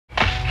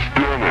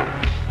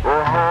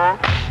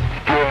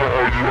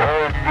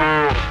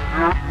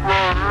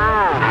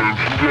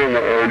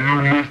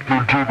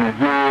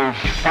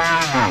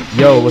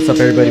what's up,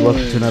 everybody?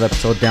 Welcome to another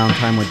episode,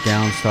 Downtime with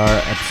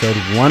Downstar, episode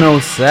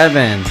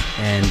 107.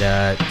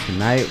 And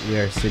tonight we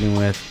are sitting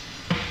with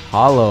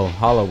Hollow.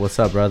 Hollow, what's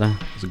up, brother?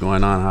 What's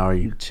going on? How are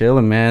you?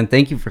 Chilling, man.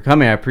 Thank you for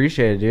coming. I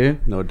appreciate it,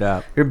 dude. No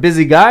doubt. You're a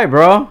busy guy,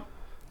 bro.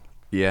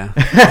 Yeah.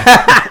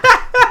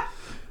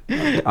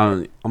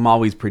 I'm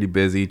always pretty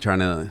busy, trying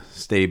to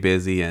stay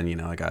busy,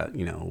 and I got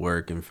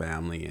work and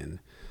family and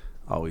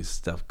always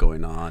stuff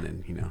going on,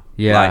 and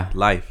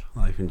life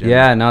in general.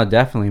 Yeah, no,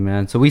 definitely,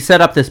 man. So we set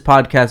up this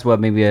podcast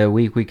maybe a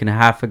week and a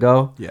half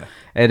ago. Yeah.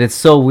 And it's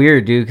so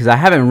weird, dude, because I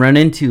haven't run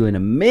into you in a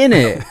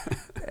minute.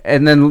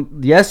 And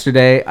then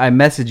yesterday I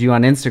messaged you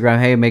on Instagram,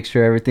 hey, make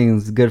sure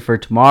everything's good for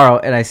tomorrow,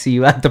 and I see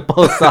you at the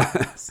post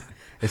office.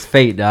 It's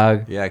fate,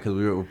 dog. Yeah, because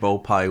we were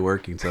both probably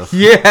working, so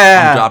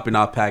yeah, I'm dropping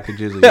off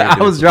packages. And I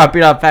was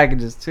dropping off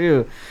packages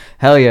too.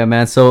 Hell yeah,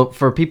 man. So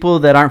for people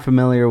that aren't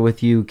familiar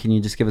with you, can you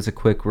just give us a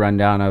quick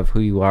rundown of who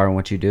you are and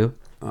what you do?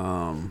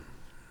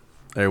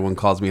 Everyone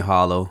calls me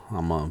Hollow.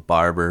 I'm a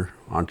barber,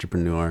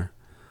 entrepreneur.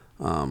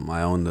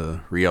 I own the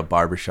Re-Up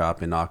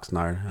Barbershop in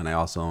Oxnard, and I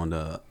also own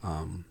a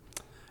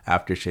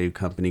aftershave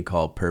company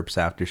called Perps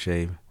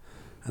Aftershave,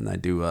 and I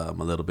do a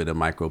little bit of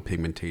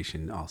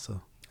micropigmentation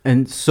also.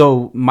 And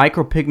so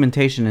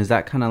micropigmentation, is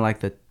that kind of like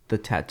the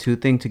tattoo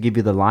thing to give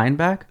you the line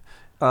back?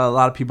 A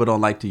lot of people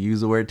don't like to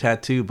use the word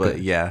tattoo,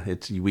 but yeah,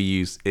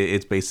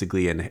 it's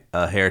basically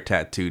a hair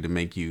tattoo to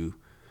make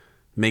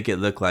it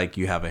look like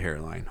you have a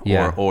hairline,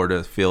 or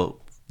to feel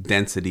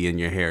density in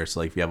your hair.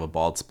 So like if you have a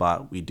bald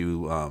spot, we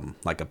do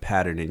like a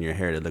pattern in your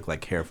hair to look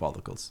like hair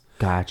follicles.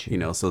 Got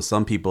you. So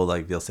some people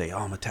they'll say, "Oh,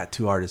 I'm a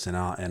tattoo artist, and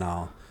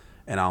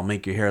I'll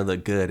make your hair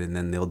look good," and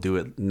then they'll do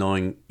it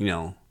knowing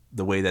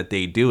the way that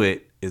they do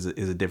it is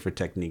a different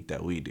technique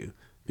that we do,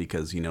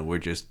 because we're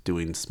just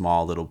doing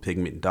small little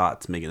pigment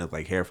dots, making it look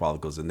like hair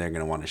follicles, and they're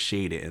gonna want to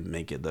shade it and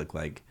make it look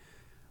like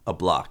a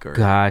block or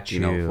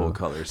full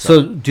color.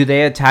 So do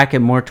they attack it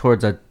more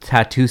towards a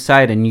tattoo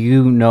side,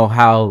 and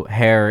how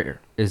hair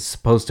is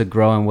supposed to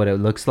grow and what it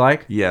looks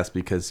like? Yes,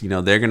 because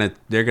they're gonna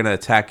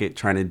attack it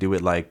trying to do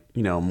it like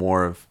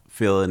more of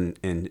fill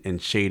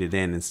and shade it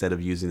in, instead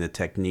of using the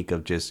technique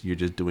of you're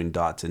just doing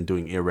dots and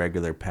doing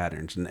irregular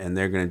patterns, and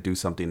they're gonna do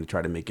something to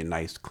try to make it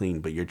nice, clean,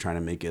 but you're trying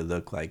to make it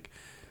look like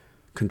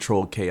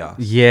controlled chaos.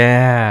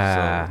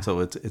 Yeah. So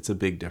it's a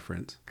big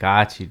difference.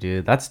 Got you,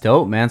 dude. That's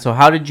dope, man. So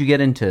how did you get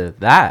into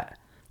that?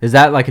 Is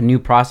that like a new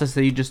process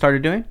that you just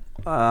started doing?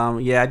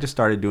 Yeah, I just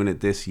started doing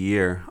it this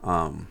year.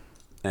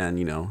 And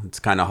it's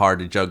kind of hard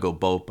to juggle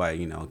both by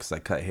because I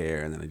cut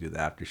hair and then I do the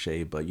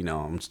aftershave, but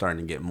I'm starting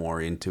to get more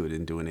into it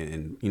and doing it,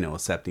 and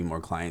accepting more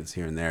clients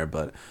here and there.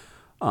 But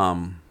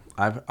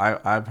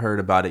I've heard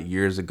about it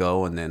years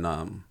ago, and then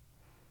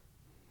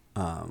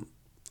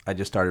I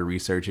just started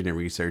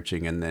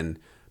researching, and then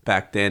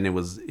back then it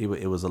was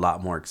a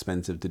lot more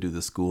expensive to do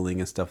the schooling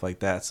and stuff like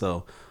that,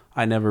 so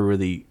I never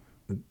really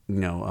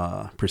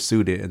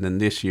pursued it. And then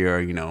this year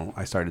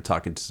I started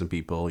talking to some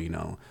people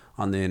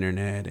on the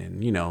internet,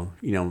 and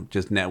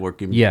just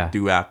networking,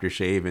 do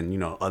aftershave,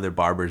 and other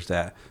barbers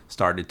that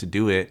started to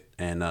do it,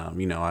 and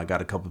I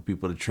got a couple of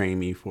people to train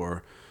me from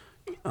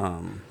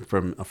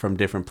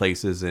different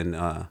places, and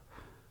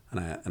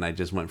I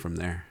just went from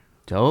there.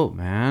 Dope,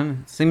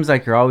 man. Seems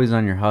like you're always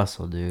on your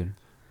hustle, dude.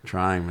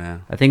 Trying,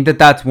 man. I think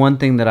that's one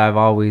thing that I've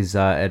always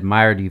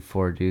admired you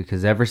for, dude,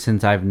 because ever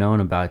since I've known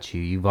about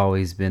you, you've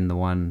always been the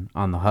one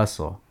on the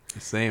hustle.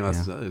 Same. I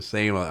just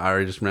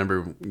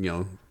remember,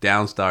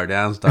 Downstar.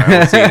 I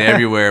was seeing it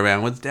everywhere,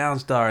 man. What's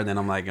Downstar? And then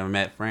I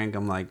met Frank.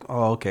 I'm like,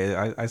 oh,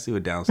 okay, I see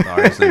what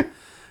Downstar is. And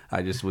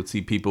I just would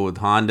see people with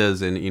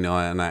Hondas, and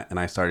and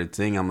I started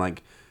seeing. I'm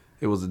like,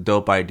 it was a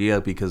dope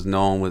idea, because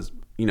no one was,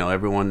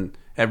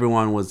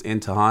 everyone was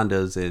into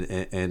Hondas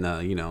and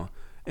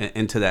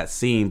into that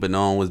scene, but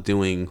no one was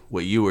doing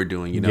what you were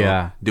doing,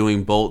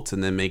 doing bolts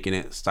and then making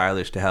it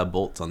stylish to have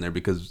bolts on there,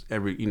 because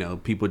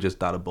people just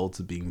thought of bolts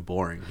as being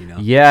boring,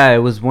 Yeah, it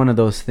was one of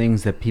those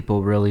things that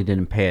people really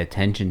didn't pay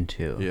attention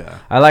to. Yeah.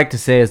 I like to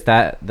say it's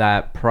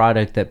that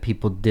product that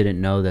people didn't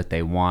know that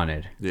they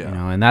wanted.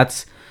 Yeah. And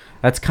that's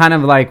kind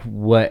of like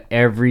what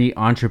every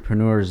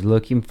entrepreneur is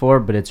looking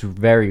for, but it's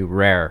very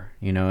rare,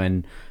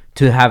 and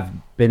to have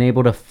been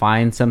able to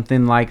find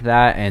something like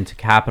that and to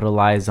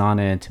capitalize on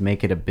it and to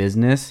make it a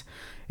business,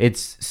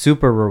 it's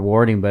super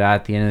rewarding. But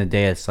at the end of the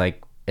day,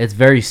 it's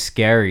very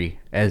scary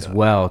as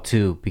well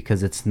too,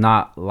 because it's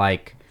not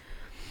like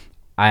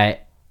I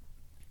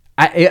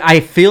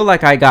feel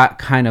like I got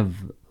kind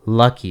of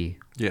lucky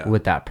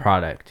with that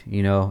product.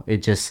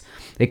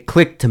 It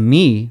clicked to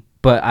me,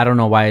 but I don't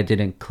know why it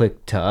didn't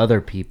click to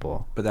other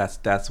people. But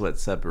that's what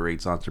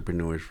separates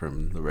entrepreneurs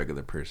from the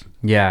regular person.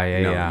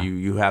 Yeah.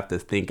 You have to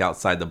think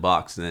outside the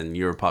box, and then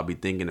you were probably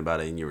thinking about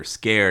it, and you were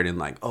scared and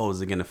like, oh,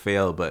 is it gonna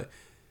fail? But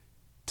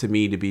to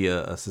me, to be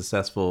a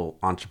successful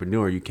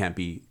entrepreneur, you can't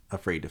be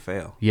afraid to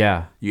fail.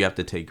 Yeah, you have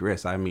to take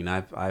risks. I mean,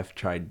 I've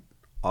tried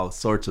all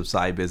sorts of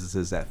side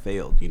businesses that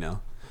failed.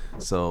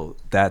 So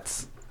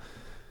that's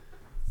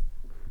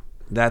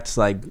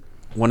like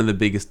one of the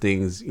biggest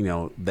things, you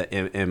know, that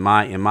in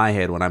my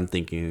head when I'm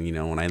thinking, you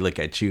know, when I look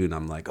at you and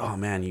I'm like, oh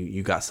man,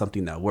 you got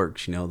something that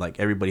works, you know, like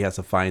everybody has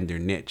to find their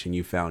niche, and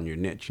you found your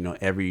niche. You know,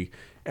 every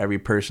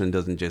person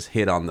doesn't just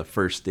hit on the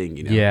first thing,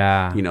 you know.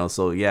 Yeah. You know,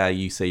 so yeah,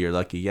 you say you're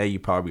lucky. Yeah, you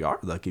probably are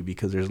lucky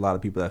because there's a lot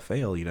of people that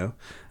fail, you know.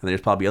 And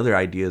there's probably other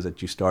ideas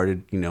that you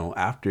started, you know,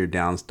 after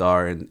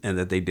Downstar and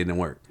that they didn't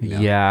work, you know?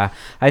 Yeah.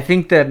 I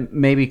think that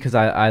maybe because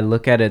I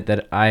look at it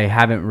that I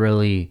haven't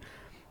really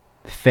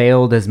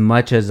failed as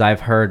much as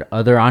I've heard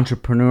other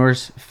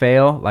entrepreneurs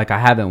fail. Like I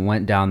haven't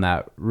went down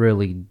that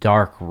really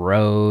dark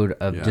road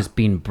of just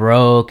being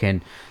broke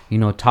and, you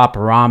know, Top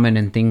Ramen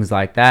and things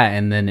like that.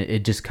 And then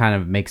it just kind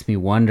of makes me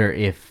wonder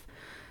if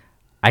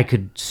I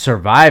could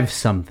survive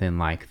something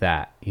like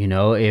that. You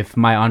know, if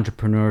my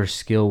entrepreneur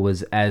skill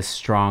was as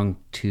strong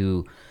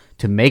to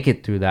make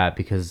it through that,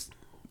 because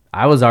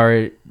I was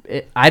already,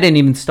 I didn't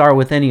even start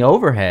with any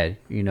overhead,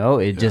 you know,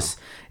 it just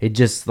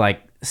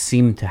like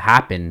seemed to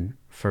happen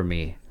for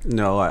me.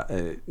 No,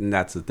 and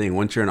that's the thing.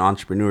 Once you're an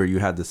entrepreneur, you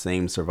have the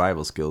same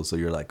survival skills. So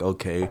you're like,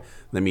 okay,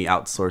 let me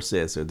outsource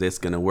this, or this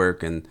gonna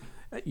work, and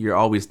you're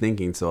always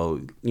thinking.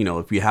 So you know,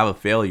 if you have a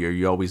failure,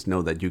 you always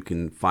know that you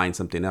can find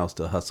something else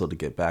to hustle to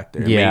get back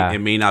there.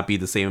 It may not be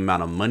the same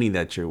amount of money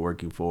that you're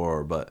working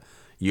for, but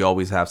you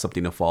always have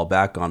something to fall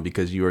back on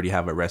because you already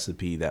have a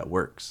recipe that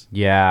works.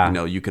 Yeah. You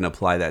know, you can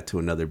apply that to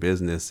another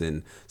business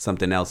and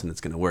something else, and it's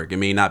gonna work. It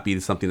may not be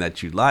something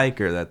that you like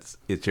or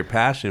it's your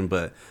passion,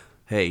 but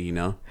hey, you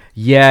know.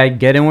 Yeah,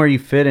 get in where you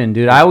fit in,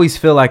 dude. I always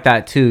feel like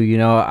that too. You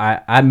know,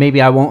 I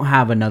maybe I won't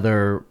have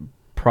another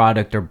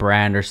product or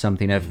brand or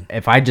something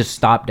if I just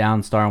stopped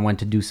Downstar and went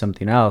to do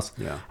something else.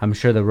 Yeah. I'm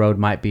sure the road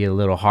might be a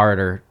little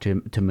harder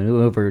to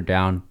maneuver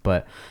down,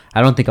 but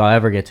I don't think I'll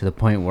ever get to the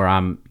point where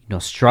I'm, you know,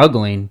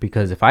 struggling,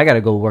 because if I got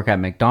to go work at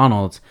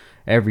McDonald's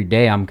every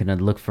day, I'm going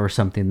to look for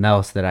something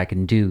else that I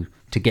can do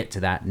to get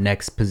to that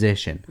next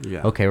position.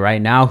 Yeah. Okay,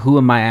 right now, who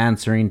am I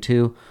answering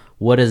to?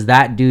 What does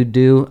that dude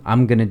do?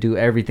 I'm going to do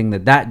everything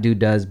that dude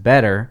does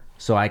better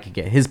so I could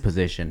get his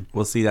position.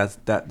 Well, see,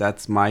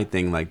 that's my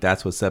thing. Like,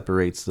 that's what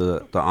separates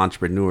the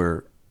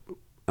entrepreneur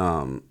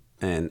and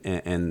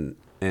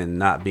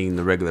not being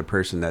the regular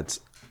person that's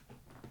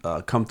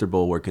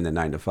comfortable working the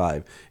 9 to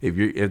 5.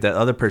 If that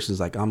other person's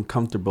like, I'm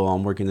comfortable,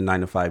 I'm working the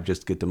 9 to 5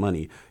 just to get the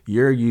money,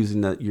 you're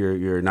using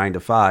your 9 to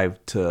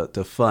 5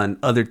 to fund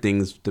other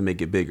things to make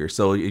it bigger.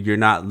 So you're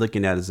not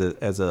looking at it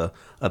as a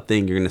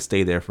thing you're going to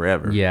stay there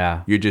forever.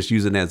 Yeah. You're just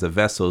using it as a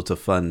vessel to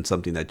fund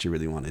something that you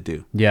really want to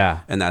do.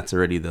 Yeah. And that's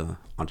already the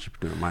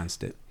entrepreneur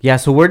mindset. Yeah.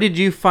 So where did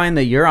you find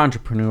that your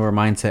entrepreneur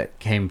mindset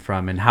came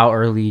from, and how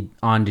early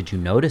on did you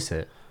notice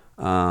it?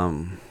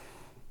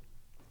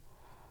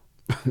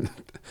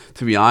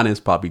 To be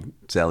honest, probably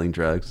selling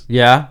drugs.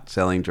 Yeah.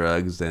 Selling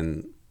drugs,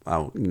 and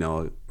I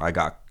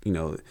got,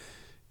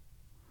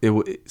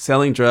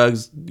 selling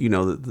drugs. You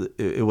know,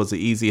 it was an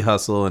easy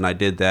hustle, and I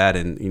did that.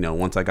 And you know,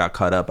 once I got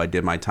caught up, I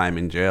did my time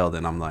in jail.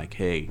 Then I'm like,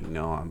 hey, you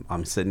know,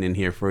 I'm sitting in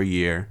here for a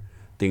year.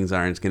 Things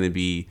aren't going to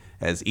be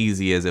as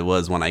easy as it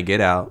was when I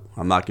get out.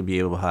 I'm not going to be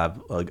able to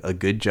have a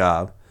good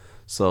job.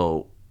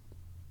 So,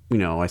 you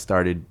know, I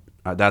started.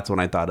 That's when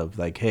I thought of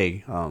like,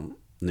 hey,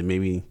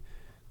 maybe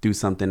do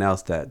something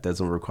else that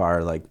doesn't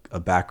require like a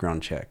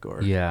background check,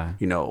 or you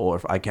know, or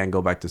if I can't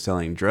go back to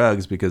selling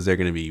drugs because they're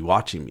going to be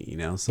watching me, you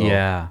know. So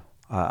yeah,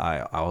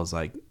 I was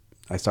like,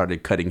 I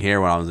started cutting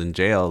hair when I was in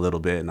jail a little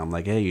bit, and I'm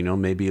like, hey, you know,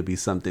 maybe it'd be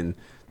something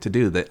to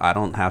do that I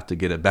don't have to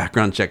get a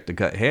background check to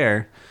cut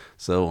hair.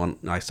 So when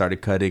I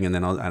started cutting, and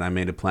then I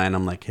made a plan.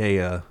 I'm like, hey,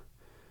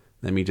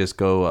 let me just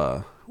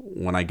go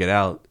when I get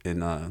out, and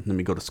let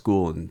me go to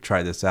school and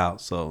try this out.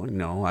 So you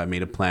know, I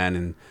made a plan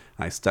and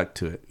I stuck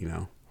to it, you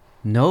know.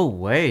 No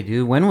way,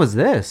 dude. When was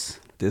this?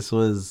 This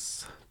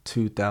was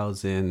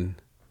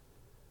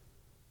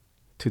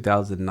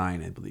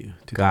 2009, I believe.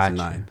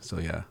 2009. Gotcha. So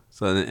yeah.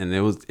 So and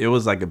it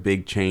was like a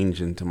big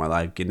change into my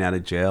life, getting out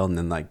of jail, and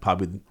then like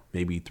probably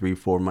maybe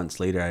 3-4 months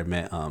later, I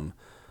met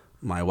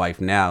my wife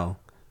now,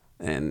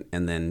 and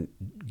then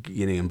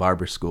getting in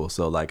barber school.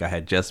 So like I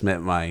had just met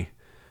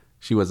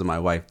she wasn't my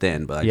wife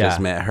then, but I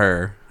just met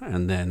her,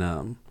 and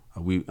then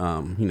we you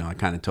know, I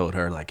kind of told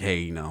her like, hey,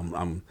 you know,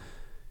 I'm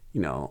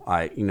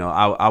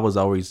I was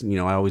always, you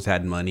know, I always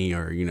had money,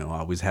 or, you know, I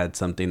always had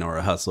something or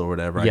a hustle or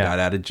whatever. I got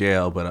out of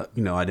jail, but,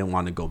 you know, I didn't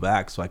want to go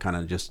back. So I kind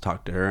of just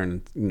talked to her,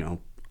 and, you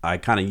know, I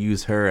kind of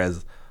used her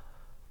as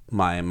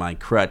my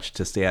crutch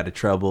to stay out of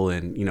trouble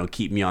and, you know,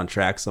 keep me on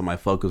track. So my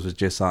focus was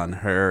just on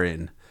her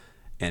and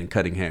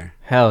cutting hair.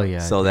 Hell yeah.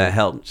 So that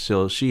helped.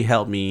 So she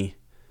helped me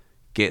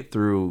get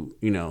through,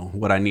 you know,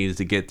 what I needed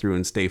to get through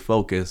and stay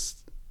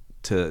focused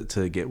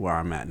to get where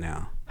I'm at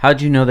now.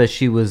 How'd you know that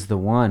she was the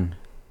one?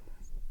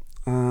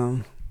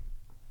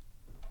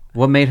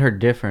 What made her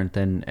different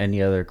than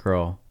any other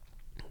girl?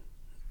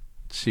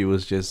 She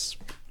was, you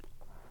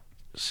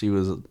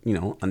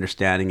know,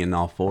 understanding and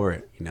all for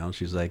it. You know,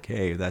 she's like,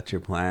 hey, that's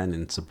your plan,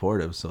 and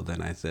supportive. So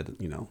then I said,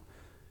 you know,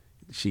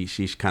 she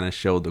kind of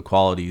showed the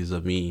qualities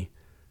of me,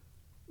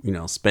 you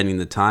know, spending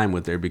the time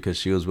with her, because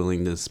she was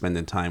willing to spend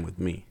the time with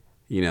me,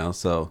 you know.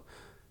 So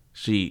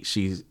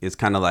she's it's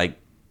kind of like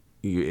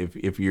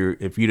if you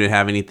didn't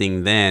have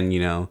anything then,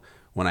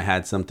 when I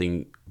had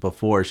something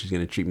before, she's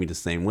gonna treat me the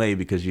same way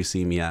because you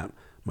see me at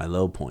my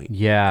low point.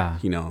 Yeah.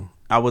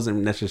 I wasn't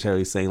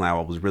necessarily saying like I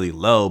was really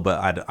low,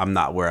 but I'm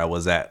not where I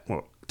was at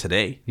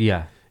today.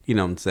 Yeah. You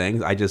know what I'm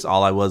saying?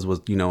 All I was,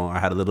 I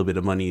had a little bit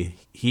of money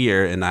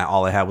here, and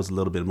all I had was a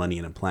little bit of money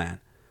in a plan.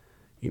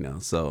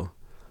 So.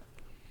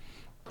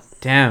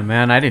 Damn,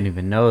 man, I didn't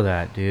even know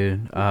that,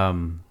 dude.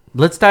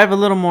 Let's dive a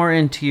little more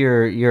into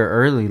your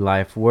early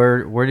life.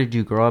 Where did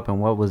you grow up, and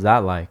what was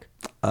that like?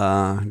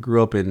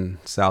 Grew up in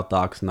South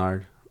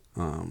Oxnard.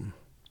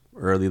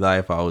 Early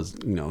life, I was,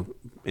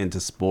 into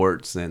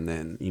sports, and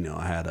then,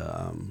 I had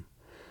I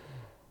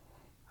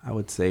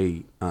would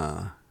say,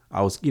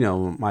 I was,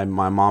 my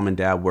mom and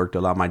dad worked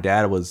a lot. My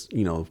dad was,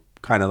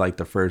 kind of like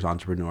the first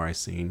entrepreneur I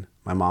seen.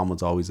 My mom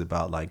was always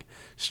about like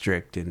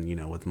strict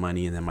and, with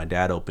money. And then my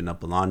dad opened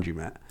up a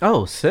laundromat.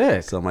 Oh,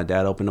 sick. So my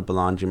dad opened up a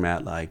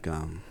laundromat, like,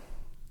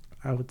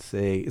 I would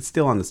say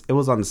it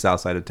was on the south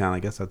side of town. I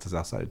guess that's the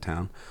south side of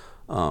town.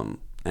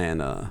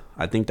 And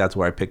I think that's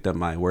where I picked up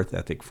my work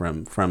ethic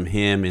from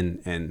him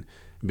and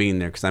being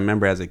there, because I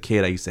remember as a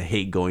kid I used to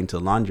hate going to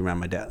the laundromat.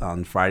 My dad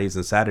on Fridays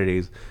and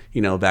Saturdays,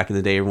 back in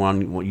the day,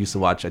 everyone used to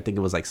watch, I think it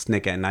was like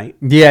Snick at Night.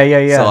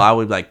 Yeah. So I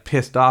would like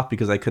pissed off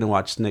because I couldn't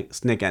watch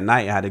Snick at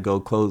Night. I had to go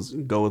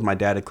with my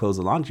dad to close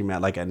the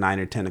laundromat like at 9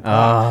 or 10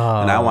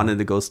 o'clock, and I wanted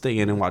to go stay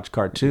in and watch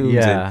cartoons.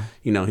 Yeah.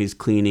 And he's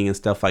cleaning and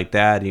stuff like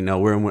that.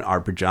 We're in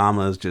our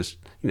pajamas, just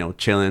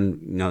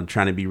chilling,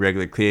 trying to be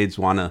regular kids,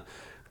 want to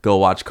go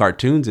watch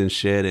cartoons and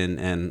shit,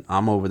 and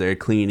I'm over there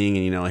cleaning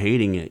and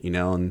hating it,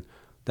 and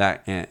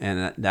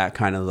that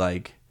kind of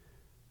like,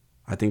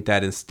 I think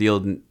that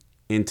instilled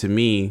into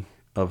me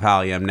of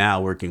how I am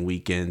now, working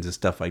weekends and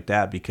stuff like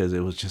that, because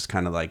it was just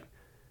kind of like,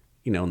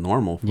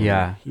 normal for me,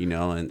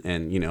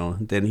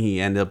 and then he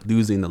ended up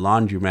losing the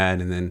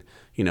laundromat, and then,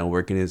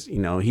 working his,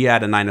 he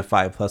had a 9 to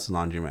 5 plus a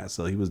laundromat.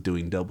 So he was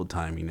doing double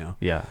time,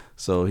 Yeah.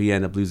 So he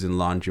ended up losing the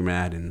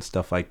laundromat and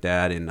stuff like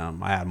that. And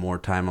I had more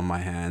time on my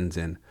hands,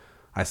 and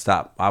I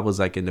was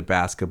like into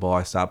basketball.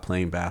 I stopped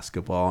playing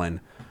basketball, and,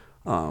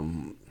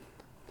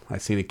 I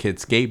seen a kid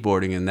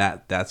skateboarding, and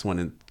that's when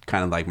it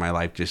kind of like my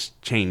life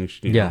just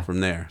changed,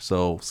 from there.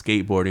 So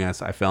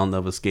skateboarding, I fell in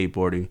love with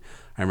skateboarding.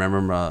 I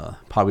remember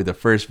probably the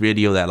first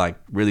video that like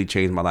really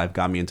changed my life,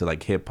 got me into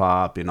like hip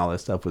hop and all that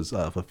stuff, was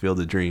Fulfill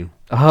the Dream.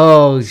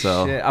 Oh,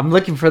 shit. I'm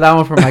looking for that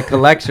one for my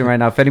collection right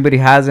now. If anybody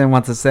has it and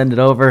wants to send it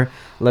over,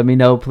 let me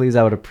know, please.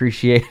 I would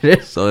appreciate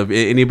it. So if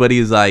anybody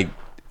is like,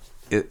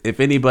 if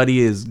anybody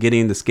is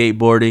getting into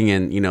skateboarding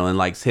and and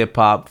likes hip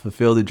hop,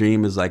 Fulfill the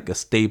Dream is like a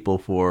staple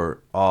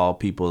for all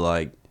people,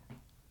 like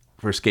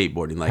for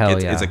skateboarding.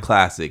 Like it's a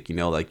classic.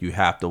 Like you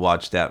have to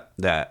watch that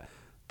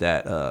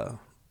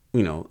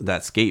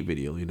skate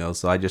video.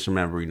 So I just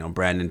remember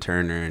Brandon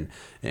Turner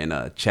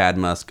and Chad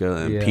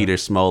Muska and Peter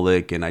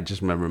Smolik, and I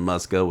just remember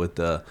Muska with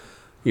the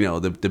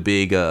the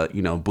big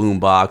boom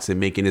box and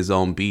making his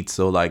own beats.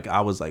 So like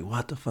I was like,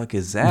 what the fuck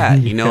is that?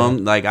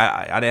 I'm like,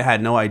 I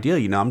had no idea.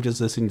 I'm just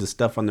listening to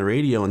stuff on the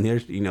radio, and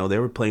there's they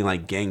were playing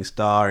like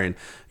Gangstar and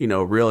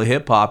real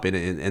hip hop,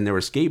 and they were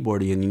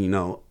skateboarding,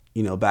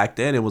 and back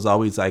then it was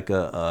always like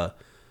a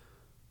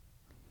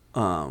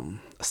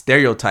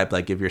stereotype,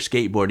 like if you're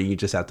skateboarding you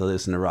just have to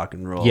listen to rock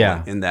and roll,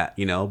 and that,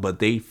 but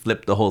they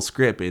flipped the whole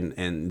script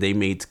and they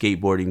made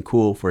skateboarding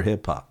cool for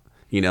hip hop.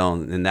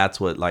 And that's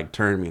what like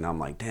turned me, and I'm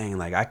like, dang,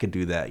 like I could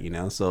do that,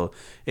 so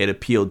it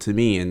appealed to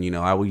me. And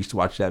I used to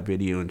watch that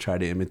video and try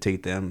to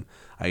imitate them.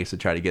 I used to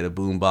try to get a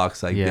boom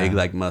box like big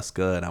like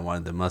Muska, and I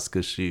wanted the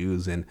Muska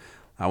shoes, and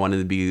I wanted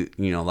to be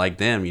like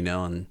them,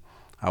 and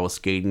I was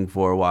skating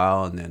for a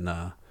while, and then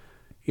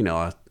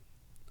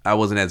I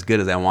wasn't as good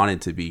as I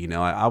wanted to be.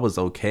 I was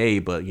okay,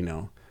 but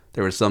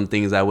there were some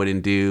things I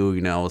wouldn't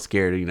do. I was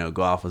scared to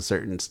go off of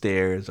certain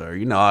stairs, or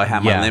I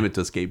had my limit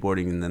to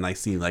skateboarding. And then I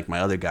see like my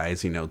other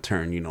guys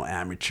turn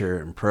amateur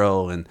and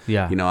pro, and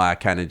I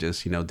kind of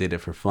just did it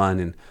for fun,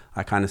 and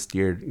I kind of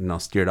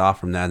steered off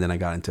from that. And then I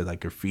got into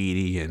like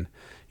graffiti, and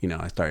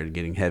I started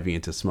getting heavy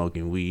into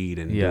smoking weed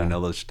and doing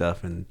other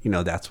stuff, and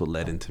that's what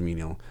led into me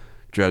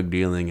drug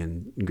dealing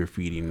and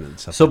graffiti and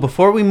stuff. So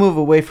before we move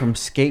away from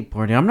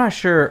skateboarding, I'm not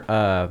sure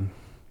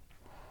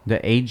the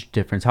age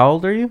difference. How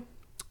old are you?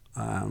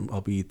 I'll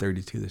be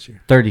 32 this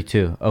year.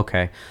 32.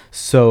 Okay.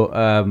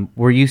 So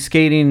were you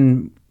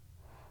skating?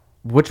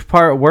 Which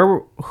part?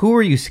 Who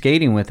were you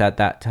skating with at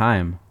that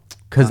time?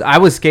 Because I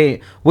was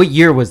skating. What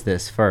year was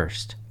this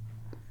first?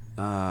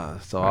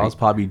 So I was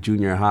probably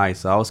junior high.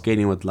 So I was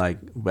skating with like,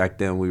 back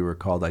then we were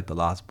called like the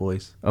Lost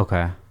Boys.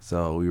 Okay.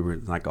 So we were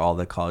like all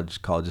the college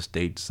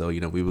estates. So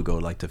we would go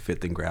like to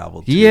Fifth and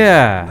Gravel. Too,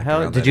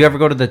 like, did you ever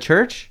go to the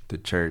church? The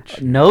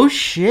church. No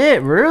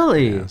shit,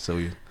 really? Yeah.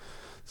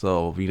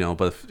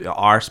 But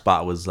our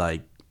spot was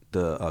like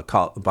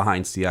the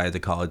behind CI, the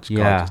college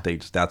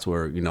estates. That's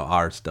where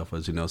our stuff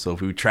was. So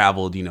if we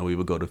traveled, we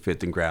would go to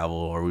Fifth and Gravel,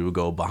 or we would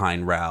go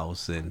behind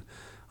Ralph's, and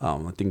I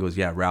think it was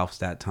Ralph's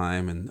that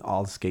time, and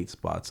all the skate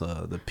spots.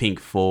 The Pink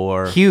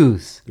 4,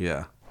 Hughes.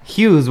 Yeah.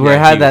 Hughes, where Yeah,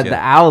 it had Hughes, that yeah. the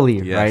alley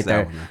Yeah, right it's that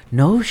there. one, yeah.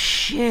 No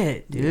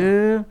shit,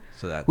 dude.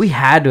 So that's We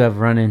had to have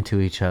run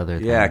into each other.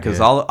 yeah, then, because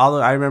dude.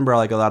 all I remember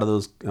like a lot of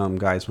those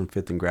guys from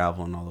Fifth and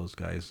Gravel and all those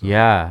guys. So,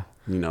 Yeah.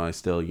 you know, I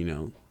still, you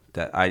know,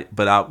 that I,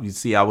 but you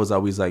see, I was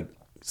always like,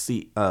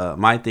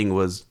 my thing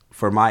was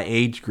for my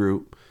age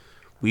group,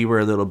 we were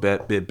a little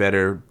bit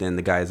better than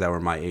the guys that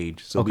were my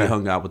age. So we Okay.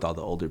 hung out with all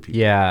the older people.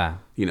 Yeah.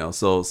 You know,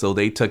 so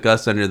they took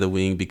us under the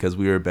wing because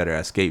we were better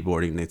at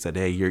skateboarding. They said,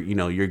 hey,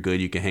 you're good.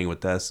 You can hang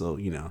with us. So,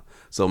 you know,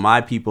 so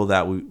my people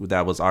that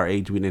was our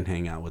age, we didn't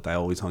hang out with. I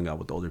always hung out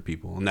with older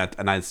people. And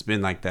it's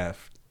been like that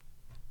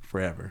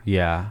forever.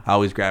 Yeah. I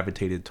always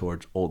gravitated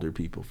towards older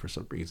people for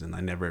some reason. I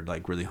never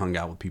like really hung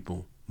out with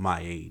people my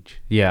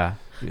age. Yeah.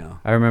 You know,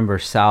 I remember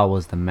Sal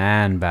was the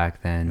man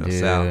back then,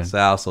 dude.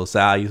 Sal. So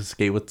Sal, I used to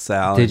skate with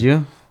Sal. Did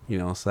you? You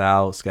know,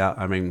 Sal, Scout.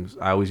 I mean,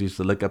 I always used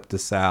to look up to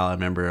Sal. I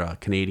remember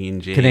Canadian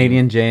James.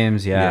 Canadian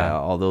James, yeah.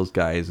 All those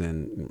guys,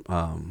 and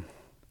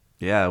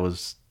yeah,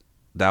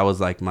 that was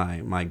like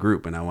my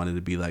group, and I wanted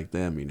to be like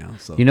them. You know,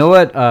 so You know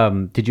what?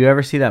 Did you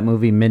ever see that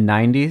movie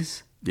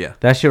Mid-90s? yeah,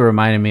 That shit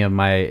reminded me of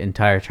my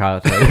entire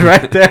childhood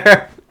right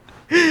there.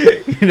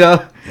 You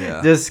know,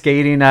 Yeah. just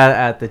skating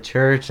at the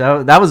church.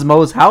 That was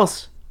Mo's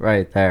house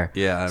right there.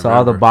 Yeah, I so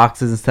all the remember.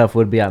 boxes and stuff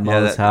would be at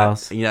Mo's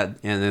house. yeah,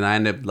 and then I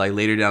ended up like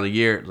later down the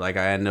year, like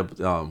I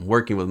ended up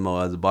working with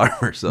Mo as a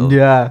barber. So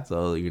Yeah.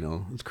 so you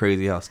know, it's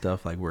crazy how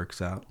stuff like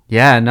works out.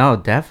 Yeah, no,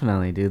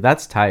 definitely, dude.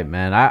 That's tight,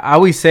 man. I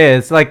always say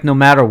it's like no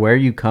matter where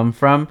you come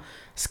from,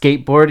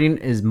 skateboarding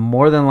is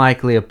more than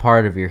likely a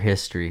part of your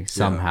history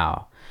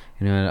somehow.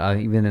 You know,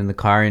 even in the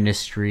car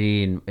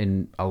industry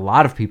and a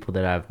lot of people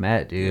that I've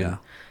met, dude. Yeah.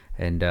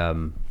 And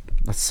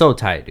that's so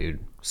tight, dude.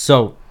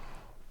 So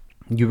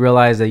you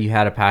realized that you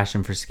had a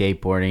passion for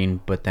skateboarding,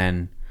 but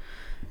then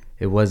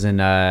it wasn't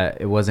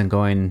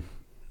going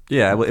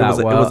Yeah, it that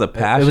was well. it was a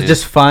passion. It was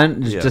just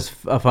fun, Yeah. just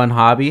a fun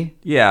hobby.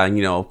 Yeah, and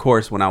you know, of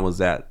course, when I was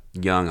that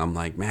young, I'm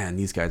like, man,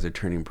 these guys are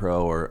turning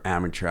pro or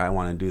amateur. I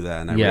want to do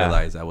that, and I Yeah.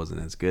 realized I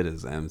wasn't as good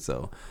as them.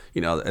 So,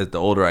 you know, as the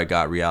older I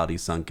got, reality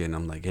sunk in.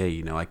 I'm like, hey,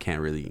 you know, I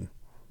can't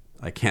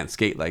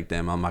skate like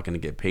them. I'm not going to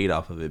get paid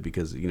off of it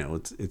because you know,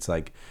 it's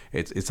like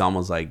it's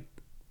almost like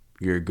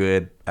you're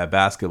good at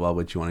basketball,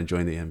 but you want to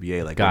join the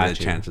NBA. Like, what are the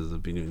Gotcha. chances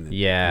of doing it?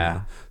 Yeah. You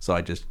know? So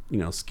I just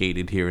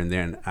skated here and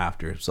there and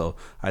after. So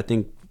I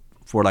think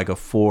for like a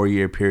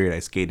 4-year period, I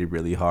skated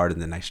really hard,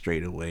 and then I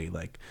strayed away,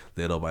 like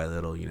little by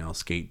little,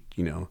 skate,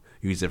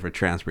 use it for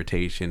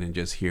transportation and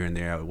just here and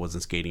there. I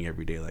wasn't skating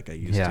every day like I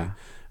used to.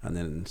 And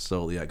then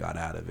slowly I got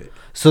out of it.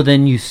 So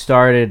then you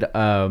started,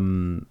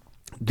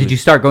 did you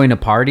start going to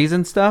parties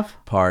and stuff?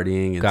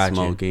 Partying and Gotcha.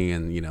 smoking,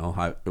 and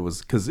it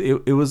was because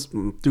it was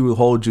through the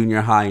whole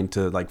junior high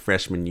into like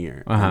freshman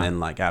year, and then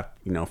like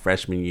after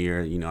freshman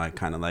year, I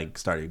kind of like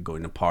started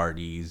going to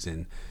parties,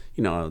 and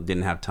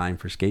didn't have time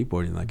for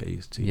skateboarding like I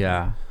used to.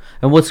 Yeah.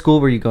 And what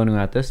school were you going to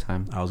at this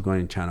time? I was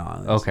going to Channel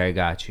Islands. Okay,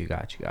 got you.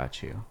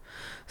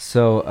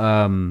 So,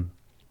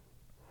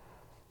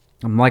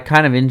 I'm like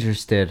kind of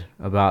interested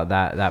about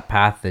that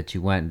path that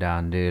you went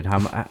down, dude.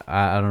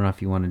 I don't know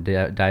if you want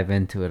to dive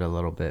into it a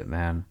little bit,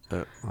 man.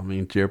 I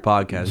mean, it's your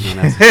podcast.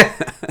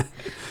 Man.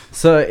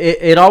 So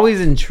it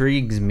always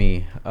intrigues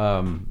me,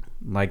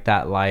 like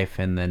that life,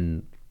 and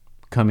then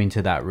coming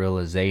to that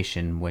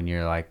realization when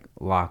you're like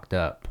locked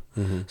up.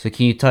 Mm-hmm. So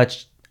can you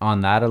touch on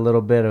that a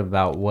little bit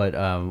about what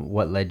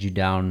led you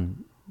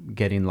down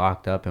getting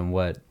locked up and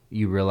what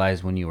you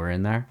realized when you were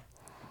in there?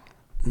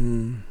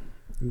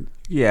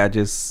 Yeah, I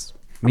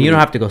mean, you don't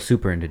have to go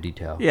super into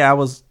detail. Yeah, I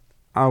was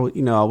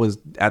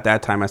at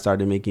that time I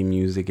started making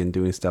music and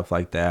doing stuff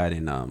like that,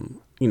 and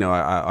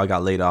I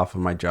got laid off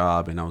of my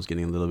job, and I was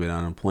getting a little bit of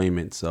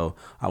unemployment, so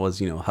I was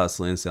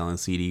hustling, selling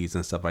CDs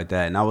and stuff like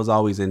that, and I was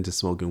always into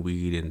smoking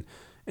weed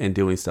and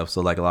doing stuff.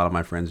 So like a lot of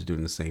my friends are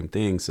doing the same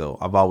thing. So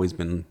I've always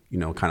been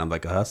kind of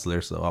like a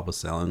hustler. So I was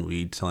selling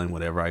weed, selling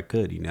whatever I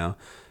could,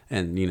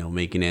 and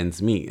making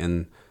ends meet.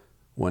 And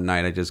one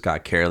night I just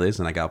got careless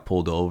and I got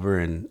pulled over,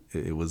 and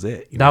it was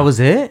it. That was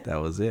it?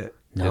 That was it.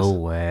 No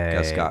way.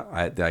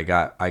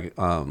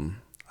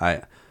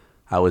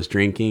 I was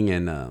drinking,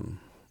 and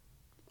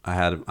I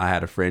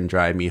had a friend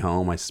drive me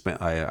home. I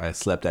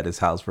slept at his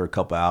house for a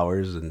couple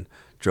hours and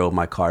drove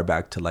my car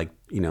back to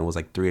it was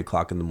like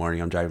 3:00 in the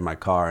morning. I'm driving my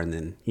car, and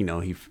then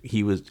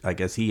he was, I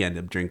guess he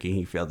ended up drinking.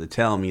 He failed to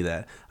tell me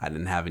that I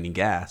didn't have any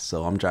gas,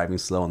 so I'm driving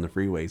slow on the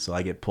freeway. So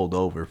I get pulled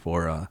over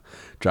for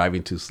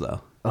driving too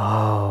slow.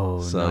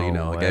 Oh, So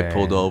no I way. get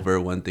pulled over.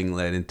 One thing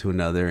led into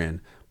another,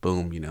 and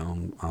boom,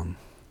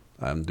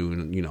 I'm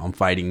doing I'm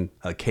fighting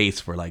a case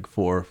for like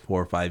 4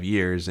 or 5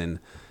 years, and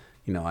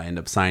I end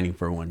up signing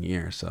for 1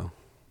 year. So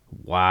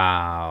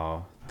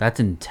Wow,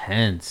 that's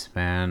intense,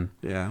 man.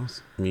 yeah,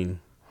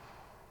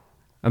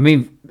 I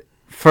mean,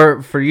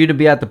 for you to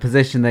be at the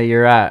position that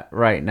you're at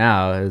right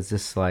now is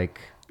just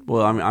like,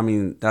 well, I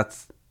mean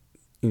that's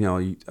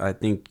I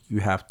think you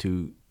have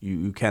to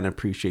you can't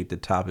appreciate the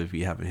top if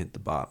you haven't hit the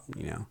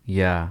bottom.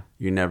 yeah,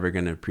 You're never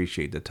gonna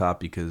appreciate the top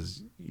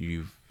because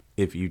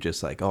if you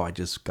just like, oh, I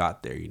just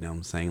got there, you know what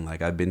I'm saying?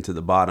 Like, I've been to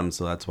the bottom,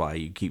 so that's why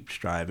you keep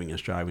striving and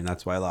striving.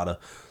 That's why a lot of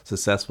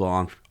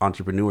successful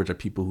entrepreneurs are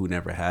people who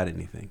never had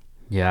anything.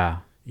 Yeah.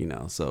 You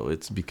know, so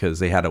it's because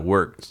they had to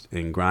work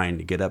and grind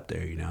to get up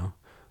there, you know?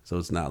 So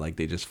it's not like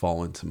they just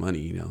fall into money,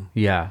 you know?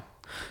 Yeah.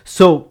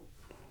 So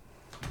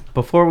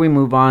before we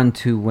move on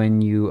to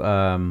when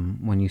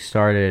you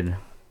started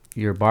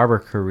your barber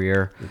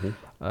career,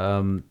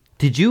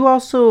 did you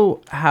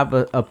also have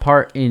a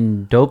part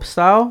in Dope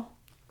Style?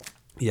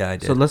 Yeah, I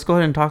did. So let's go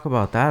ahead and talk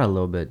about that a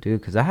little bit, dude,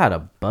 because I had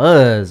a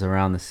buzz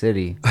around the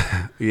city.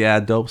 Yeah,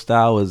 Dope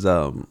Style was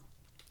so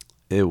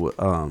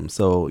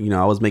you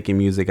know, I was making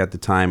music at the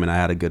time, and I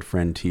had a good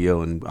friend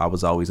Tio, and I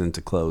was always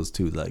into clothes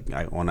too. Like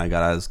when I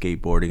got out of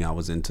skateboarding, I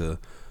was into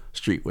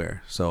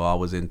streetwear. So I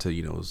was into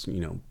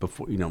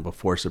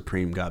before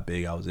Supreme got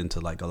big, I was into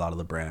like a lot of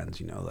the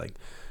brands, like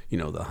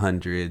the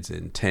Hundreds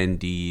and 10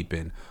 Deep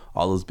and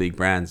all those big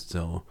brands.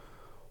 So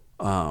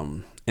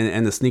and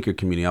the sneaker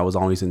community, I was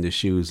always into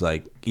shoes.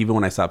 Like even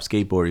when I stopped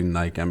skateboarding,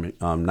 like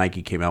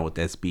Nike came out with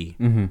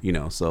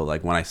SB. So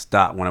like when I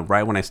stopped,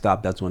 when I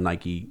stopped, that's when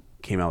Nike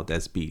came out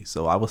with SB.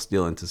 So I was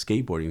still into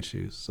skateboarding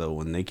shoes. So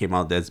when they came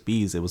out with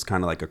SBs, it was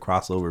kind of like a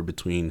crossover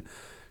between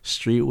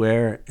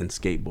streetwear and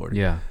skateboarding.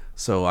 Yeah.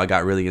 So I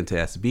got really into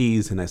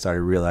SBs, and I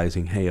started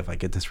realizing, hey, if I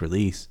get this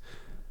release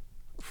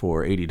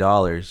for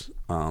 $80,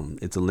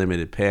 it's a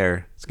limited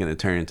pair. It's going to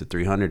turn into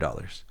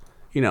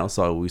 $300.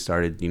 So we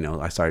started,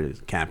 I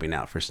started camping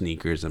out for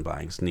sneakers and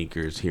buying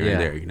sneakers here and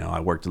there. I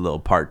worked a little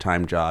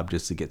part-time job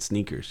just to get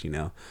sneakers,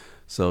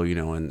 So,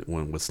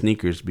 when with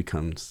sneakers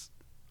becomes,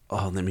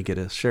 oh, let me get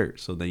a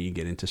shirt. So then you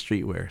get into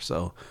streetwear.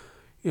 So,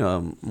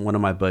 one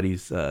of my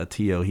buddies,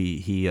 Tio,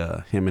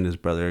 him and his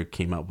brother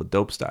came up with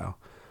Dope Style.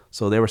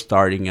 So they were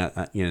starting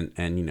and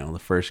the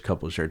first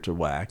couple of shirts were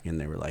whack,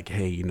 and they were like,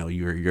 hey,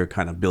 you're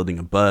kind of building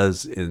a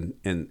buzz in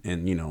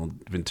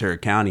Ventura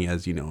County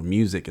as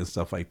music and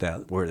stuff like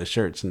that. Wear the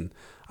shirts, and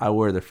I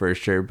wore the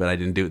first shirt, but I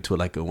didn't do it to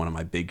like one of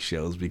my big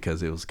shows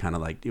because it was kind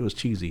of like, it was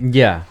cheesy.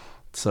 Yeah.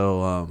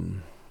 So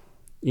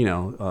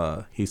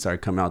he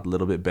started coming out with a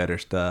little bit better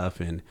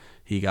stuff, and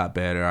he got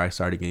better. I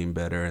started getting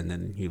better, and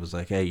then he was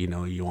like, hey, you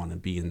want to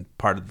be in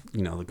part of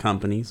the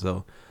company.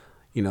 So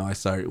I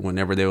started,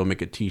 whenever they will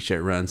make a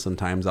t-shirt run,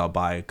 sometimes I'll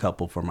buy a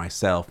couple for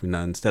myself.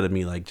 Instead of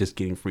me like just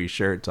getting free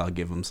shirts, I'll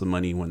give them some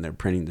money when they're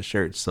printing the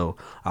shirts. So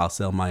I'll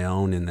sell my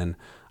own, and then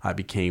I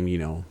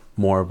became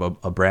more of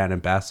a brand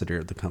ambassador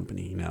of the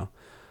company.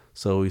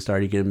 So we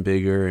started getting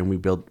bigger, and we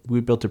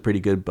built a pretty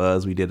good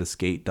buzz. We did a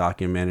skate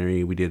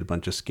documentary. We did a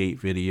bunch of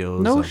skate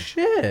videos. No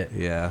shit.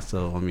 Yeah.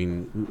 So I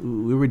mean,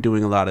 we were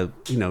doing a lot of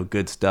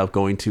good stuff.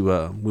 We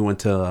went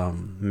to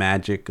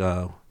Magic.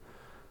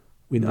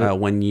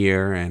 1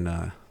 year, and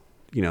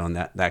and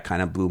that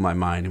kind of blew my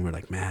mind, and we're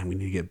like, man, we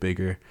need to get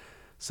bigger.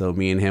 So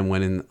me and him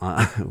went in,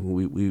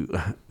 we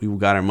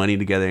got our money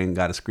together and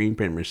got a screen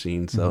print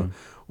machine. So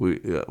we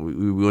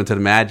went to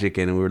the Magic,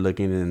 and we were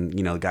looking, and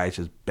the guys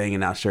just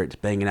banging out shirts.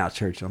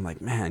 And I'm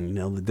like, man,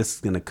 this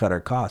is gonna cut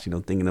our costs.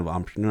 Thinking of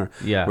entrepreneur,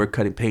 we're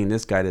paying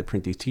this guy to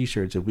print these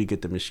T-shirts if we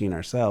get the machine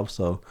ourselves.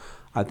 So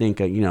I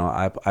think I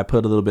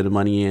put a little bit of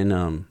money in.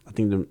 I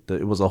think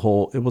it was a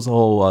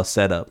whole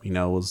setup. It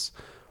was,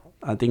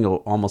 I think,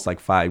 almost like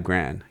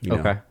 $5,000.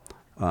 Okay.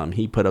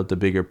 He put up the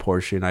bigger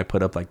portion. I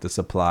put up like the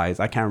supplies.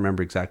 I can't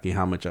remember exactly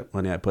how much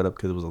money I put up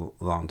because it was a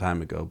long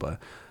time ago. But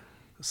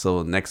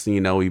so next thing you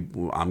know,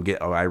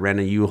 I rent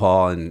a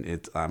U-Haul,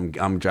 and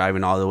I'm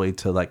driving all the way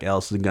to like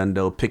El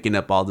Segundo, picking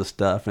up all the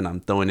stuff, and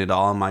I'm throwing it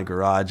all in my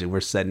garage, and we're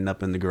setting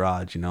up in the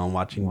garage. I'm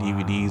watching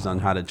DVDs on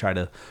how to try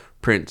to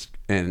print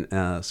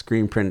and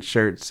screen print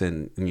shirts,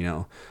 and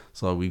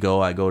so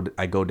I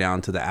go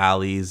down to the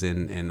alleys,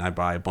 and I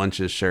buy a bunch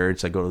of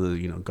shirts. I go to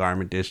the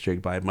Garment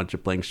District, buy a bunch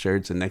of blank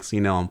shirts, and next thing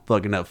you know, I'm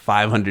plugging up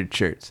 500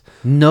 shirts.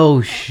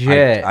 No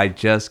shit. I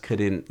just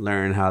couldn't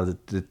learn how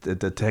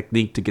the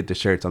technique to get the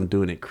shirts. I'm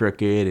doing it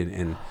crooked,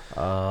 and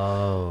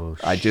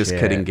I just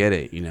couldn't get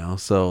it.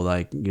 So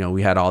like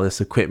we had all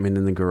this equipment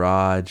in the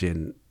garage,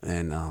 and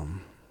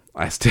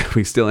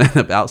we still ended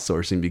up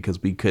outsourcing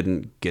because we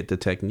couldn't get the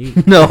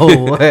technique.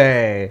 No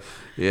way.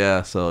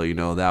 Yeah, so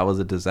that was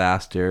a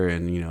disaster,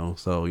 and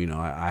so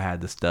I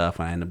had the stuff.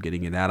 I ended up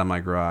getting it out of my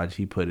garage.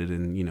 He put it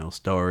in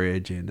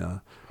storage,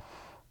 and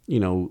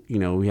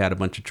we had a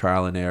bunch of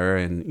trial and error,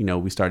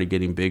 and we started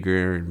getting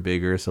bigger and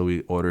bigger. So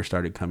orders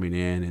started coming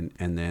in,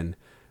 and then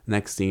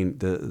next thing,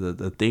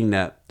 the thing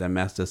that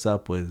messed us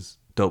up was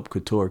Dope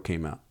Couture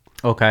came out.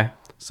 Okay.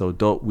 So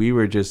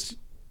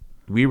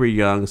we were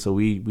young, so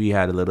we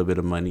had a little bit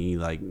of money,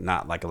 like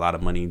not like a lot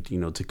of money,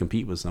 to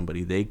compete with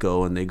somebody. They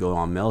go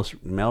on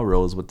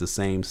Melrose with the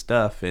same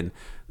stuff, and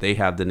they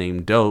have the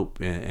name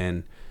Dope,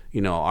 and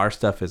our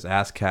stuff is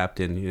ASCAP,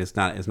 and it's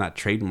not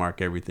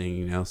trademark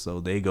everything, so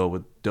they go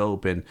with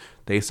Dope, and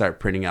they start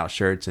printing out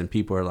shirts, and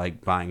people are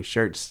like buying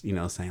shirts,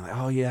 saying like,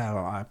 oh yeah,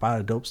 I bought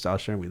a Dope Style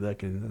shirt, and we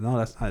look, and no,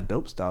 that's not a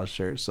Dope Style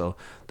shirt. So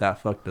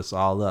that fucked us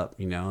all up,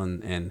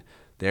 and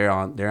they're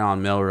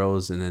on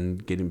Melrose, and then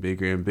getting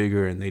bigger and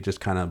bigger, and they just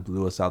kind of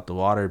blew us out the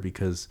water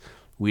because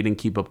we didn't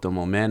keep up the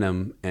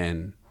momentum,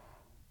 and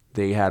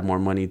they had more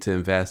money to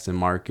invest and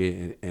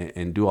market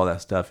and do all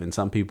that stuff. And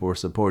some people were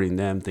supporting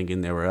them,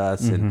 thinking they were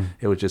us, and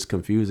it was just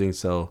confusing.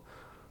 So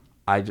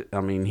I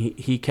mean,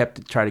 he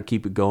kept trying to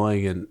keep it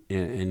going,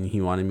 and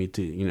he wanted me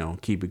to, you know,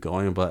 keep it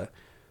going. But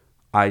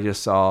I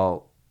just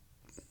saw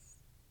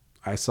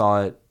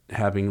it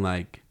having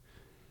like,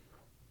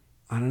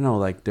 I don't know,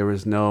 like there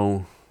was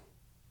no,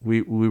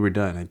 we were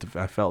done.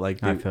 I felt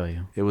like I feel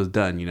you. It was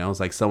done. You know, it's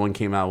like someone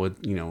came out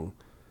with, you know,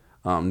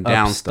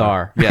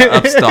 Upstar.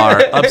 Yeah,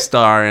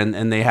 Upstar,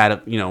 and they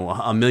had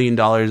 $1 million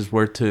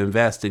worth to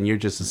invest, and you're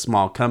just a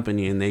small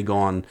company, and they go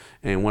on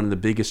and one of the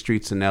biggest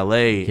streets in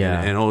LA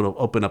and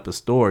open up a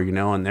store, you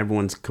know, and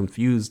everyone's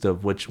confused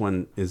of which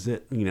one is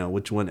it, you know,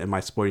 which one am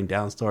I supporting,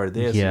 Downstar or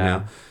this, you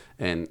know,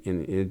 and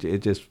it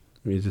just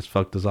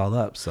fucked us all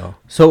up. So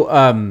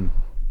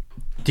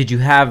did you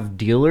have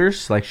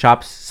dealers, like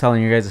shops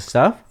selling your guys'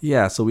 stuff?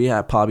 Yeah, so we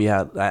probably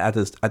had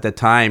at the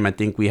time, I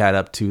think we had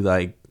up to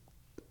like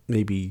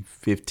maybe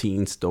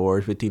 15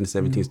 to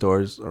 17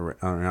 stores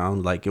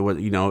around. Like it was,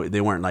 you know,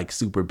 they weren't like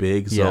super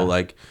big. So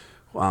like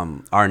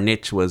our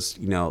niche was,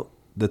 you know,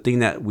 the thing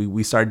that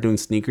we started doing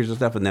sneakers and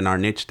stuff, and then our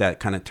niche that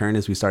kind of turned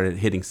is we started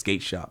hitting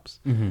skate shops.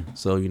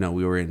 So, you know,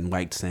 we were in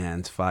White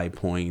Sands, 5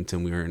 Points,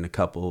 and we were in a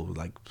couple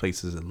like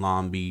places in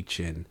Long Beach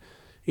and,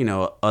 you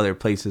know, other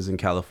places in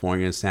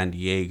California, San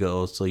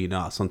Diego. So, you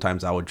know,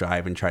 sometimes I would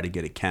drive and try to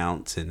get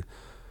accounts, and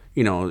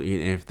you know,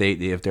 if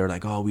they're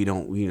like, oh, we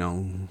don't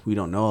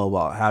know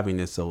about having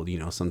this, so, you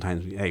know,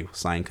 sometimes hey,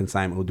 sign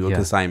consignment, we'll do a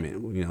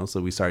consignment, you know.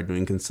 So we started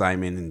doing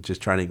consignment and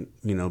just trying to,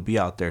 you know, be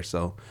out there.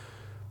 So,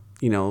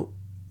 you know,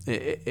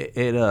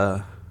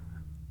 it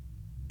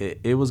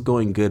was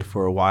going good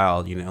for a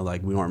while, you know,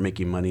 like we weren't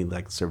making money,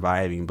 like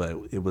surviving, but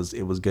it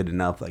was good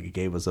enough. Like it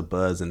gave us a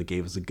buzz, and it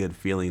gave us a good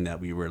feeling that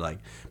we were like,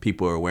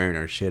 people were wearing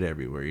our shit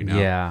everywhere, you know.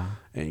 Yeah.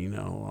 And you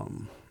know,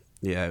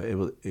 it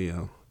was, you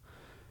know,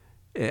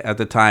 at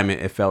the time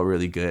it felt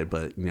really good,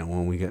 but you know,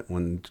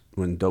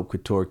 when Dope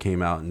Couture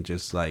came out and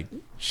just like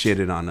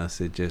shitted on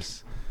us, it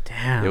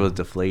was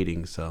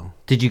deflating. So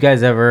did you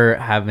guys ever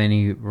have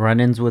any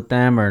run-ins with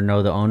them or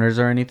know the owners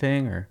or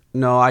anything? Or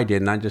no, I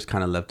didn't. I just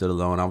kind of left it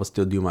alone. I was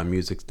still doing my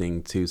music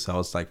thing too, so I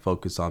was like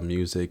focused on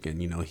music,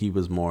 and you know, he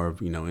was more of,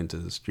 you know, into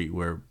the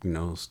streetwear,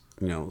 you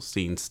know,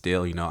 scene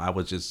still. You know, I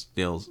was just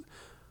still,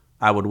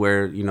 I would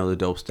wear, you know, the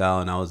dope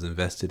style, and I was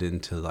invested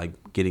into like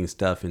getting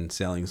stuff and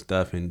selling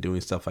stuff and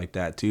doing stuff like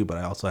that too. But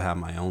I also have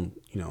my own,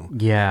 you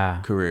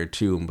know, career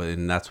too.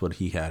 And that's what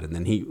he had. And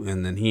then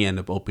he ended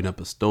up opening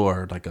up a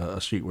store, like a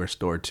streetwear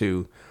store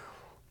too.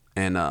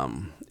 And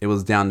it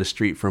was down the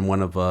street from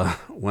one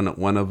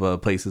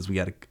of places we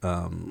had,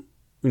 you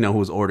know, who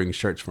was ordering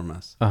shirts from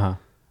us.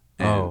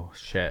 Oh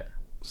shit.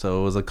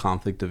 So it was a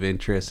conflict of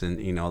interest, and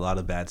you know, a lot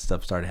of bad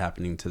stuff started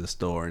happening to the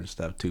store and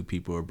stuff too.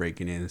 People were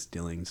breaking in and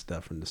stealing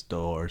stuff from the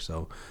store.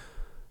 So,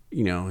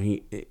 you know,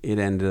 it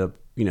ended up,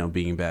 you know,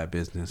 being bad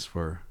business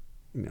for,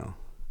 you know.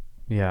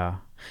 Yeah.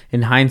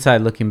 In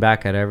hindsight, looking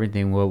back at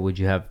everything, what would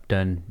you have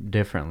done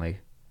differently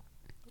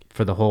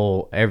for the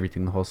whole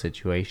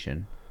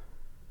situation?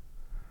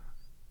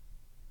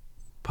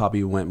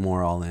 Probably went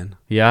more all in.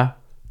 Yeah.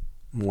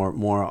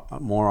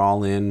 More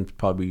all in.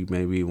 Probably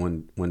maybe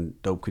when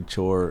Dope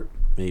Couture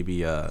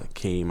maybe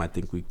came, I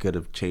think we could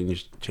have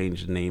changed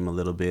the name a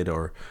little bit,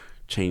 or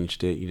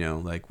changed it, you know,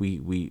 like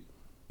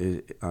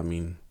I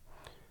mean,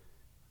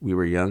 we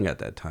were young at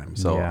that time,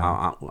 so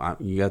I,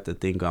 you got to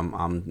think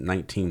I'm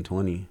 19,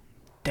 20.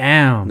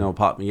 Damn. No,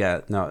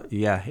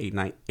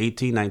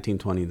 18, 19,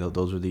 20,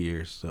 those were the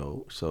years.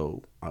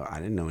 So I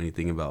didn't know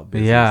anything about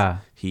business. Yeah.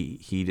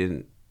 He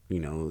didn't, you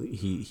know,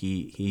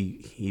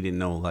 he didn't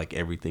know like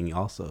everything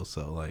also,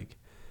 so like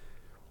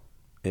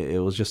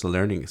it was just a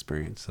learning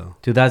experience. So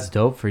dude, that's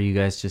dope for you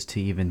guys just to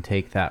even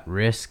take that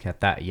risk at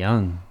that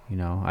young, you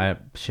know.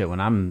 When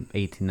I'm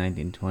 18,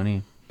 19,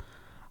 20,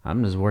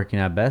 I'm just working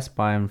at Best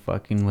Buy and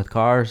fucking with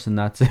cars, and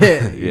that's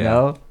it. You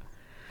know.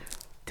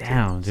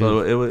 Damn, dude. So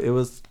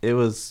it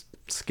was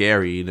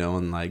scary, you know,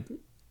 and like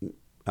you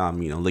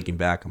know, looking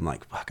back, I'm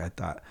like, fuck, I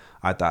thought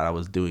I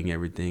was doing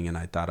everything, and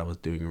I thought I was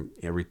doing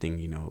everything,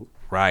 you know,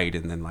 right.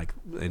 And then like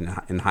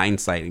in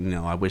hindsight, you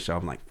know, I wish,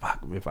 I'm like, fuck,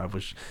 if I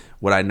wish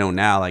what I know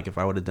now, like if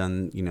I would have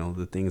done, you know,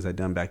 the things I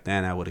done back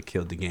then, I would have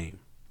killed the game,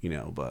 you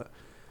know. But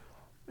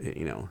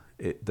you know,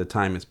 the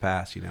time has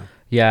passed, you know.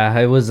 Yeah,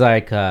 it was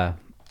like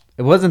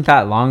it wasn't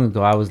that long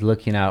ago. I was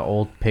looking at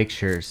old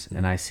pictures,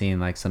 and I seen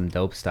like some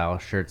dope style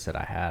shirts that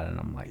I had, and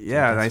I'm like,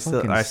 yeah, and I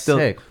still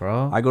sick,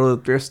 bro. I go to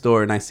the thrift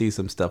store and I see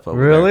some stuff over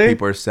really? there.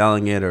 People are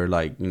selling it, or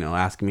like, you know,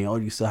 asking me, oh,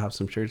 do you still have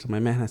some shirts? I'm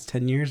like, man, that's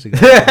 10 years ago.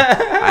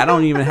 I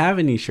don't even have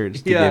any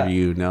shirts to give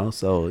you, know.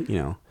 So, you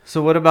know.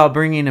 So what about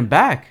bringing it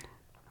back?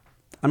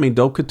 I mean,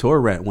 Dope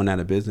Couture went out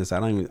of business.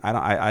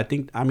 I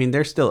think, I mean,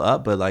 they're still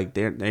up, but like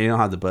they don't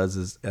have the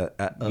buzz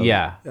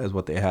as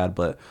what they had.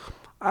 But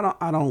I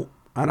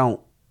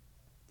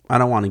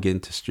don't want to get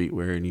into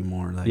streetwear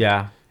anymore.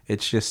 Like,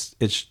 it's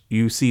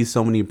you see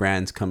so many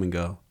brands come and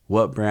go.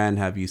 What brand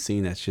have you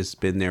seen that's just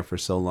been there for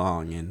so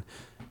long? And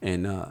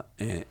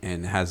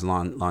and has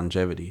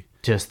longevity.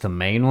 Just the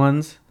main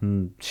ones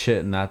and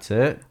shit, and that's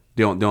it.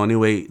 The only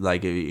way,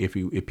 like, if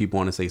people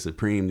want to say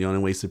Supreme, the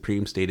only way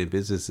Supreme stayed in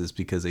business is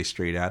because they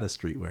strayed out of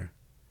streetwear.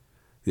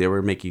 They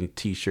were making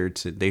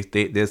T-shirts.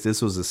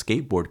 This was a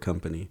skateboard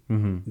company.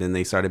 Mm-hmm. Then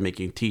they started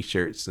making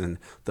T-shirts, and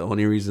the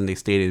only reason they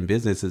stayed in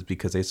business is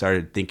because they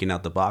started thinking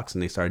out the box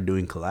and they started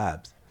doing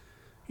collabs.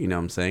 You know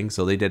what I'm saying?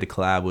 So they did a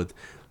collab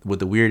with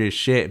the weirdest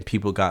shit, and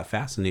people got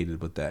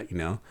fascinated with that. You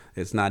know,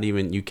 it's not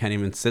even, you can't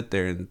even sit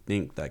there and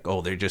think like,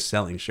 oh, they're just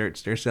selling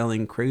shirts. They're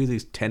selling crazy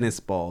tennis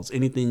balls,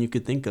 anything you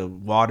could think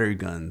of, water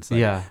guns,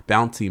 like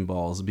bouncing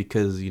balls,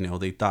 because, you know,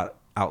 they thought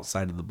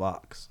outside of the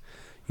box.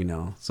 You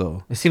know,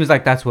 so it seems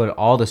like that's what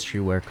all the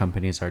streetwear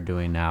companies are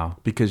doing now.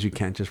 Because you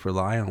can't just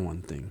rely on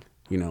one thing.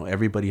 You know,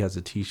 everybody has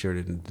a T-shirt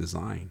and a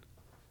design.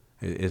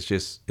 It's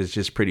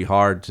just pretty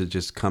hard to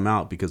just come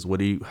out, because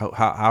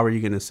how are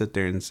you going to sit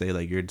there and say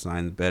like your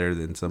design is better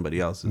than somebody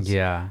else's?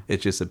 Yeah,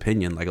 it's just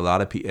opinion. Like a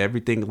lot of people,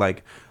 everything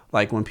like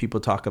when people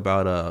talk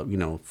about you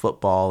know,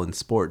 football and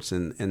sports,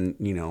 and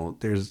you know,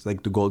 there's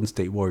like the Golden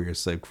State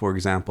Warriors, like for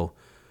example,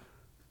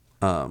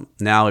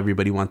 now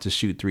everybody wants to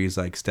shoot threes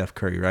like Steph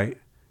Curry, right?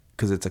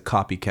 Because it's a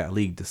copycat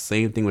league. The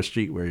same thing with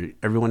streetwear.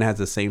 Everyone has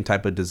the same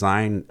type of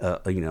design,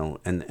 you know,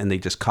 and they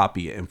just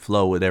copy it and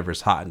flow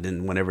whatever's hot. And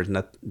then whenever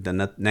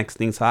the next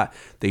thing's hot,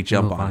 they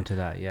jump on to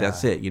that. Yeah,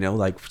 that's it. You know,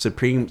 like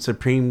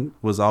Supreme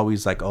was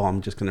always like, oh,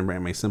 I'm just gonna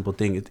brand my simple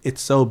thing.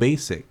 It's so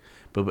basic.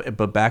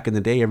 But back in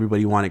the day,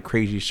 everybody wanted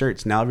crazy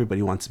shirts. Now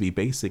everybody wants to be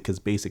basic, because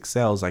basic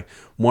sells. Like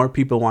more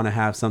people want to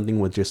have something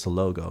with just a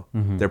logo.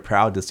 Mm-hmm. They're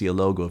proud to see a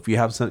logo. If you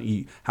have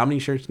how many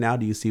shirts now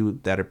do you see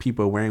that are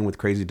people wearing with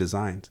crazy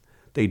designs?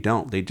 They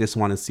don't. They just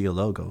want to see a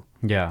logo.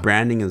 Yeah.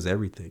 Branding is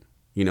everything.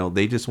 You know,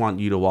 they just want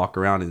you to walk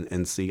around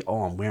and see,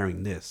 oh, I'm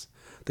wearing this.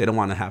 They don't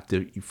want to have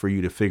for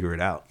you to figure it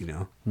out, you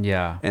know?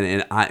 Yeah.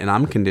 And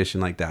I'm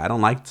conditioned like that. I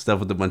don't like stuff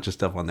with a bunch of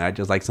stuff on there. I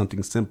just like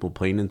something simple,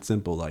 plain and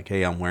simple. Like,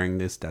 hey, I'm wearing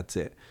this. That's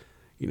it.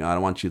 You know, I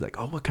don't want you like,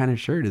 oh, what kind of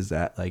shirt is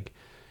that? Like,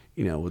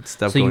 you know, with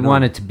stuff going on. So you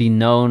want it to be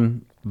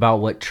known about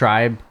what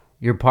tribe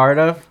you're part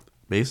of?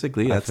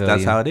 Basically, that's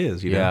how it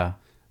is, you know? Yeah.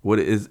 What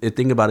is it?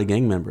 Think about a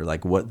gang member,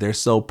 like what they're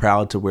so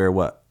proud to wear,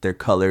 what their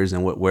colors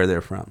and where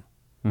they're from.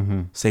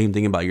 Mm-hmm. Same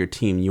thing about your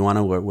team. You want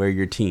to wear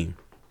your team.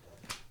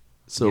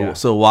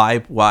 So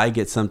why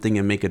get something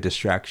and make a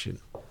distraction?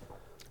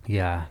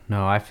 Yeah,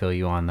 no, I feel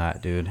you on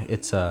that, dude.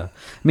 It's I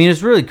mean,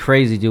 it's really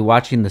crazy, dude,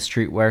 watching the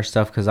streetwear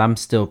stuff, because I'm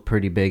still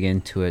pretty big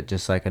into it,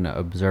 just like an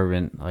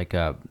observant, like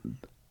I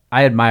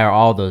admire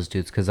all those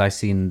dudes because I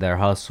seen their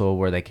hustle,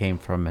 where they came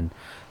from, and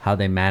how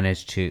they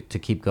managed to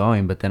keep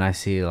going. But then I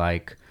see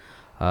like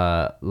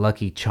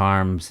Lucky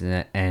Charms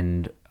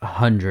and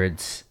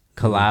Hundreds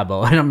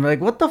collabo, and I'm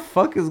like, what the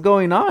fuck is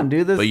going on,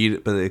 dude?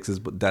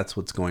 But that's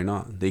what's going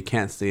on. They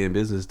can't stay in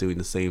business doing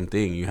the same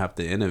thing. You have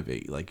to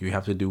innovate. Like, you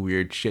have to do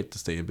weird shit to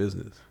stay in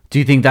business. Do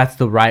you think that's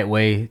the right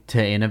way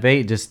to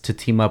innovate? Just to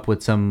team up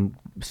with some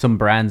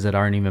brands that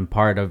aren't even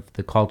part of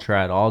the culture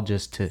at all,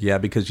 just to... Yeah,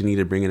 because you need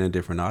to bring in a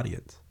different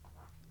audience.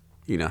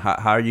 You know,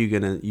 how are you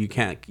gonna? You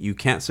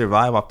can't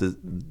survive off the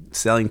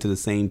selling to the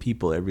same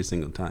people every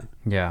single time.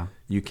 Yeah,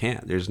 you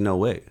can't. There's no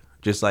way.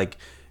 Just like,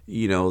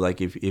 you know, like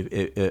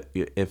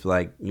if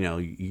like, you know,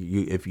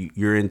 if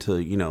you're into,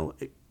 you know,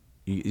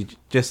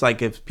 just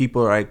like if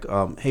people are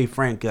like, hey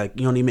Frank, like,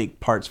 you only make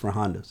parts for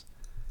Hondas.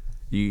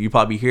 You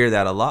probably hear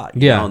that a lot,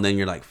 you know, and then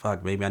you're like,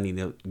 fuck, maybe I need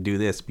to do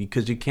this,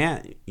 because you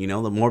can't, you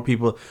know. The more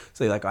people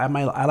say like, I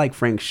like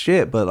Frank's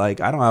shit, but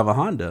like, I don't have a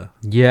Honda.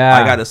 Yeah,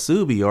 I got a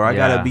Subi, or I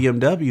got a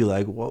BMW.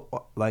 Like, what?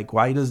 Like,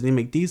 why doesn't he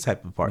make these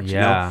type of parts? Yeah.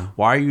 You know?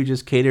 Why are you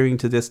just catering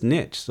to this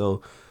niche?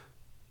 So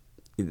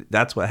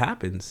that's what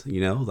happens, you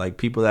know. Like,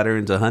 people that are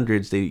into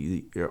Hundreds,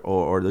 they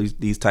or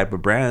these type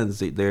of brands,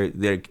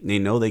 they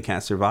know they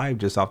can't survive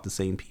just off the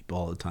same people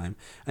all the time.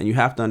 And you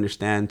have to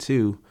understand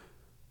too.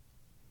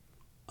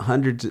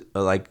 Hundreds,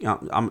 like,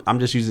 I'm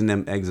just using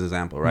them as an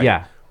example, right?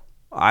 Yeah.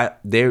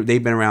 They've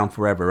been around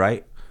forever,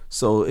 right?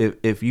 So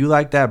if you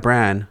like that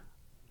brand,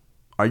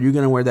 are you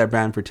gonna wear that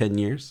brand for 10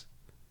 years?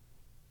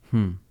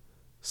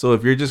 So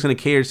if you're just gonna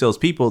cater to those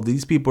people,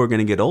 these people are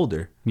gonna get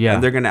older. Yeah.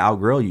 And they're gonna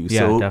outgrow you. Yeah,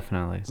 so,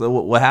 definitely. So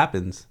what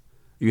happens?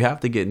 You have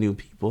to get new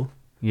people.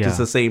 Yeah. Just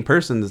the same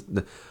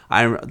person.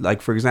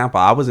 Like, for example,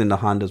 I was into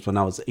Hondas when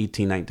I was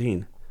 18,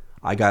 19.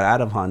 I got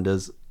out of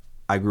Hondas.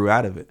 I grew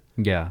out of it.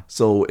 Yeah.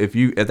 So if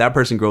that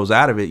person grows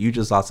out of it, you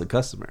just lost a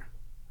customer.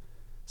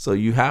 So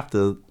you have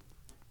to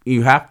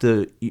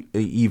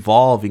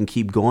evolve and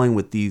keep going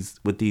with these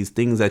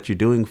things that you're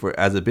doing for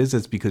as a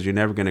business, because you're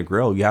never going to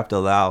grow. You have to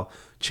allow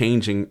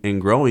changing and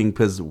growing,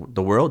 because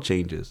the world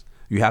changes.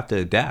 You have to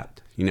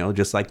adapt. You know,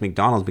 just like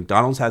McDonald's.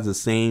 McDonald's has the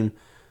same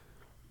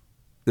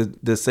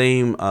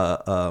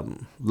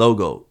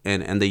logo,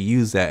 and they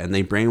use that, and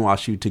they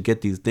brainwash you to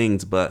get these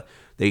things, but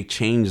they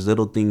change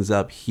little things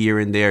up here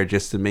and there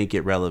just to make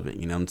it relevant.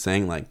 You know what I'm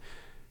saying? Like,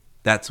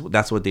 that's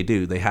what they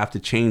do. They have to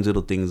change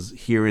little things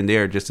here and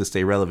there just to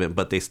stay relevant,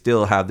 but they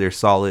still have their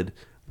solid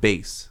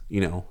base. You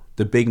know,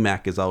 the Big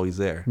Mac is always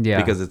there,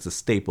 because it's a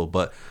staple.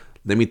 But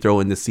let me throw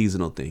in the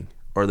seasonal thing.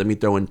 or let me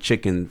throw in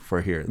chicken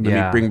for here. Let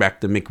Yeah. me bring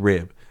back the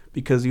McRib,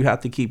 because you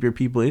have to keep your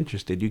people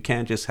interested. You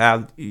can't just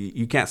have,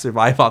 you can't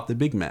survive off the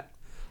Big Mac.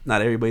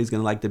 Not everybody's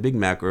gonna like the Big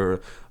Mac, or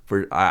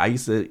I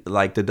used to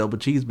like the double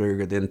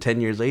cheeseburger. Then 10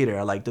 years later,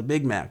 I like the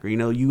Big Mac. Or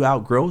you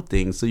outgrow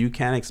things, so you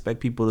can't expect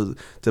people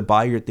to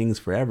buy your things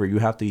forever. You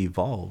have to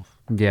evolve.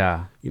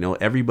 Yeah.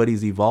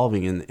 Everybody's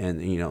evolving,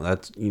 and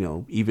that's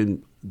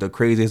even the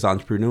craziest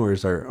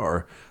entrepreneurs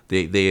are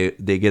they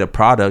get a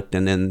product,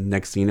 and then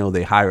next thing you know,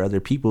 they hire other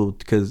people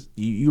because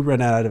you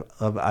run out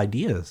of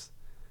ideas.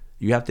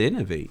 You have to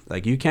innovate.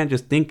 Like, you can't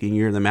just think and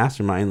you're the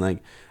mastermind.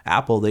 Like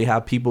Apple, they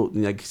have people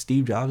like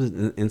Steve Jobs,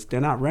 and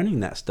they're not running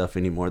that stuff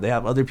anymore. They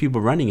have other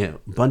people running it.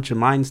 A bunch of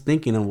minds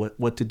thinking of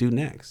what to do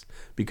next,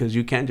 because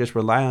you can't just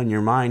rely on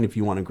your mind if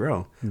you want to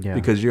grow. Yeah.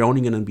 Because you're only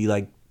going to be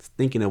like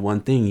thinking of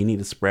one thing. You need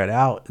to spread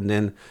out, and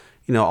then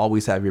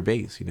always have your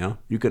base.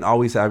 You can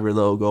always have your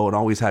logo and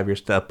always have your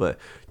stuff, but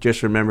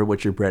just remember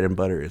what your bread and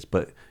butter is.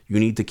 But you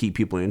need to keep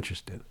people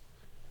interested.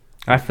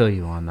 I feel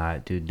you on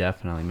that, dude.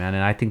 Definitely, man.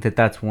 And I think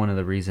that's one of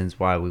the reasons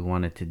why we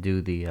wanted to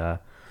do the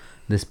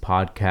this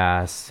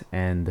podcast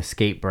and the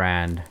skate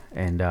brand,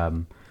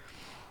 and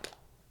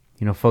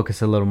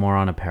focus a little more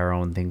on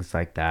apparel and things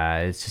like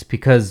that. It's just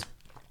because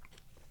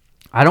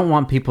I don't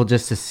want people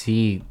just to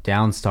see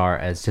Downstar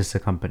as just a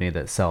company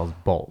that sells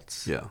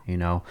bolts. Yeah.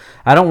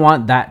 I don't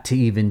want that to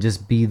even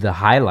just be the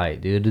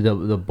highlight, dude.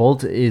 The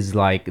bolt is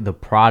like the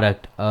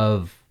product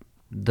of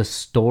the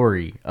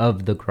story,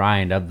 of the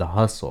grind, of the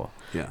hustle.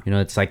 Yeah.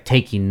 It's like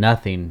taking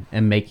nothing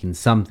and making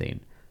something.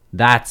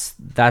 That's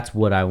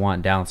what I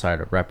want Downstar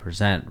to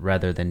represent,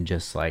 rather than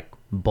just like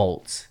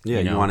bolts. Yeah,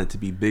 you want it to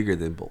be bigger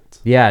than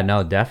bolts. Yeah,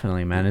 no,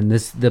 definitely, man. And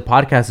the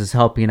podcast is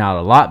helping out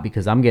a lot,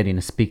 because I'm getting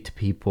to speak to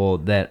people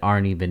that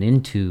aren't even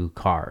into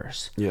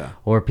cars. Yeah.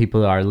 Or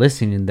people that are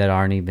listening that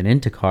aren't even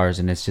into cars,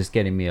 and it's just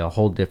getting me a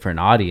whole different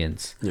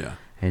audience. Yeah.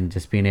 And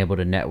just being able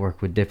to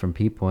network with different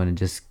people, and it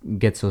just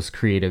gets those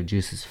creative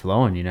juices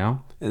flowing,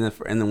 And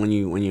then when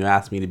you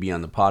asked me to be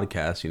on the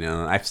podcast,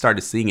 I've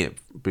started seeing it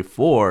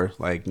before,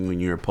 like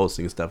when you were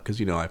posting stuff, because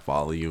I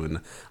follow you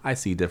and I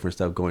see different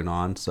stuff going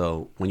on.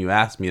 So when you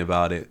asked me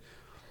about it,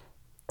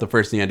 the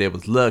first thing I did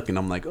was look, and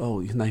I'm like,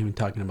 oh, he's not even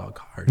talking about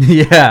cars.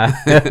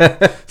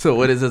 Yeah. So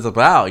what is this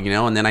about?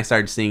 And then I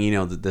started seeing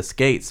the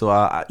skate.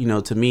 So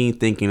to me,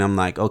 thinking, I'm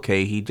like,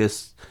 okay,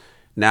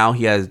 now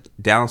he has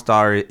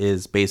Downstar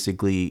is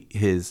basically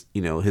his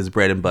his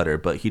bread and butter,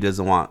 but he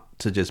doesn't want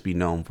to just be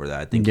known for that.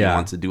 I think he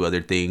wants to do other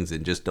things,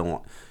 and just don't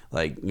want,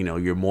 like,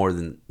 you're more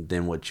than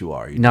what you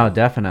are. No,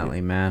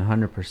 definitely, man.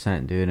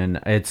 100%, dude. And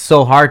it's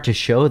so hard to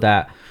show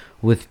that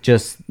with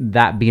just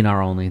that being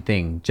our only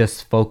thing,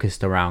 just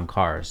focused around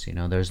cars.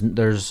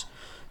 There's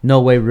no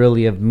way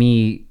really of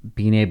me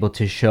being able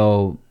to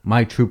show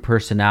my true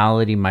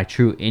personality, my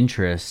true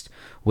interest,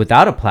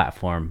 without a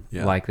platform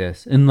like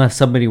this, unless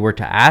somebody were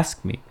to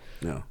ask me.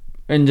 Yeah.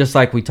 And just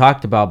like we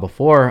talked about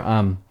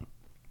before,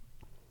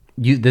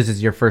 this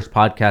is your first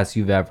podcast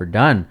you've ever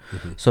done.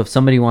 Mm-hmm. So if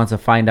somebody wants to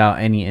find out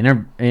any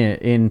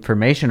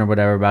information or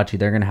whatever about you,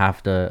 they're going to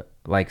have to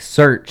like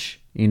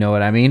search, you know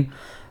what I mean?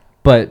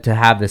 But to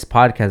have this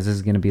podcast, this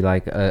is going to be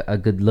like a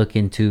good look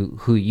into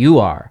who you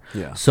are.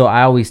 Yeah. So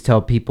I always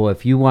tell people,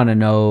 if you want to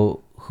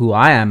know who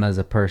I am as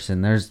a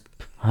person, there's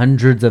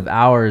hundreds of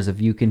hours if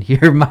you can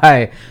hear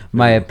my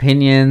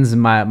opinions,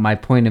 my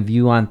point of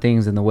view on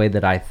things, and the way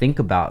that I think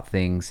about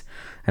things.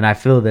 And I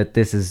feel that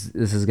this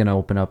is going to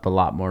open up a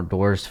lot more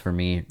doors for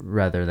me,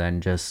 rather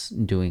than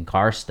just doing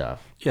car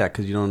stuff. Yeah,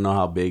 because you don't know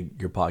how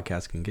big your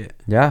podcast can get.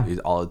 Yeah.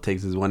 All it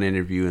takes is one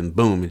interview, and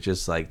boom, it's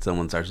just like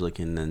someone starts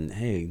looking, and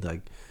hey,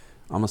 like,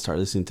 I'm gonna start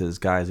listening to this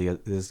guy.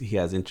 He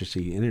has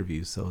interesting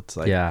interviews. So it's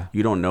like,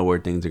 you don't know where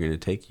things are going to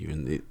take you.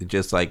 And it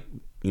just like,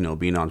 being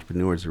an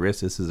entrepreneur is a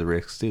risk. This is a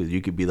risk too.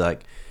 You could be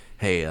like,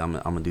 hey, I'm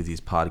gonna do these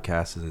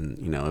podcasts, and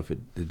if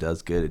it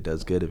does good, it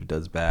does good. If it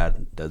does bad,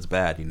 it does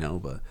bad.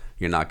 But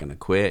you're not gonna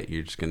quit.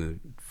 You're just gonna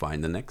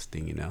find the next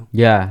thing.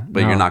 Yeah.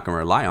 But you're not gonna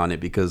rely on it,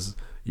 because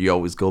you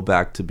always go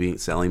back to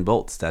selling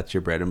bolts. That's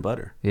your bread and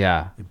butter.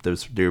 Yeah.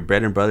 Your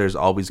bread and butter is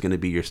always going to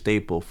be your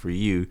staple for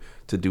you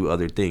to do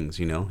other things.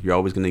 You're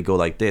always going to go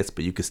like this,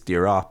 but you can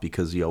steer off,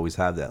 because you always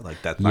have that.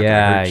 Like, that's not going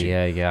to hurt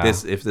you. Yeah.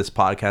 If this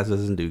podcast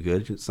doesn't do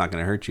good, it's not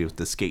going to hurt you. If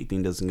the skate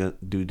thing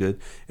doesn't do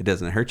good, it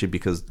doesn't hurt you,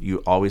 because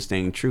you're always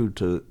staying true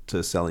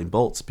to selling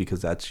bolts,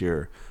 because that's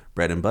your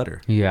bread and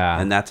butter.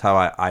 Yeah. And that's how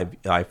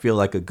I feel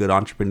like a good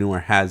entrepreneur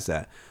has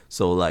that.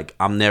 So like,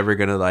 I'm never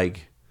going to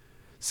like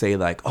say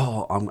like,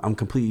 oh, I'm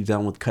completely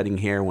done with cutting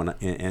hair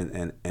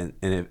and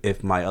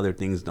if my other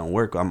things don't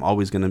work, I'm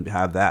always gonna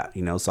have that,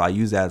 So I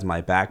use that as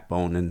my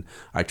backbone, and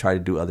I try to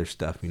do other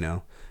stuff,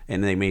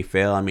 And they may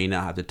fail, I may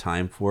not have the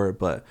time for it,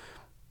 but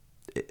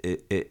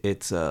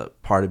it's a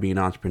part of being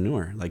an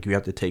entrepreneur. Like, you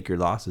have to take your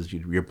losses,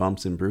 your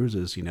bumps and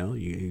bruises.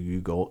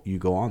 You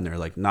go on there.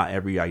 Like, not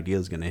every idea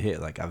is gonna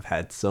hit. Like, I've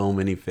had so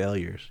many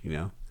failures.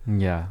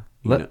 Yeah.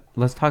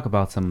 Let's talk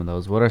about some of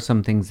those. What are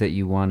some things that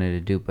you wanted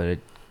to do, but it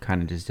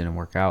kind of just didn't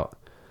work out?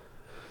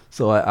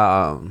 So it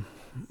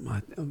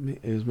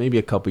was maybe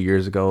a couple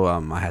years ago.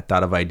 I had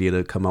thought of an idea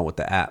to come out with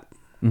the app.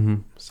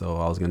 So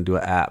I was gonna do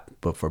an app,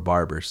 but for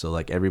barbers. So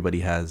like everybody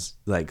has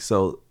like,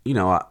 so me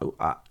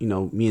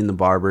and the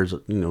barbers,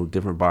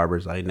 different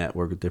barbers. I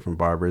network with different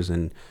barbers,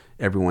 and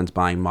everyone's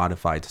buying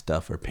modified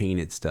stuff or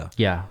painted stuff.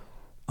 Yeah.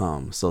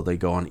 So they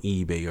go on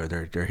eBay or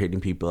they're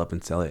hitting people up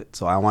and sell it.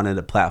 So I wanted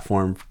a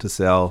platform to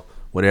sell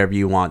whatever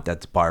you want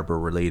that's barber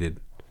related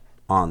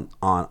on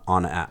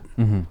an app.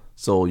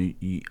 So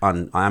you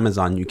on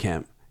Amazon, you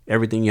can't,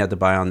 everything you have to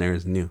buy on there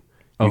is new.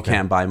 You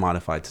can't buy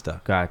modified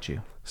stuff. Got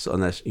you. So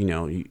unless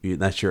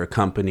unless you're a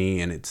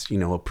company and it's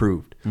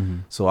approved.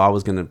 So I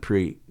was gonna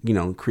create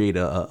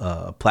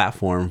a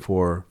platform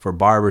for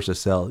barbers to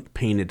sell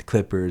painted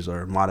clippers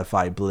or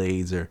modified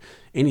blades or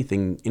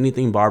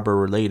anything barber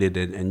related,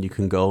 and you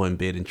can go and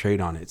bid and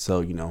trade on it.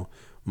 So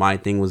my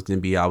thing was gonna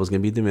be, I was gonna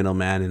be the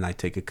middleman and I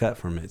take a cut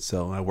from it.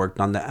 So I worked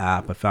on the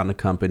app. I found a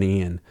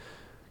company, and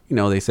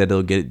they said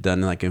they'll get it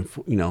done like in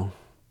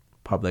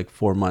probably like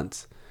 4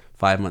 months.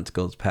 5 months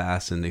goes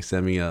past, and they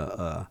send me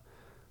a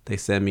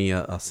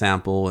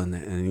sample, and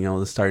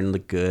it's starting to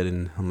look good,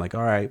 and I'm like,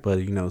 all right, but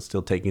it's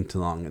still taking too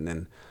long. And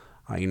then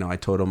I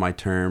told them my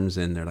terms,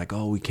 and they're like,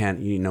 oh, we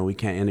can't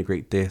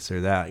integrate this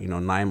or that.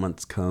 9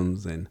 months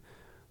comes, and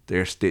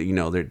they're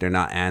still they're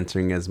not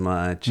answering as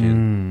much,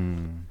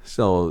 and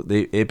so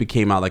it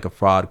became out like a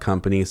fraud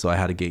company. So I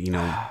had to get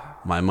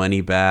my money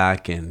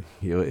back, and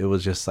it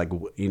was just like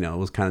it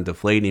was kind of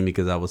deflating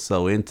because I was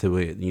so into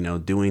it,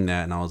 doing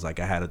that, and I was like,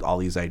 I had all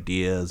these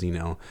ideas,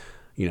 I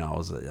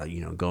was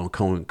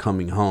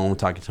coming home,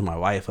 talking to my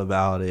wife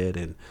about it,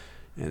 and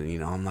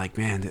I'm like,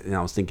 man, and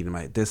I was thinking,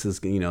 this is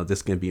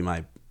gonna be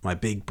my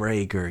big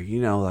break, or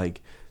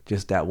like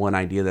just that one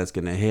idea that's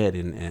gonna hit,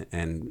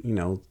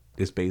 and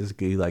it's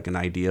basically like an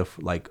idea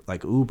for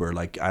like Uber.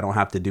 Like I don't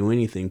have to do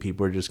anything,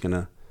 people are just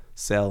gonna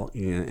sell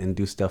and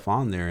do stuff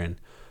on there, and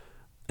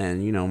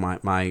my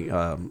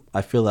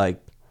I feel like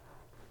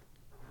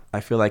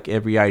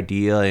every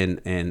idea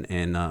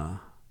and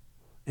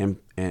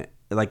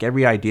like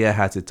every idea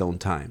has its own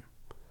time.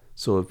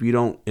 So if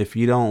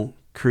you don't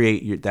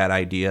create that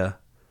idea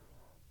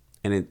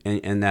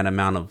and that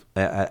amount of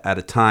at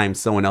a time,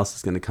 someone else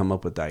is going to come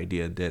up with the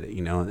idea and did it,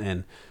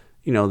 and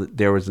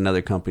there was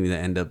another company that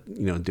ended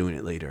up doing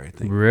it later, I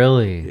think.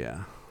 Really?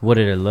 Yeah. What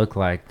did it look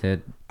like?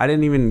 I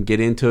didn't even get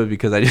into it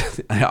because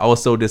I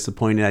was so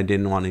disappointed. I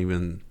didn't want to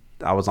even.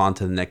 I was on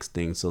to the next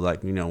thing. So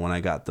like when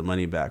I got the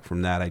money back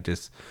from that, I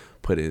just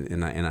put it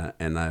and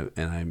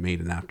I made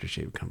an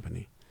aftershave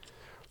company.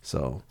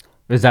 So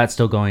is that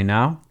still going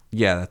now?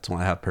 Yeah, that's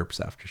why I have Purpose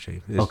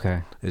Aftershave.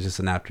 It's just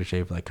an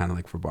aftershave, like kind of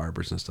like for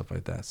barbers and stuff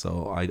like that.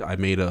 So I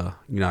made I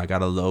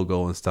got a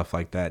logo and stuff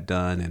like that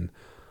done, and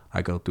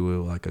I go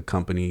through like a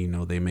company,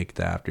 they make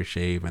the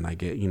aftershave, and I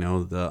get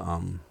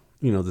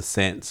the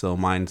scent. So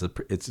mine's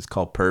it's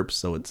called Perps,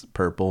 so it's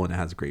purple and it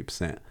has a grape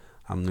scent.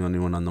 I'm the only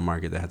one on the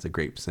market that has a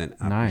grape scent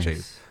aftershave.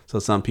 Nice. So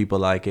some people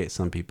like it,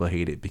 some people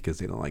hate it because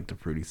they don't like the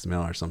fruity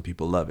smell, or some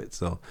people love it.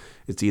 So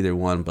it's either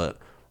one, but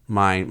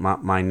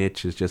my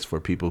niche is just for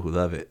people who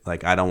love it.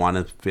 Like I don't want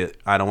to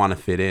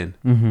fit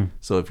in.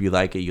 So if you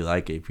like it, you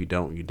like it. If you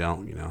don't, you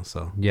don't,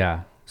 so.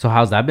 Yeah. So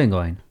how's that been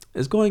going?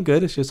 It's going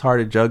good. It's just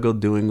hard to juggle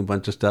doing a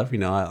bunch of stuff.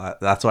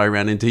 That's why I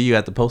ran into you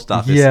at the post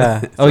office.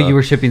 Yeah. So, you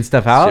were shipping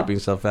stuff out? Shipping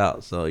stuff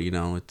out. So,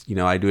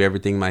 I do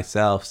everything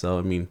myself. So,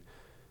 I mean,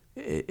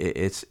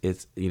 it's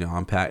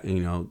I'm packed.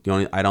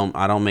 I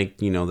don't make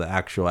the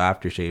actual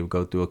aftershave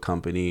go through a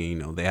company.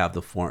 They have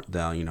the form.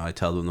 I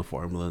tell them the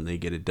formula and they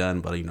get it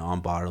done. But I'm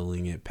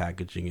bottling it,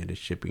 packaging it, and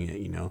shipping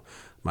it.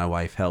 My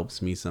wife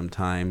helps me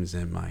sometimes,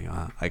 and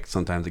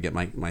sometimes I get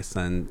my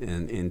son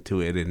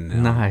into it,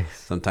 and nice.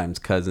 Sometimes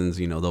cousins,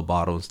 they'll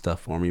bottle stuff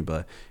for me.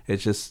 But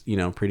it's just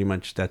pretty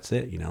much that's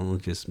it.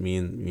 Just me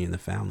and the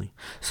family.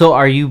 So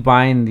are you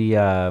buying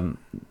the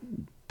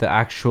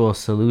actual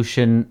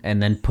solution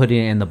and then putting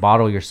it in the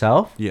bottle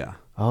yourself? Yeah.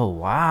 Oh,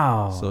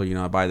 wow. So,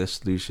 I buy the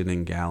solution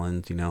in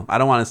gallons, I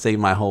don't want to say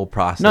my whole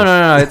process.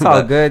 No, it's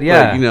all good.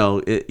 Yeah.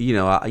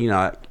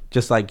 But,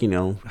 just like,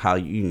 how,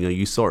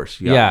 you source,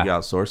 you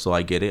outsource. So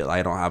I get it.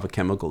 I don't have a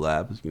chemical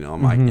lab,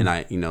 I'm like,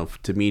 and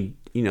to me,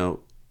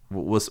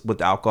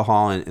 with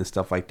alcohol and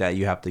stuff like that,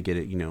 you have to get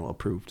it,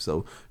 approved.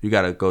 So you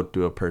got to go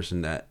through a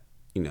person that,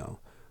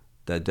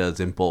 that does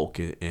in bulk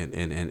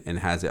and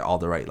has all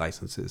the right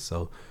licenses.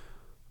 So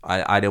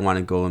I didn't want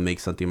to go and make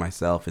something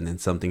myself, and then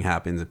something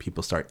happens and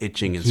people start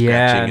itching and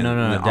scratching.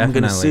 Yeah, I'm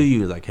going to sue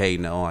you. Like, hey,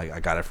 no,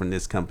 I got it from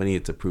this company.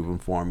 It's a proven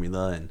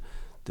formula, and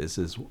this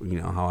is,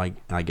 how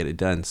I get it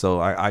done. So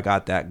I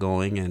got that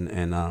going,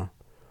 and I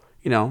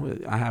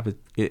have it.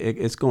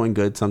 It's going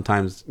good.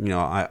 Sometimes,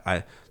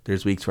 I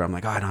there's weeks where I'm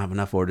like, I don't have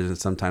enough orders, and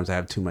sometimes I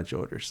have too much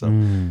orders. So,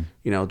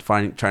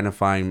 trying to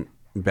find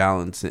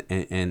balance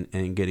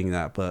and getting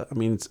that. But I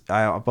mean,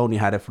 I've only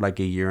had it for like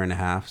a year and a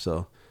half,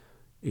 so.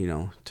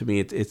 To me,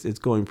 it's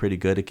going pretty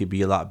good. It could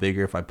be a lot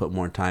bigger if I put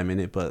more time in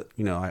it, but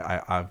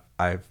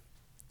I've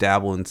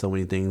dabbled in so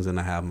many things, and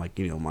I have like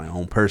my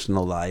own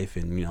personal life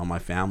and my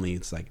family.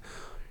 It's like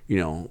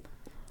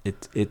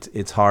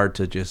it's hard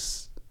to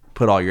just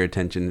put all your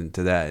attention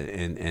into that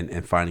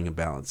and finding a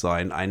balance. So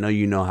I know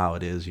you know how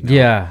it is, you know,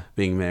 Yeah.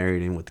 being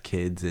married and with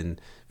kids and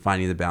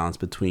finding the balance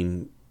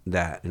between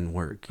that and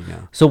work, you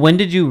know. So when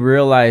did you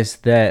realize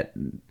that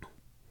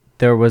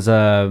there was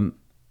a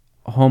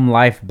home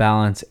life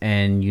balance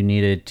and you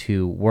needed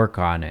to work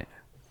on it?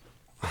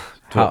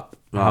 How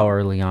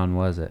early on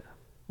was it,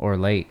 or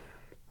late?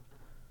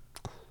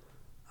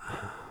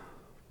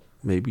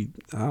 Maybe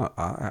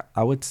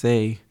I would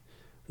say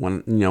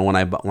when you know when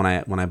I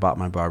bought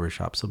my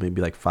barbershop, so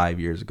maybe like 5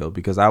 years ago,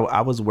 because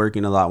I was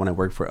working a lot when I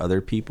worked for other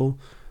people,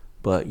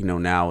 but you know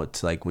now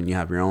it's like when you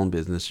have your own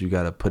business, you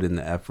got to put in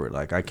the effort.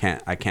 Like I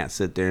can't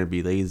sit there and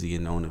be lazy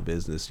and own a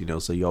business, you know.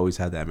 So you always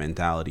have that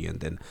mentality,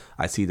 and then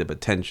I see the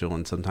potential,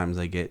 and sometimes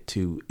I get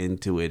too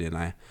into it,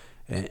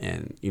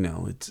 and you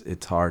know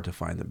it's hard to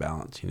find the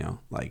balance, you know.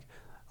 Like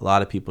a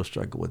lot of people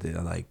struggle with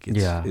it. Like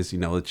it's you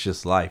know it's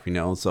just life, you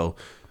know. So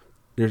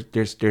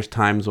there's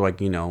times like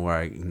you know where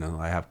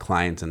I have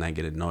clients and I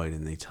get annoyed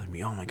and they tell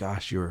me, oh my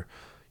gosh, you're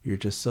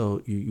just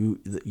so you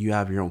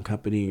have your own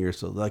company, you're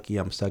so lucky,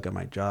 I'm stuck at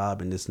my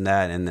job and this and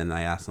that. And then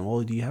I ask them,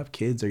 oh, do you have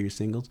kids, are you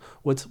singles,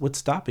 what's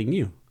stopping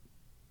you?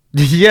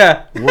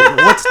 Yeah.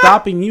 What's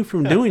stopping you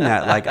from doing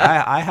that? Like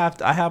I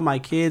have my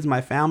kids, my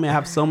family, I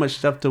have so much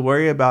stuff to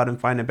worry about and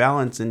find a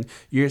balance, and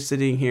you're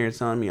sitting here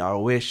telling me I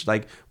wish.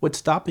 Like what's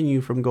stopping you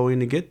from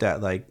going to get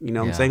that? Like, you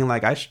know, I'm saying,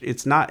 like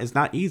it's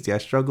not easy. I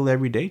struggle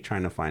every day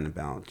trying to find a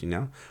balance, you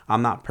know.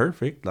 I'm not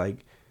perfect.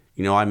 Like,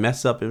 you know, I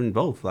mess up in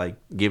both, like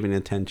giving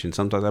attention.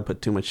 Sometimes I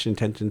put too much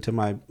attention to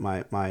my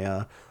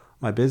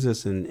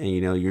business, and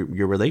you know,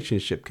 your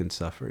relationship can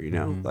suffer, you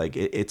know. Like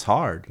it's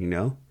hard, you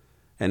know.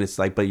 And it's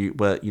like, but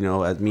you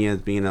know, as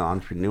being an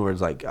entrepreneur,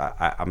 it's like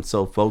I'm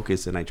so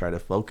focused, and I try to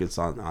focus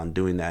on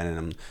doing that, and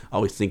I'm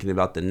always thinking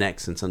about the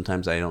next, and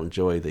sometimes I don't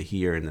enjoy the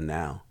here and the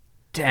now.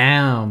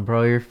 Damn,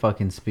 bro, you're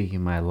fucking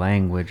speaking my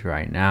language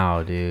right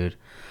now, dude.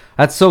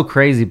 That's so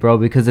crazy, bro,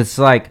 because it's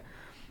like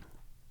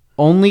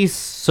only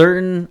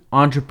certain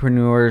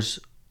entrepreneurs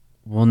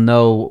will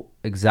know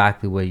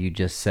exactly what you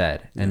just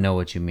said and know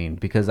what you mean.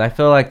 Because I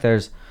feel like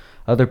there's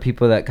other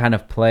people that kind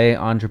of play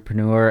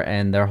entrepreneur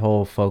and their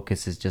whole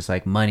focus is just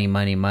like money,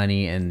 money,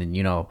 money, and then,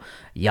 you know,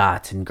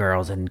 yachts and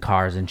girls and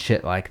cars and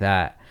shit like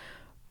that.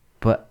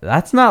 But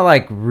that's not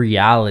like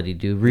reality,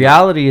 dude.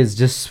 Reality is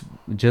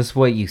just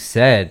what you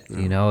said,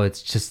 you know.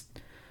 It's just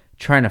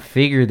trying to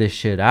figure this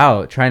shit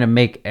out, trying to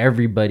make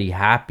everybody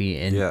happy,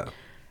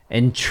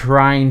 and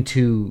trying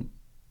to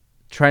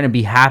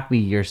be happy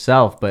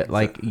yourself, but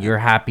like your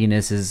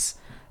happiness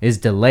is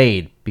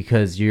delayed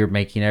because you're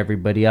making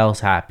everybody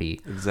else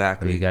happy.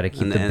 Exactly. So you got to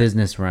keep the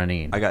business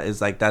running.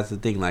 It's like that's the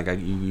thing. Like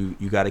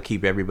you got to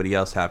keep everybody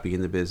else happy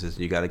in the business.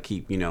 You got to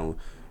keep, you know,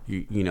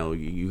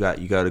 you got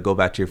to go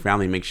back to your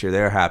family, make sure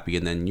they're happy,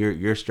 and then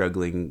you're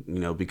struggling, you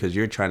know, because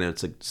you're trying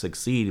to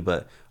succeed,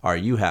 but are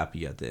you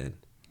happy at the end?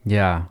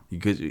 Yeah.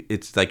 Because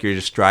it's like you're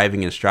just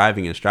striving and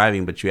striving and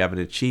striving, but you haven't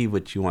achieved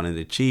what you wanted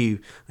to achieve,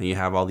 and you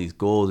have all these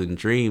goals and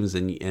dreams,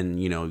 and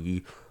you know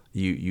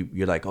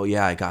you're like, oh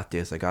yeah, I got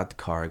this, I got the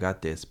car, I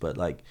got this, but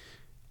like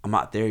I'm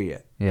not there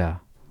yet. Yeah.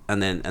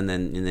 And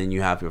then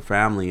you have your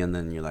family, and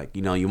then you're like,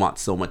 you know, you want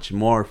so much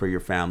more for your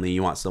family,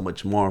 you want so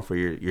much more for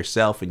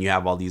yourself, and you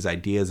have all these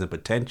ideas and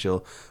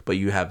potential, but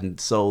you have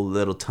so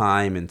little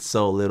time and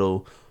so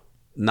little,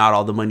 not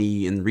all the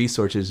money and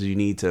resources you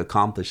need to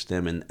accomplish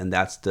them, and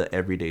that's the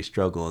everyday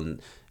struggle,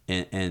 and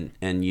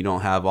you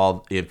don't have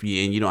all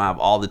you don't have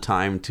all the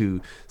time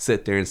to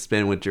sit there and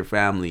spend with your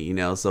family, you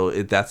know. So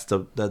that's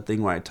the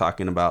thing where I'm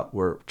talking about,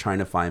 we're trying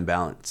to find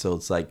balance. So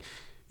it's like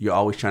you're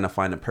always trying to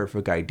find a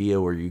perfect idea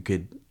where you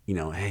could, you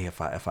know, hey,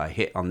 if I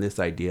hit on this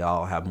idea,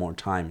 I'll have more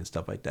time and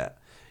stuff like that.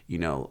 You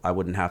know, I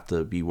wouldn't have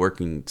to be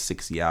working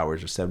 60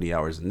 hours or 70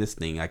 hours in this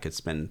thing. I could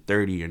spend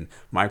 30 and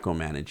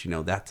micromanage. You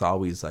know, that's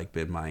always like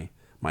been my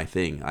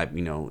thing.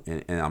 You know,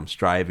 and I'm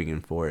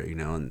striving for it, you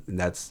know, and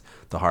that's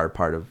the hard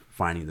part of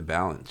finding the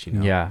balance, you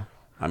know. Yeah.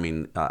 I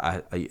mean,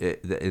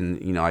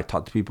 and you know, I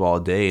talk to people all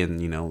day,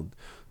 and you know,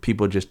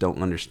 people just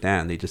don't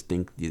understand. They just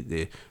think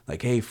they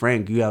like, hey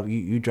Frank,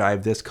 you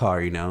drive this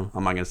car, you know.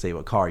 I'm not gonna say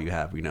what car you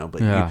have, you know,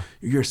 but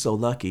you're so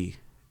lucky.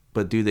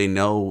 But do they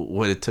know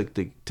what it took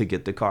to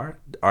get the car?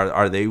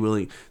 Are they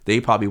willing? They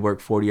probably work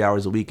 40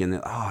 hours a week,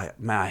 and oh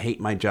man, I hate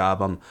my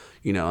job. I'm,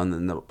 you know, and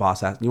then the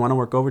boss asks, you want to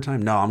work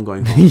overtime? No, I'm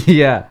going home.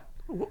 Yeah.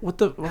 What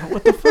the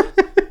fuck?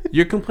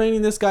 You're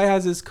complaining this guy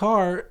has his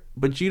car,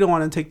 but you don't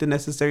want to take the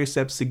necessary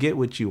steps to get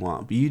what you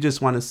want. But you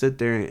just want to sit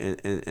there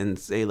and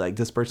say like,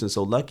 this person's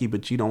so lucky,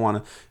 but you don't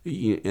want to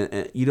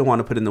you don't want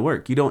to put in the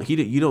work. You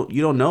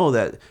don't know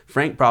that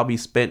Frank probably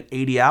spent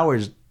 80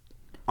 hours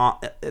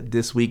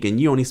this week,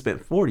 and you only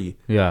spent 40.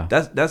 Yeah.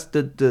 That's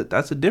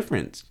the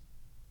difference.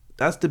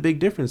 That's the big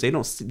difference.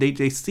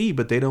 They see,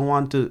 but they don't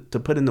want to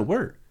put in the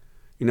work.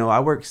 You know, I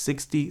work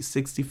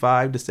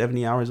 65 to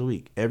 70 hours a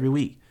week, every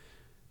week.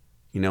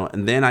 You know,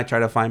 and then I try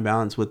to find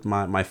balance with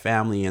my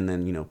family, and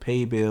then, you know,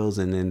 pay bills,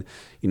 and then,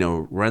 you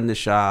know, run the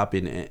shop,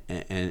 and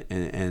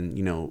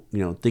you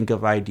know, think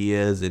of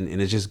ideas, and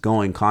it's just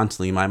going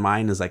constantly. My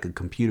mind is like a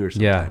computer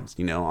sometimes.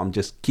 You know, I'm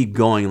just keep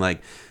going,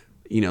 like,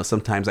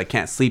 sometimes I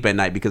can't sleep at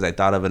night because I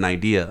thought of an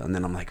idea, and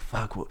then I'm like,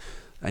 fuck, well,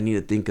 I need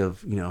to think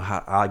of,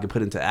 how I can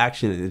put into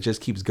action, and it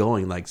just keeps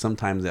going. Like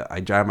sometimes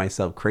I drive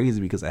myself crazy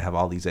because I have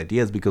all these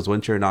ideas, because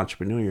once you're an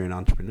entrepreneur, you're an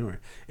entrepreneur.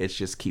 It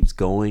just keeps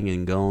going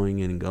and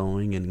going and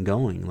going and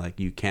going. Like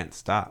you can't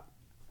stop.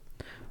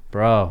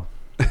 Bro.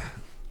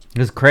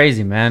 It's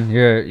crazy, man.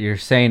 You're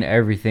saying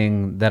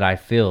everything that I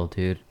feel,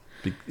 dude.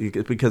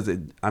 Because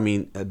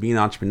being an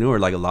entrepreneur,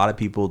 like a lot of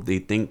people, they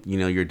think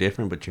you're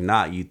different, but you're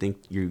not. You think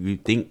you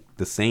think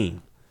the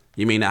same.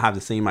 You may not have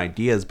the same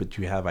ideas, but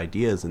you have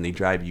ideas, and they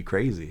drive you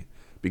crazy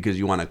because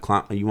you want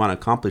to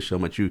accomplish so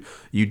much.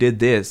 You did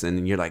this,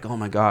 and you're like, oh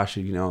my gosh,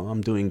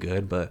 I'm doing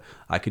good, but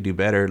I could do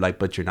better. Like,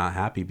 but you're not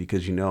happy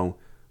because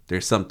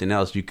there's something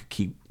else you could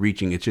keep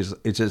reaching.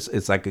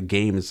 It's like a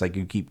game. It's like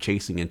you keep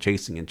chasing and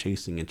chasing and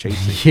chasing and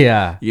chasing.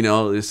 Yeah.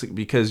 It's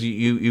because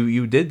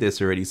you did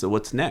this already. So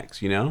what's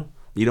next? You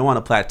don't want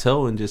to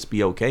plateau and just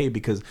be okay,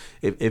 because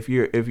if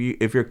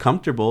you're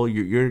comfortable,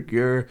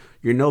 you're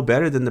no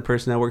better than the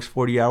person that works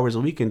 40 hours a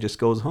week and just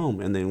goes home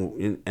and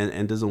then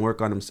and doesn't work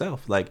on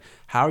himself. Like,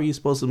 how are you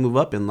supposed to move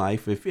up in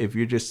life if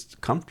you're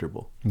just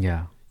comfortable?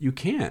 Yeah. You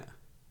can't.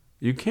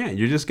 You're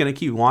just gonna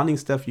keep wanting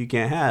stuff you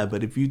can't have.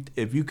 But if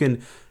you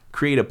can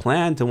create a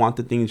plan to want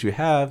the things you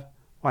have,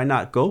 why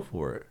not go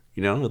for it?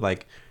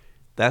 Like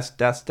that's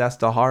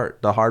the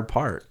hard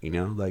part,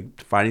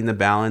 like finding the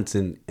balance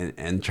and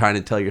trying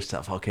to tell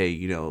yourself,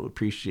 okay,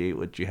 appreciate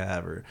what you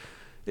have. Or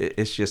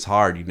it's just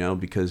hard,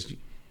 because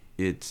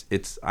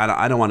it's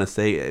I don't want to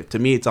say, to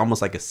me it's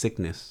almost like a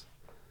sickness,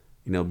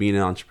 being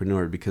an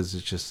entrepreneur, because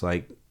it's just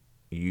like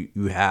you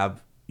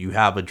have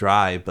a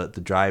drive, but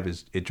the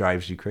drive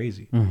drives you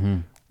crazy. Mm-hmm.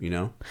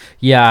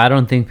 Yeah, I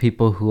don't think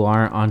people who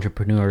aren't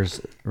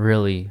entrepreneurs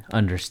really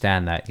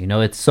understand that.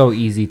 It's so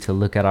easy to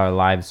look at our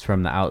lives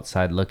from the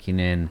outside looking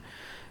in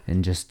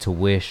and just to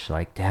wish,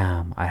 like,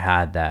 damn, I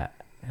had that.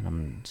 And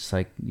I'm just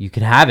like, you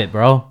can have it,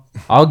 bro.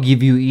 I'll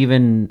give you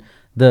even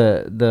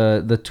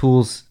the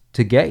tools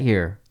to get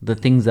here, the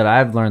things that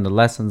I've learned, the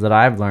lessons that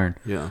I've learned.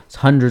 Yeah, it's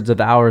hundreds of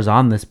hours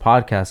on this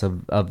podcast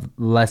of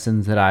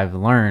lessons that I've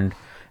learned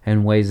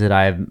and ways that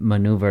I've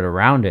maneuvered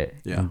around it.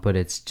 Yeah, but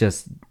it's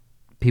just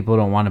people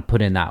don't want to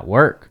put in that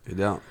work. They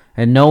don't.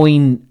 And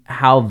knowing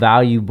how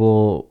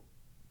valuable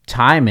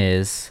time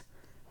is,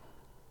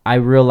 I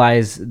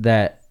realize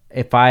that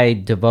if I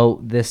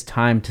devote this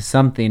time to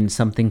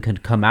something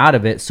could come out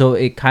of it. So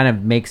it kind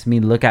of makes me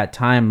look at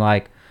time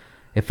like,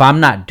 if I'm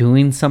not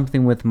doing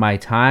something with my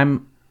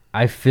time,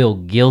 I feel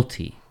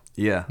guilty.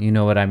 Yeah. You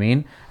know what I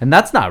mean? And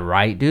that's not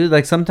right, dude.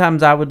 Like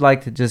sometimes I would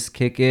like to just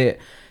kick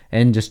it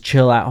and just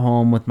chill at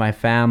home with my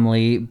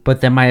family,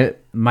 but then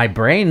my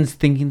brain's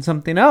thinking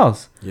something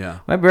else. Yeah.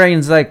 My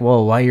brain's like,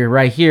 well, while you're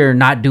right here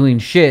not doing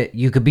shit,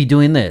 you could be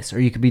doing this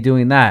or you could be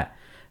doing that.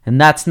 And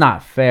that's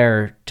not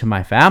fair to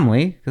my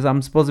family, because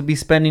I'm supposed to be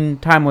spending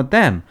time with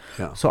them.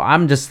 Yeah. So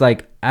I'm just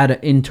like at an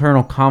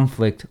internal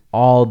conflict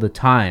all the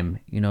time,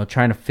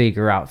 trying to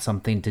figure out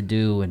something to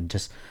do and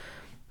just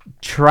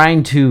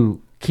trying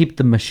to keep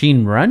the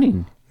machine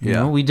running.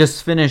 Yeah. We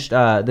just finished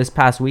this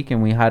past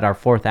weekend. We had our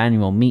 4th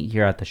annual meet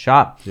here at the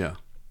shop. Yeah.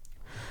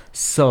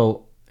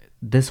 So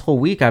this whole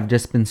week I've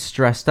just been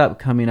stressed up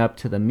coming up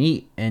to the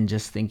meet and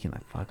just thinking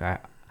like,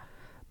 fuck,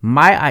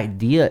 my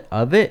idea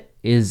of it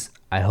is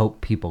I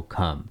hope people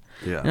come.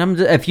 Yeah. And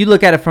if you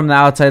look at it from the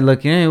outside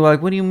looking in,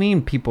 like, what do you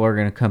mean people are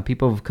going to come?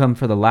 People have come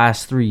for the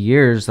last 3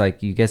 years.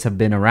 Like, you guys have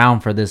been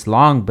around for this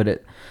long,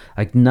 but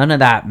none of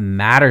that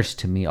matters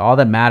to me. All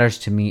that matters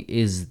to me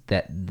is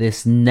that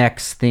this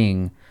next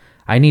thing,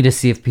 I need to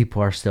see if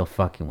people are still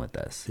fucking with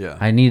us. Yeah.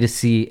 I need to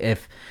see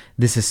if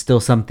this is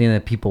still something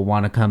that people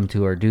want to come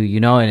to or do,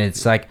 and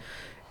it's like,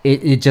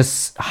 it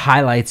just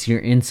highlights your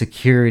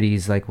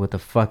insecurities like with a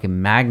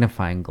fucking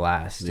magnifying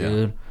glass,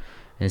 dude. Yeah.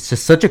 It's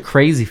just such a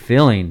crazy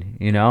feeling,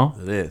 It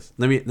is.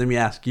 Let me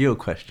ask you a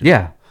question.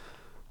 Yeah.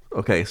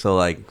 Okay, so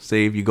like,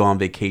 say if you go on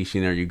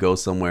vacation or you go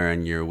somewhere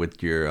and you're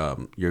with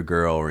your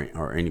girl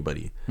or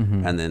anybody,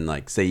 mm-hmm. and then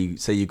like say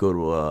you go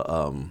to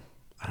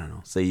I don't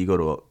know, say you go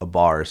to a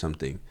bar or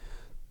something.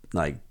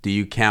 Like, do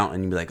you count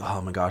and you be like,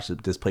 oh my gosh,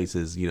 this place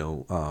is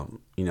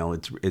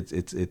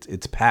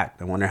it's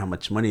packed. I wonder how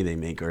much money they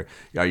make, or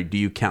do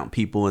you count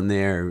people in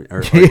there?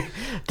 Or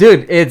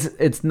Dude,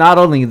 it's not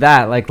only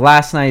that. Like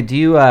last night,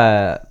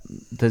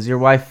 does your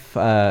wife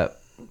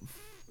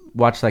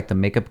watch like the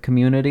makeup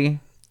community?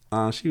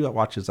 She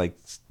watches like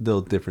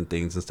still different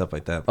things and stuff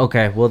like that.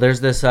 Okay, well,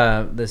 there's this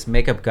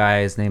makeup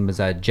guy. His name is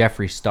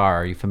Jeffree Star.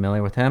 Are you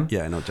familiar with him?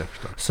 Yeah, I know Jeffree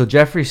Star. So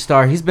Jeffree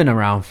Star, he's been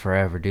around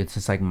forever, dude,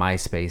 since like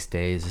MySpace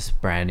days, just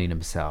branding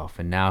himself,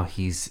 and now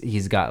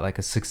he's got like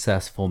a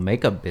successful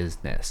makeup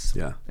business.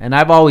 Yeah. And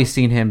I've always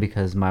seen him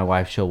because my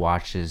wife, she'll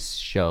watch his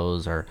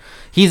shows, or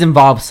he's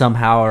involved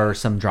somehow or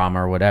some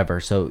drama or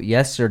whatever. So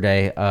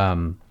yesterday,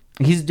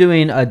 he's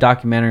doing a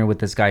documentary with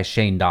this guy,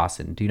 Shane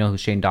Dawson. Do you know who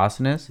Shane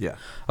Dawson is? Yeah.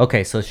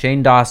 Okay, so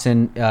Shane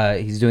Dawson,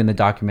 he's doing the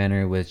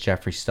documentary with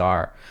Jeffree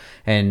Star.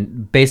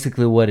 And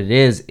basically what it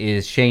is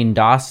Shane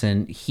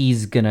Dawson,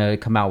 he's going to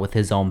come out with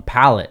his own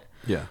palette.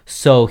 Yeah.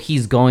 So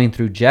he's going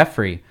through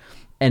Jeffree.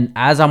 And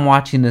as I'm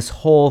watching this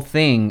whole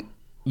thing,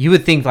 you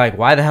would think like,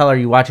 why the hell are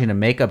you watching a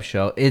makeup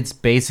show? It's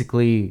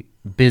basically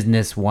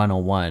business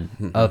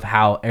 101 of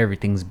how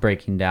everything's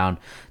breaking down.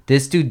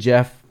 This dude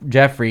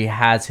Jeffrey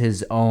has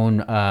his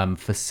own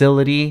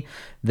facility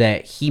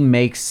that he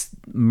makes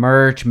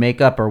merch,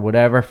 makeup, or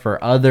whatever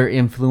for other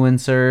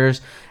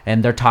influencers,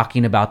 and they're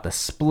talking about the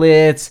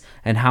splits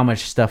and how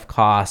much stuff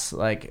costs,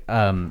 like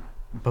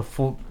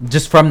before,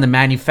 just from the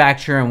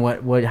manufacturer, and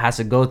what has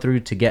to go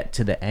through to get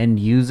to the end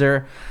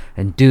user.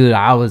 And dude,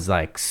 I was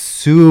like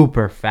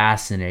super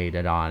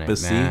fascinated on it.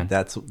 But man,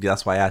 see,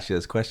 that's why I asked you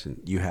this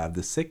question. You have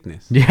the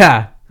sickness.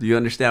 Yeah. Do you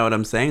understand what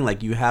I'm saying?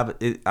 Like, you have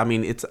it. I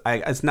mean,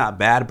 it's not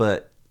bad,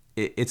 but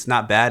it's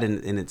not bad,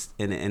 and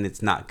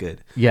it's not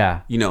good.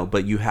 Yeah. You know,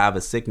 but you have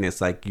a sickness.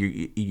 Like,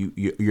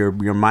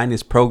 your mind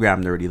is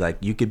programmed already. Like,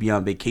 you could be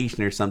on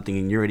vacation or something,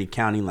 and you're already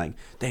counting. Like,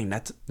 dang,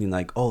 that's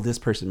like, oh, this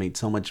person made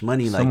so much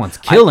money. Like, someone's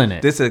killing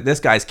it. This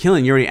guy's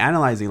killing. You're already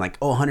analyzing. Like,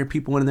 oh, 100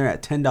 people in there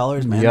at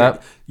 $10, man.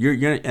 Yep.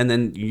 You're and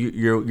then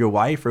your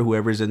wife or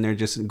whoever's in there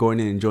just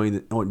going and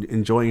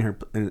enjoying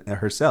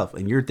herself,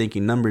 and you're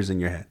thinking numbers in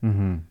your head.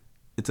 Mm-hmm.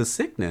 It's a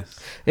sickness.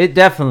 It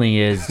definitely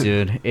is,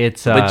 dude.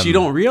 It's but you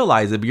don't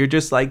realize it. But you're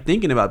just like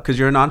thinking about it because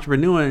you're an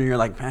entrepreneur and you're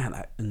like,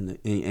 man,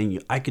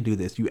 I could do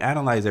this. You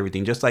analyze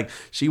everything, just like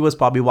she was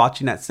probably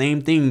watching that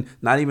same thing,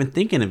 not even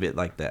thinking of it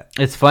like that.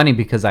 It's funny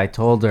because I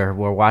told her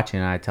we're watching,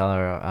 and I tell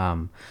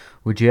her,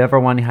 would you ever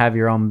want to have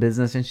your own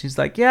business? And she's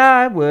like, yeah,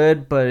 I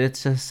would, but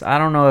it's just I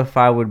don't know if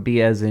I would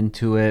be as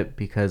into it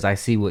because I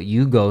see what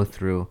you go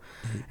through,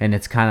 and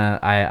it's kind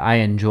of I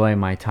enjoy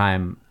my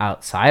time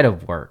outside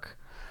of work.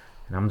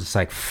 And I'm just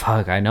like,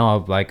 fuck, I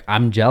know. Like,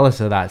 I'm jealous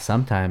of that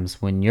sometimes.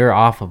 When you're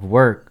off of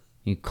work,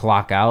 you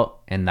clock out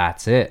and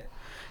that's it.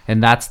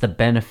 And that's the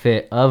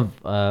benefit of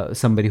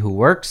somebody who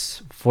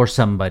works for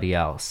somebody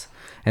else.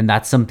 And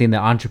that's something that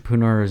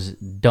entrepreneurs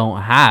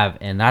don't have.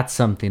 And that's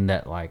something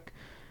that, like,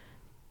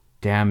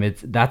 damn,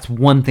 that's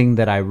one thing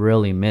that I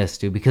really miss,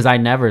 dude, because I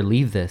never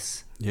leave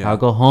this. Yeah. I'll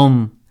go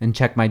home and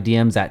check my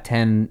DMs at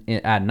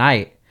 10 at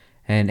night.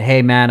 And,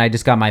 hey, man, I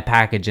just got my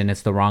package and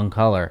it's the wrong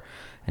color.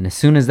 And as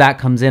soon as that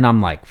comes in,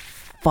 I'm like,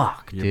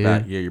 fuck,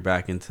 dude. You're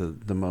back into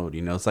the mode.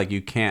 You know, it's like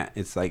you can't.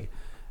 It's like,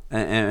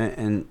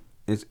 and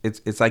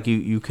it's like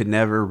you could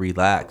never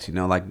relax. You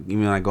know, like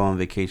even when I go on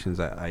vacations,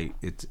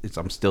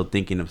 I'm still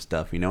thinking of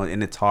stuff. You know,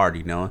 and it's hard.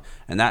 You know,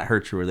 and that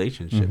hurts your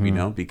relationship. Mm-hmm. You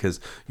know, because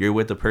you're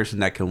with a person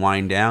that can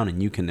wind down,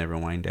 and you can never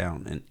wind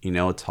down. And you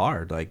know, it's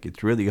hard. Like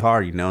it's really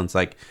hard. You know, it's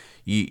like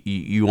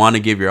you want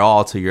to give your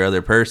all to your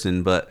other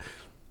person, but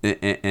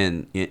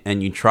and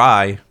you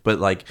try, but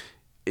like.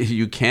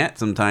 You can't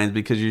sometimes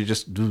because you're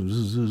just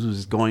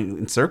going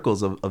in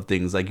circles of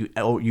things. Like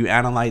you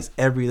analyze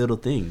every little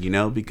thing, you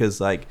know, because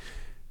like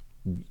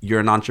you're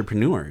an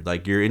entrepreneur,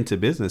 like you're into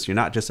business. You're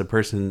not just a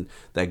person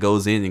that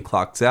goes in and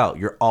clocks out.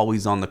 You're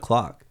always on the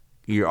clock.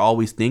 You're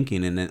always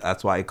thinking, and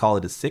that's why I call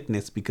it a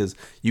sickness because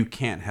you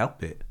can't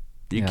help it.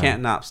 You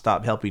can't not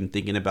stop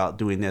thinking about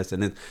doing this,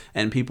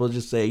 and people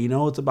just say, you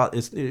know,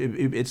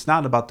 it's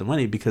not about the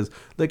money because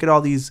look at all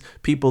these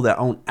people that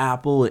own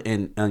Apple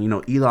and you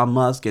know Elon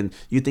Musk, and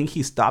you think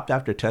he stopped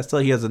after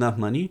Tesla? He has enough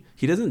money.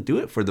 He doesn't do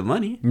it for the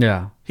money.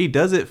 Yeah, he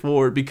does it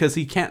because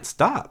he can't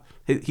stop.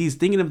 He's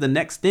thinking of the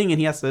next thing, and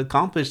he has to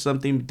accomplish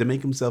something to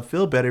make himself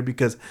feel better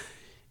because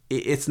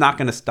it's not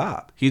going to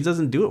stop. He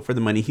doesn't do it for the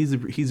money. He's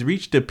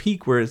reached a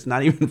peak where it's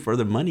not even for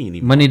the money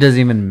anymore. Money doesn't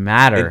even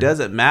matter. It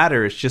doesn't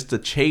matter. It's just a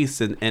chase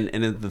and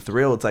the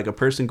thrill. It's like a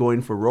person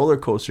going for roller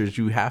coasters.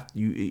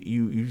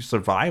 You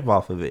survive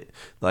off of it.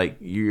 Like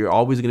you're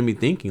always going to be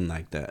thinking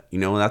like that. You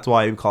know, and that's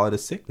why I call it a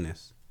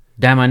sickness.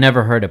 Damn, I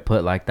never heard it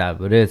put like that,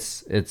 but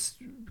it's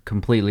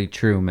completely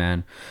true,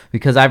 man.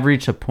 Because I've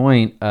reached a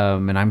point,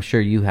 and I'm sure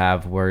you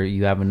have, where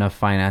you have enough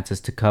finances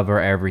to cover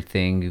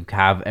everything. You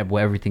have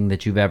everything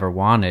that you've ever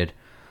wanted.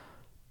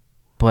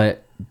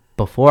 But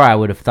before, I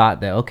would have thought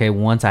that, okay,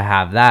 once I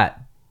have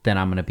that, then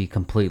I'm going to be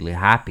completely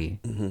happy.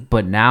 Mm-hmm.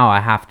 But now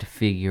I have to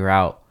figure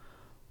out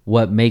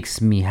what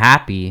makes me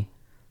happy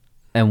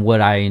and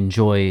what I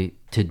enjoy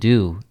to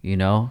do, you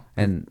know?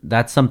 And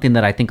that's something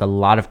that I think a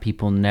lot of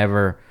people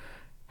never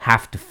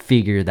have to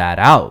figure that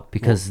out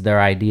because their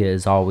idea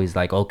is always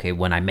like, okay,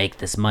 when I make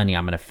this money,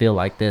 I'm going to feel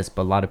like this.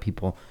 But a lot of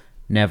people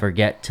never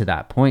get to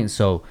that point.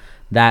 So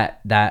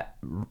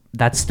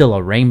that's still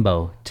a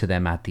rainbow to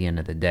them at the end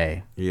of the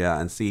day. Yeah.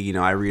 And see, you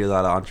know, I read a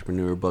lot of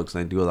entrepreneur books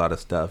and I do a lot of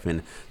stuff.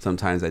 And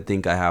sometimes I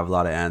think I have a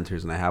lot of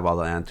answers and I have all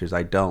the answers.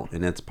 I don't.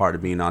 And it's part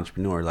of being an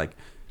entrepreneur. Like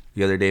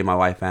the other day, my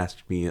wife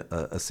asked me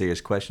a serious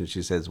question.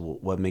 She says,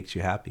 what makes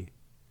you happy?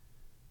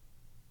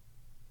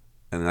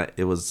 And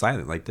it was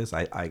silent like this.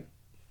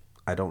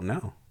 I don't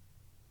know.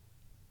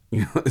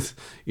 You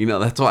know,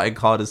 that's why I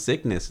call it a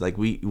sickness. Like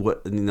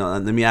let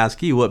me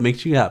ask you, what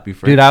makes you happy,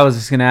 friend? Dude, I was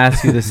just gonna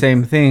ask you the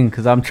same thing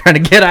because I'm trying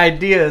to get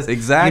ideas.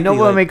 Exactly. You know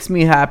what makes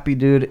me happy,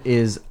 dude,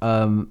 is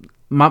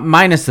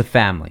minus the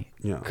family.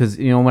 Yeah. Because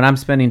you know when I'm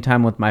spending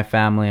time with my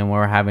family and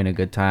we're having a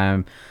good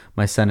time,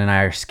 my son and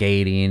I are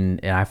skating,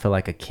 and I feel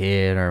like a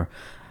kid, or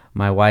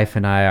my wife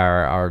and I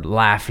are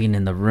laughing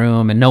in the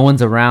room and no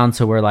one's around,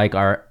 so we're like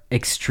our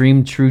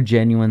extreme, true,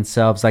 genuine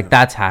selves. Like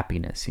that's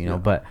happiness, you know.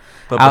 But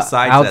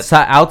besides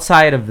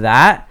outside of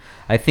that,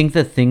 I think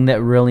the thing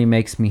that really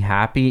makes me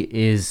happy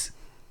is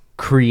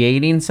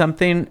creating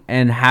something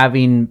and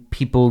having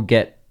people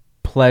get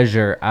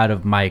pleasure out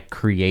of my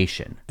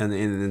creation. And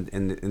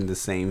in the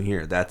same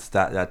here, that's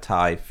how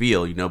I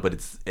feel, you know. But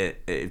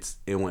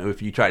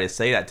if you try to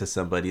say that to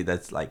somebody,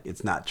 that's like,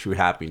 it's not true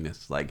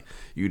happiness. Like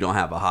you don't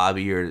have a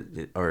hobby,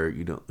 or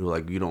you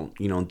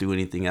don't do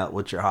anything else.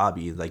 What's your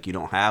hobby? Like you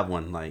don't have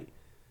one. Like,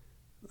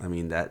 I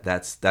mean,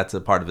 that's a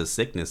part of a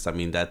sickness. I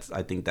mean,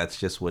 I think that's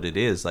just what it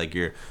is. Like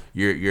your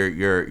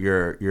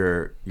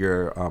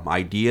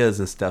ideas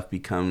and stuff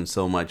become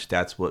so much.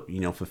 That's what, you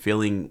know,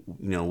 fulfilling,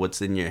 you know,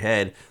 what's in your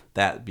head.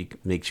 That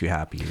makes you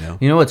happy, you know.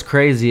 You know what's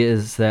crazy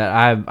is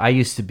that I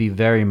used to be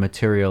very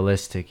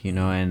materialistic, you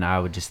know, and I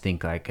would just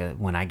think like,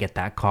 when I get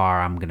that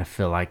car, I'm gonna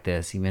feel like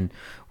this. Even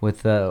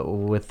with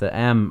the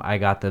M, I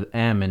got the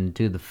M, and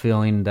dude, the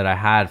feeling that I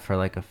had for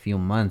like a few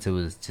months, it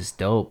was just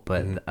dope.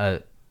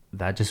 But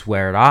that just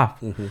wear it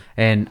off,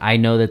 and I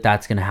know that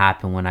that's gonna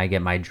happen when I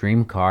get my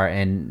dream car.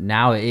 And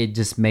now it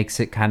just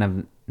makes it kind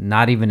of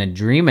not even a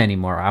dream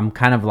anymore. I'm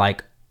kind of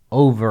like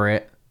over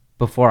it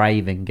before I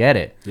even get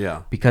it.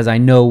 Yeah. Because I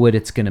know what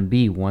it's going to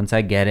be. Once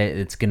I get it,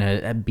 it's going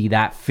to be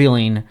that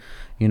feeling,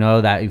 you know,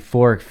 that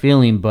euphoric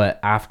feeling. But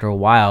after a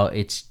while,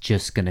 it's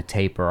just going to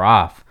taper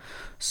off.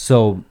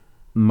 So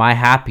my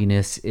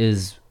happiness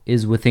is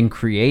within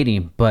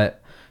creating.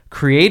 But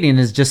creating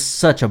is just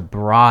such a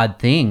broad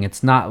thing.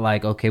 It's not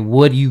like, okay,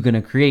 what are you going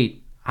to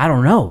create? I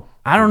don't know.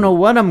 I don't know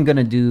what I'm going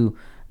to do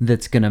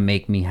that's gonna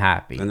make me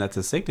happy. And that's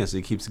a sickness.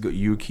 It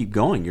you keep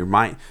going. Your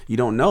mind, you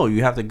don't know.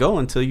 You have to go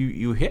until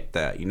you hit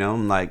that, you know.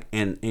 Like,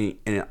 and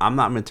I'm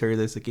not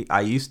materialistic.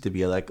 I used to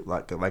be like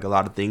a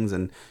lot of things,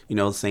 and you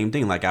know, same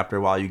thing. Like after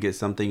a while, you get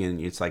something, and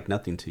it's like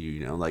nothing to you.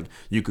 You know, like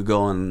you could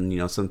go and, you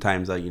know,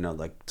 sometimes you know,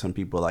 like some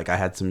people, like I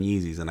had some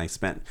Yeezys, and I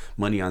spent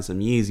money on some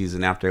Yeezys,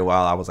 and after a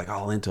while, I was like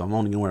all into. I'm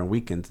only gonna wear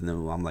weekends, and then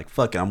I'm like,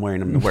 fuck it, I'm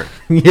wearing them to work.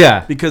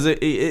 Yeah, because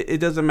it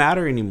doesn't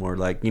matter anymore.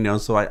 Like, you know,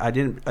 so I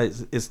didn't.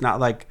 It's not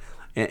like.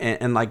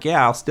 And like,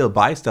 yeah, I'll still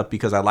buy stuff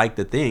because I like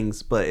the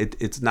things, but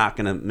it's not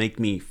going to make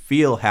me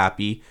feel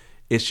happy.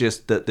 It's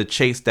just the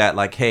chase that,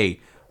 like,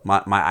 hey,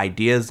 my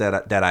ideas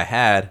that I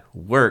had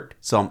worked,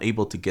 so I'm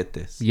able to get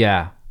this.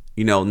 Yeah.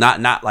 You know,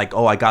 not like,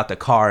 oh, I got the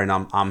car and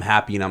I'm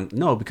happy, and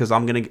because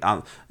I'm going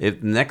to,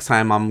 if next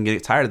time I'm going to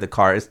get tired of the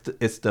car,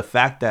 it's the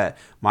fact that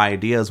my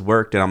ideas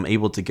worked and I'm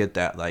able to get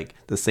that. Like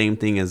the same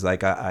thing is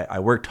like, I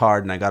worked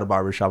hard and I got a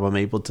barbershop. I'm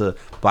able to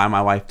buy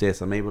my wife this.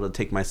 I'm able to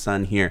take my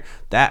son here.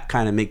 That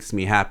kind of makes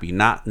me happy.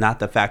 Not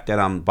the fact that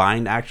I'm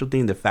buying the actual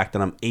thing, the fact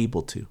that I'm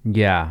able to.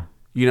 Yeah.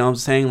 You know what I'm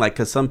saying? Like,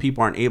 because some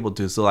people aren't able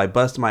to. So I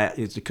bust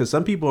because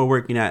some people are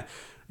working at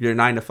your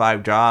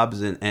 9-to-5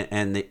 jobs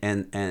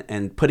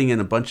and putting in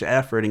a bunch of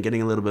effort and getting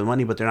a little bit of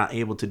money, but they're not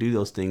able to do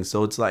those things.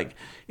 So it's like,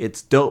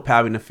 it's dope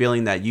having the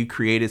feeling that you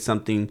created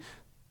something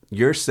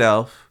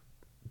yourself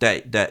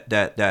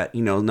that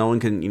you know, no one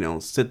can, you know,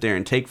 sit there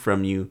and take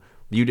from you.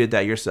 You did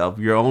that yourself,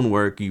 your own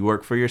work. You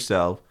work for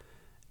yourself,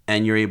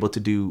 and you're able to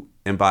do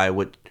and buy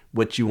what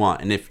you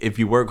want. And if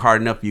you work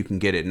hard enough, you can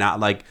get it. Not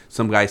like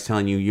some guys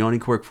telling you only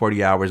can work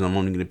 40 hours and I'm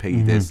only going to pay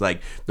you this.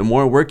 Like, the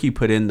more work you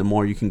put in, the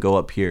more you can go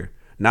up here.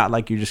 Not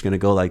like you're just going to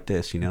go like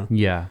this, you know?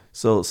 Yeah.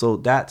 So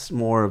that's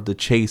more of the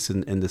chase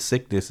and the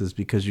sickness, is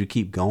because you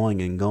keep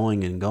going and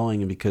going and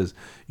going, and because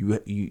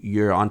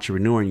you're an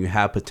entrepreneur and you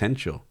have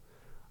potential.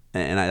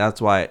 And that's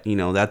why, you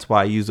know, that's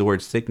why I use the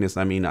word sickness.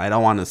 I mean, I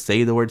don't want to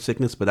say the word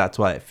sickness, but that's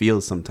why it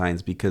feels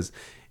sometimes, because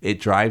it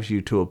drives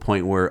you to a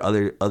point where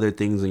other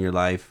things in your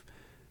life,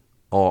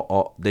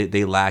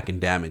 they lack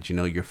and damage, you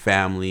know, your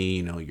family,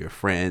 you know, your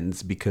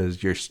friends,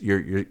 because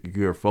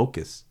you're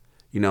focused.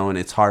 You know, and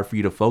it's hard for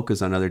you to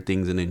focus on other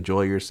things and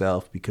enjoy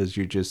yourself, because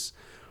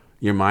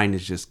your mind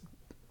is just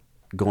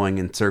going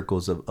in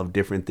circles of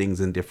different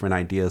things and different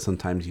ideas.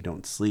 Sometimes you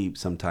don't sleep.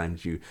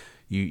 Sometimes you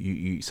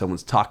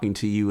someone's talking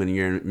to you and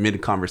you're in mid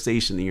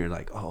conversation and you're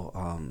like,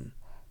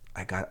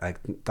 I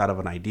thought of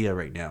an idea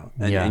right now,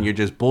 and you're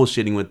just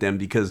bullshitting with them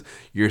because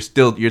you're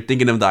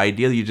thinking of the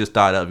idea you just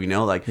thought of. You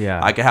know, like,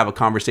 I could have a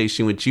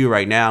conversation with you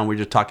right now and we're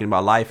just talking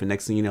about life, and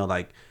next thing you know,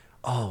 like,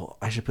 oh,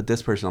 I should put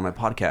this person on my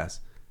podcast.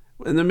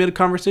 In the middle of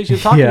conversation,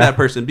 talking to that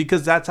person,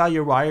 because that's how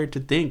you're wired to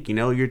think. You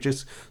know, you're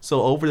just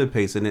so over the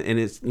pace, and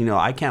it's, you know,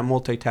 I can't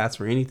multitask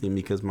for anything,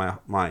 because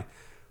my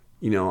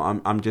you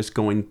know, I just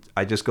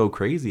go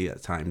crazy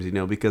at times, you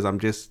know, because I'm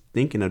just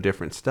thinking of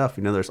different stuff.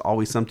 You know, there's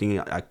always something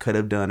I could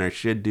have done or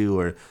should do,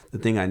 or the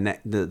thing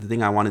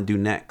I want to do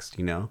next,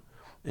 you know.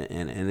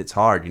 And it's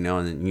hard, you know.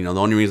 And, you know,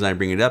 the only reason I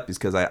bring it up is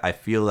because I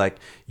feel like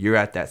you're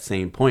at that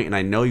same point, and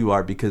I know you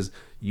are, because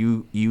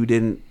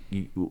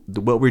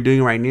what we're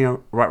doing right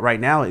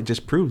now, it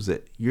just proves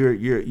it.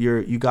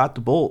 You got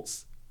the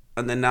bolts,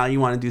 and then now you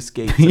want to do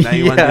skates, and now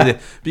you want to do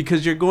that,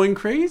 because you're going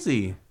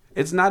crazy.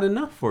 It's not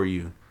enough for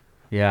you.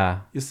 Yeah.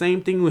 The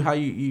same thing with how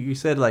you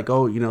said, like,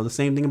 oh, the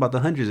same thing about the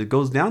hundreds. It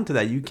goes down to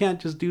that. You can't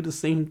just do the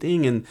same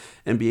thing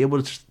and be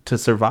able to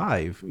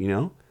survive,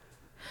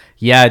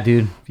 Yeah,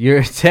 dude.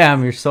 You're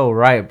so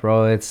right,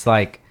 bro. It's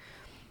like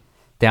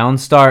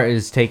Downstar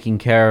is taking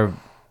care of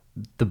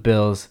the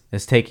bills,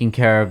 is taking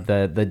care of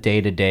the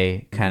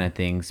day-to-day kind of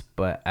things,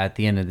 but at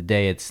the end of the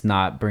day, it's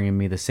not bringing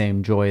me the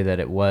same joy that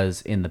it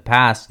was in the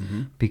past,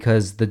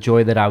 because the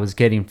joy that I was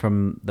getting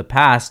from the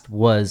past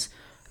was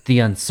the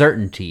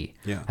uncertainty.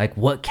 Yeah. Like,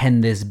 what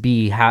can this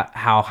be?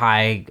 How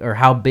high or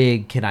how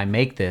big can I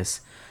make this?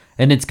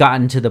 And it's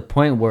gotten to the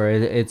point where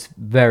it's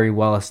very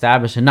well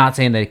established. And not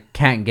saying that it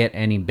can't get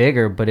any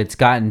bigger, but it's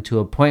gotten to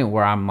a point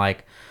where I'm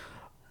like,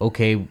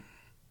 okay,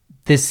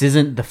 this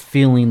isn't the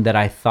feeling that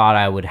I thought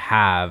I would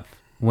have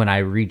when I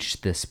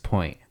reached this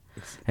point.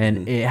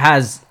 And it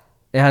has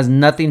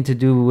nothing to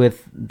do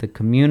with the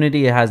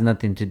community. It has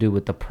nothing to do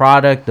with the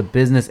product, the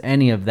business,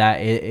 any of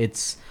that.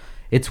 It's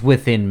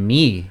within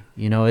me.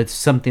 It's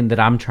something that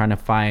I'm trying to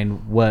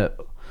find what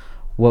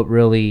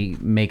really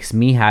makes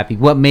me happy.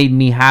 What made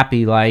me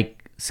happy,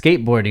 like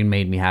skateboarding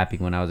made me happy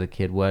when I was a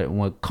kid.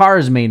 What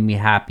cars made me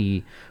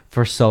happy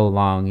for so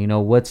long.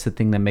 What's the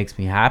thing that makes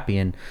me happy?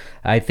 And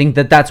I think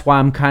that's why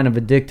I'm kind of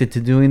addicted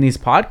to doing these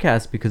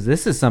podcasts, because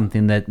this is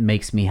something that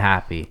makes me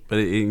happy. But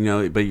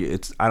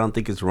it's, I don't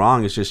think it's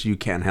wrong. It's just you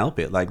can't help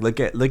it. Like look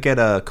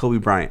at Kobe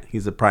Bryant.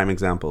 He's a prime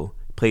example.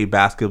 Played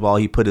basketball.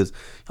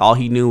 All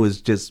he knew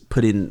was just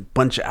put in a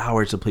bunch of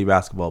hours to play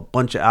basketball,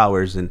 bunch of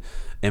hours, and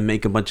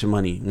make a bunch of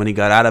money. When he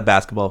got out of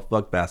basketball,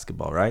 fuck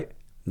basketball, right?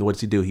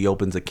 What's he do? He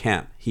opens a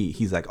camp.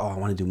 He's like, oh, I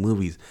want to do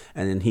movies.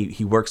 And then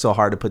he works so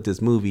hard to put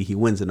this movie. He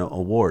wins an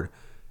award.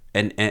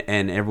 And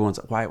everyone's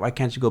like, why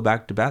can't you go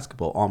back to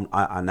basketball?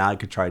 Now I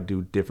could try to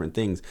do different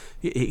things.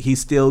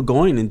 He's still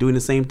going and doing the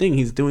same thing.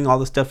 He's doing all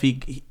the stuff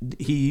he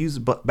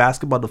used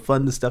basketball to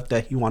fund the stuff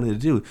that he wanted to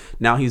do.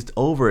 Now he's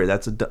over it.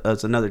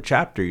 That's another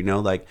chapter.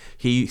 Like,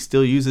 he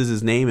still uses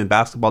his name in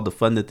basketball to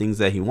fund the things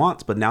that he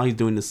wants, but now he's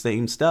doing the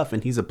same stuff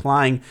and he's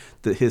applying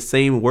his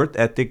same work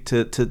ethic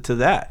to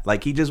that.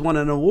 Like, he just won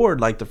an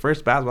award, like the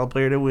first basketball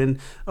player to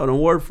win an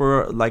award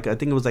for, like, I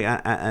think it was like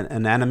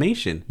an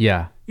animation.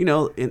 Yeah.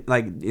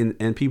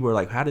 And people are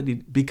like, how did he?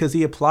 Because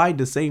he applied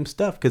the same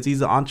stuff, because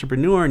he's an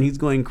entrepreneur and he's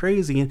going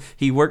crazy and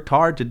he worked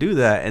hard to do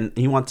that and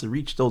he wants to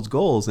reach those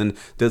goals. And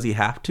does he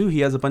have to?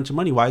 He has a bunch of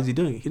money. Why is he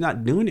doing it? He's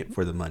not doing it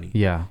for the money.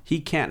 Yeah. He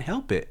can't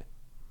help it.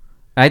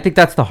 I think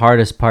that's the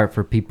hardest part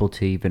for people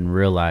to even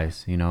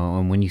realize,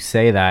 and when you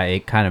say that,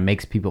 it kind of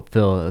makes people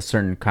feel a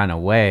certain kind of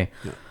way.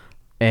 Yeah.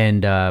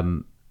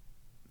 And,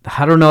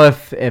 I don't know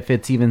if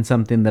it's even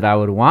something that I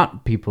would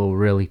want people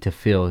really to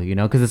feel,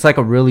 because it's like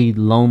a really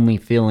lonely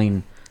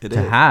feeling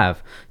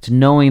have, to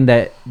knowing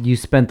that you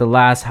spent the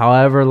last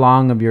however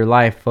long of your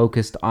life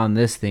focused on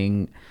this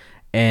thing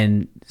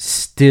and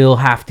still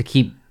have to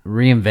keep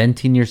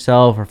reinventing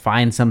yourself or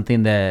find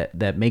something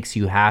that makes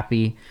you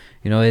happy.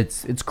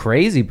 It's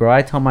crazy, bro.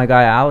 I tell my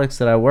guy Alex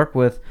that I work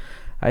with,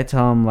 I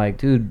tell him, like,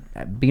 dude,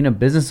 being a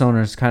business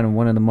owner is kind of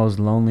one of the most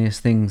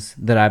loneliest things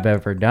that I've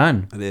ever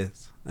done. It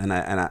is. And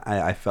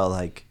I felt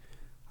like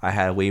I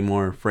had way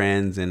more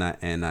friends and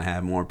I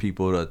had more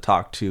people to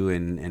talk to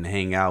and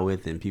hang out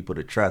with and people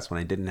to trust when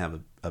I didn't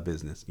have a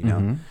business.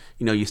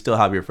 You still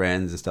have your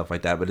friends and stuff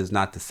like that, but it's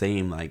not the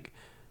same. Like,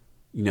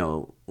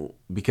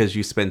 because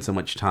you spend so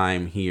much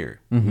time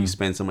here, you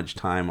spend so much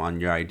time on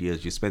your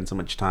ideas, you spend so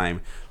much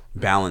time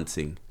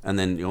balancing, and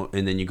then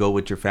you go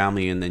with your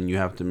family, and then you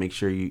have to make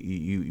sure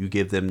you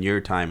give them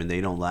your time and they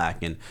don't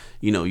lack, and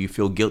you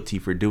feel guilty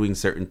for doing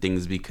certain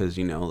things because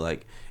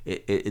like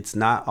it's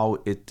not all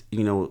it.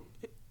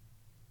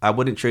 I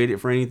wouldn't trade it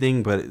for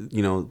anything, but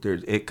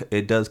there's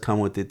it does come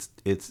with its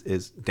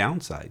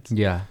downsides.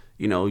 Yeah.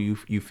 You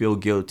feel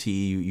guilty,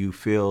 you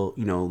feel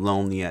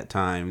lonely at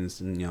times,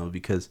 and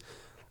because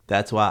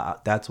that's why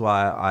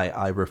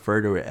I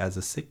refer to it as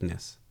a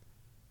sickness.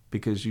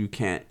 Because you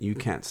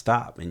can't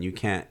stop and you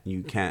can't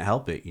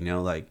help it,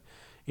 and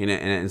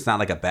it's not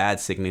like a bad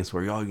sickness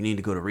where you need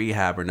to go to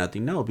rehab or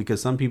nothing. No,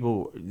 because some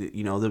people,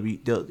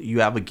 you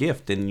have a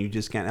gift and you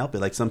just can't help it.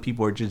 Like, some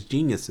people are just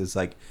geniuses,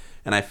 like,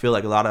 and I feel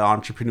like a lot of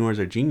entrepreneurs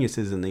are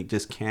geniuses and they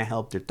just can't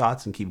help their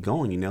thoughts and keep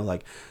going.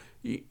 Like,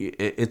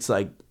 it's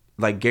like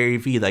Gary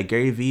Vee. Like,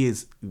 Gary Vee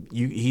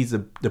he's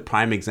the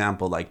prime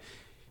example. Like,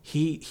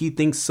 he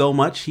thinks so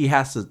much, he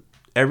has to.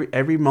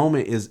 Every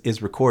moment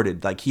is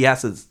recorded. Like, he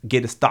has to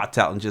get his thoughts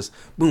out and just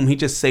boom, he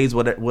just says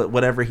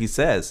whatever he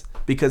says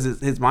because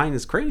his mind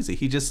is crazy.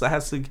 He just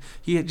has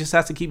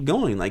to keep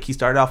going. Like, he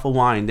started off with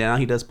wine, now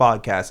he does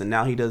podcasts, and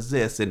now he does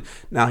this, and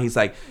now he's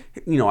like,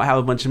 I have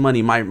a bunch of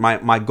money.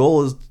 My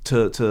goal is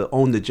to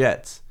own the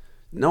jets.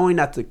 Knowing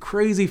that's a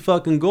crazy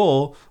fucking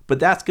goal, but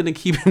that's gonna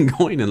keep him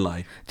going in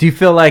life. Do you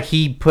feel like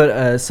he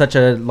put such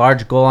a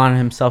large goal on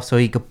himself so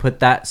he could put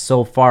that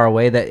so far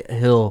away that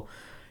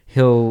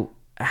he'll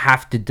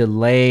have to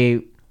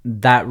delay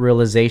that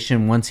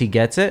realization once he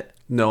gets it?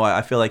 No,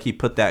 I feel like he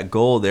put that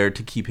goal there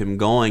to keep him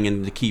going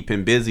and to keep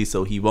him busy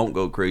so he won't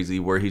go crazy,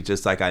 where he's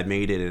just like, I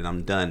made it and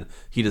I'm done.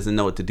 He doesn't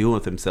know what to do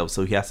with himself,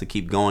 so he has to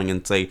keep going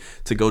and say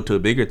to go to a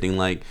bigger thing,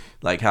 like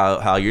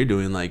how you're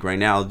doing. Like right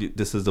now,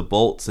 this is the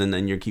bolts, and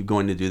then you keep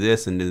going to do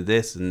this and do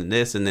this and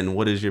this, and then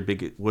what's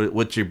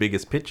your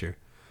biggest picture?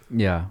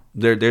 Yeah.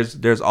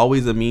 There's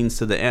always a means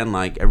to the end.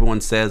 Like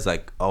everyone says,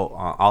 like, oh,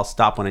 I'll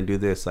stop when I do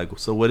this. Like,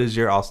 so what is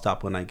your I'll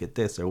stop when I get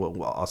this, or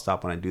what I'll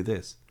stop when I do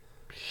this?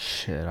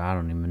 Shit, I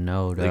don't even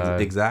know,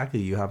 dog. Exactly.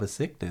 You have a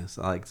sickness.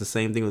 Like it's the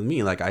same thing with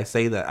me. Like I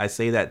say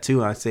that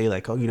too. I say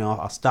like, oh,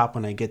 I'll stop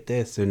when I get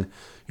this, and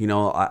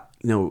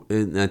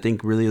and I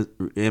think really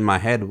in my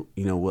head,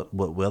 what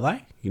will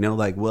I?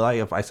 Like will I,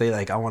 if I say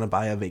like I want to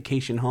buy a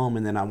vacation home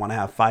and then I want to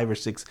have 5 or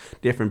 6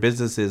 different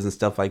businesses and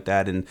stuff like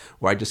that, and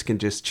where I just can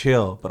just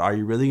chill. But are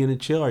you really gonna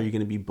chill? Are you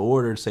gonna be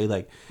bored, or say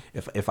like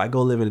if I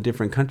go live in a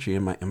different country,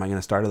 am I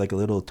gonna start like a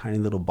little tiny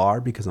little bar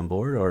because I'm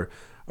bored,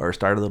 or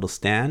start a little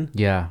stand?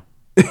 Yeah.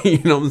 You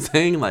know what I'm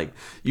saying? Like,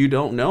 you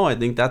don't know. I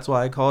think that's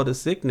why I call it a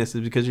sickness,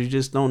 is because you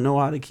just don't know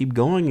how to keep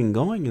going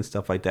and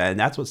stuff like that. And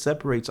that's what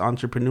separates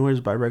entrepreneurs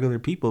by regular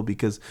people,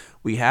 because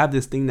we have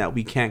this thing that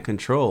we can't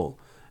control.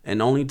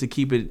 And only to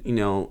keep it,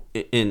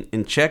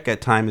 in check at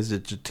times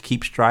is to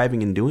keep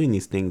striving and doing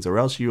these things, or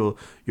else you'll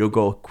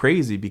go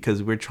crazy,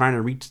 because we're trying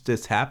to reach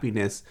this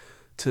happiness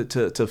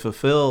to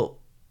fulfill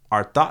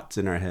our thoughts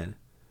in our head,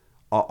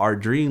 our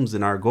dreams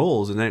and our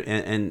goals,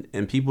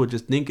 and people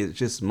just think it's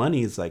just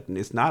money. It's like,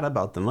 it's not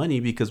about the money,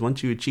 because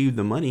once you achieve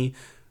the money,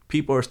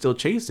 people are still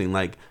chasing.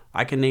 Like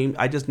I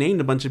just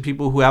named a bunch of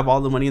people who have all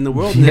the money in the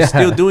world and they're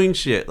still doing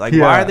shit. Like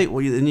why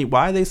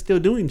are they still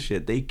doing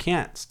shit? They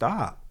can't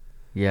stop.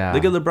 Yeah.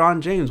 Look at LeBron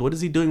James. What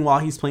is he doing while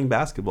he's playing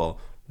basketball?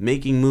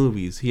 Making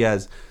movies. He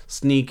has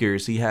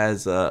sneakers. He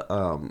has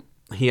a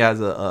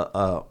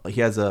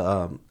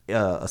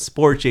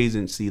sports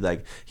agency.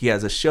 Like he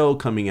has a show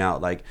coming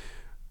out. Like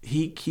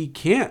he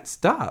can't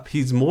stop.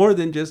 He's more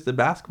than just a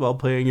basketball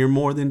player, and you're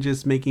more than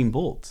just making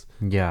bolts.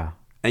 Yeah.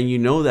 And you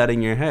know that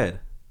in your head.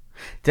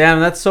 Damn,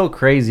 that's so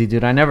crazy,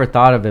 dude. I never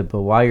thought of it,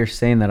 but while you're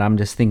saying that, I'm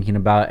just thinking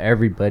about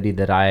everybody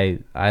that I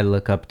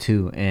look up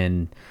to,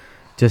 and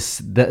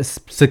just the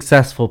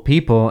successful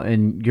people.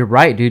 And you're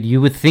right, dude.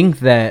 You would think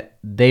that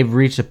they've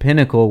reached a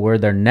pinnacle where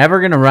they're never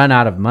going to run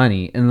out of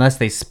money unless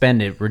they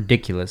spend it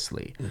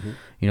ridiculously.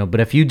 Mm-hmm. But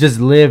if you just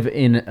live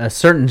in a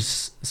certain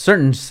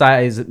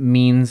size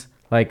means,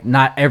 like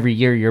not every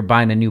year you're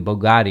buying a new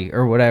Bugatti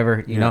or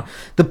whatever, you know.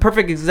 The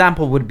perfect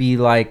example would be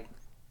like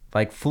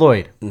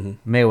Floyd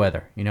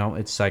Mayweather.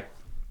 It's like,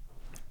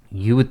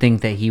 you would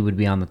think that he would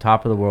be on the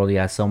top of the world. He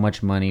has so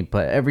much money,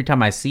 but every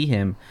time I see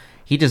him,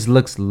 he just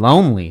looks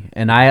lonely,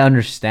 and I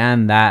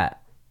understand that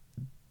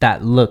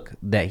look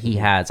that he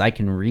has. I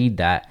can read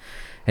that,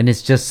 and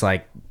it's just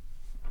like,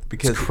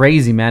 because it's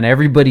crazy, man.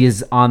 Everybody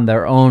is on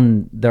their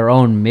own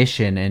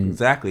mission, and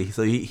exactly.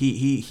 So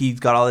he's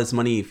got all this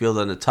money. He feels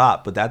on the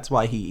top, but that's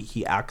why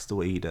he acts the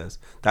way he does.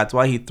 That's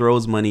why he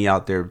throws money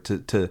out there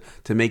to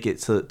make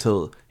it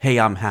so hey,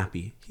 I'm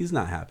happy. He's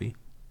not happy.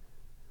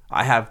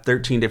 I have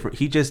 13 different.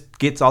 He just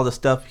gets all the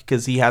stuff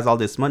because he has all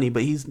this money,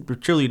 but he's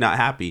truly not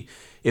happy.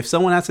 If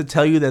someone has to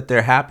tell you that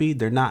they're happy,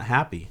 they're not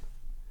happy.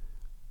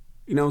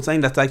 You know what I'm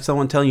saying? That's like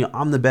someone telling you,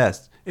 I'm the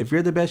best. If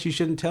you're the best, you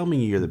shouldn't tell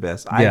me you're the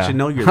best. I should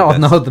know you're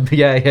the best.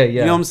 Yeah.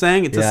 You know what I'm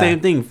saying? It's the same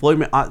thing.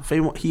 Floyd,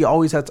 he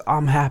always has to,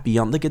 I'm happy.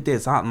 Look at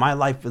this. My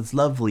life is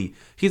lovely.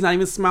 He's not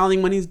even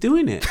smiling when he's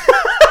doing it.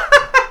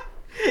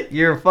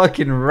 You're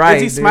fucking right.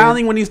 Is he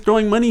smiling when he's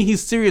throwing money?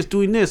 He's serious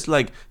doing this.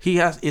 Like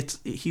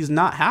he's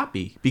not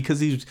happy because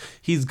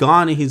he's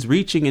gone and he's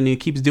reaching and he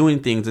keeps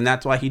doing things, and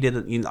that's why he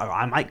didn't.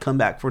 I might come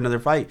back for another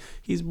fight.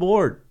 He's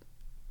bored.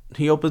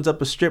 He opens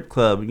up a strip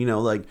club.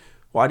 Like,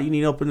 why do you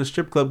need to open a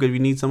strip club? Because you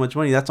need so much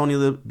money. That's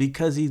only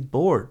because he's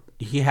bored.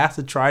 He has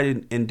to try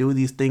and do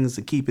these things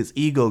to keep his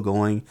ego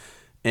going.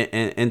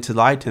 And to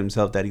lie to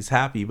himself that he's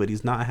happy, but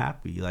he's not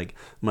happy. Like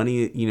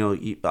money,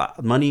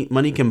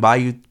 money can buy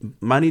you.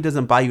 Money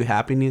doesn't buy you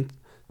happiness,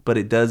 but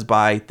it does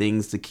buy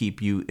things to keep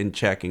you in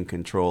check and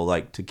control,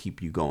 like to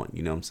keep you going.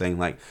 You know what I'm saying?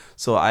 Like,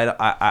 so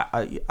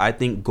I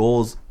think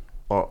goals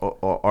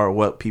are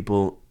what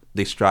people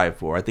they strive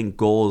for. I think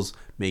goals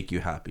make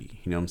you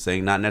happy. You know what I'm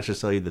saying? Not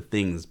necessarily the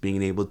things,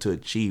 being able to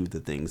achieve the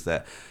things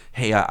that,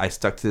 hey, I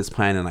stuck to this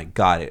plan and I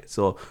got it.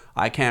 So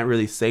I can't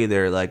really say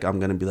there, like, I'm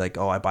going to be like,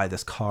 oh, I buy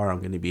this car, I'm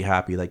going to be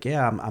happy. Like,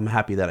 yeah, I'm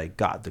happy that I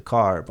got the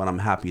car, but I'm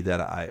happy that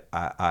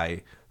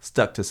I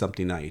stuck to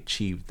something, I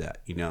achieved that,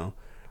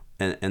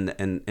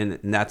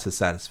 and that's a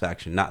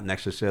satisfaction, not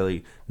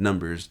necessarily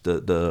numbers,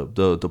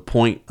 the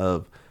point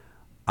of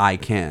I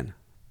can.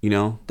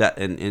 That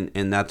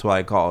and that's why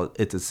I call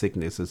it's a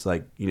sickness. It's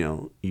like,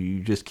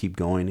 you just keep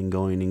going and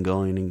going and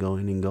going and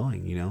going and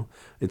going.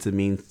 It's a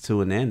means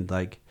to an end.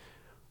 Like,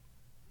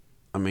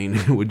 I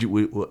mean, would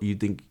you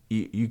think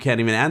you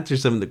can't even answer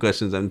some of the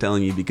questions I'm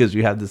telling you because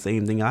you have the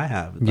same thing I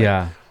have? Like,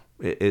 yeah,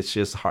 it's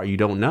just hard. You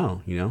don't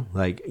know.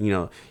 Like,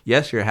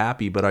 yes, you're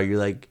happy, but are you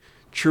like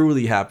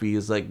truly happy?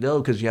 It's like,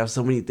 no, because you have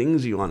so many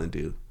things you want to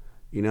do.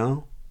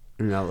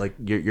 You know, like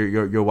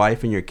your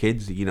wife and your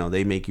kids, you know,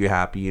 they make you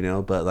happy, you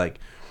know, but like,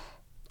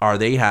 are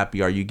they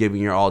happy? Are you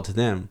giving your all to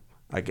them?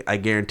 I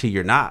guarantee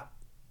you're not,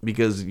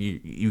 because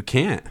you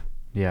can't.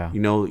 Yeah. You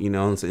know,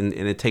 and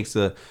it takes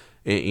a,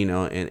 you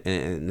know,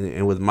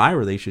 and with my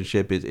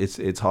relationship,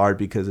 it's hard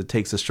because it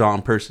takes a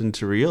strong person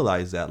to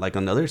realize that. Like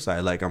on the other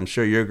side, like I'm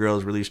sure your girl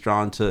is really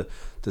strong to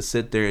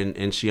sit there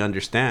and she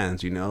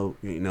understands, you know,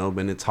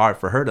 but it's hard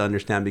for her to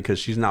understand because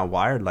she's not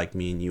wired like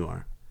me and you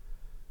are.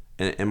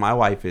 And my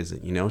wife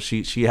isn't, you know,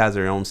 she has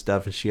her own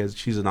stuff and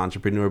she's an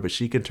entrepreneur, but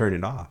she can turn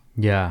it off.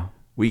 Yeah.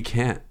 We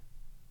can't.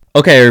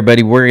 Okay,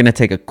 everybody, we're going to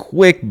take a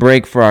quick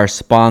break for our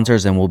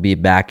sponsors and we'll be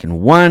back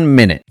in 1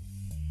 minute.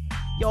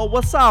 Yo,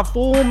 what's up,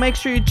 fool? Make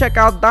sure you check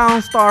out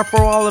Downstar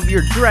for all of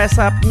your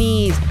dress-up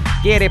needs.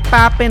 Get it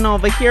poppin'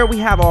 over here. We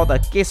have all the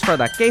kits for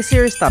the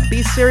K-Series, the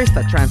B-Series,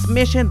 the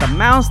transmission, the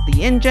mounts,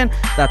 the engine,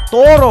 the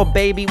Toro,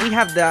 baby. We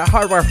have the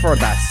hardware for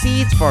the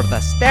seats, for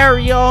the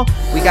stereo.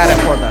 We got it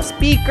for the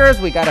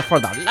speakers. We got it for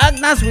the lug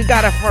nuts. We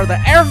got it for the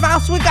air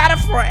valves. We got it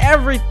for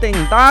everything,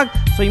 dog.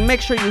 So you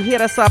make sure you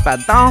hit us up at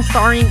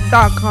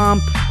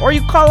downstarinc.com or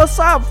you call us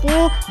up,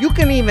 fool. You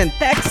can even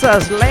text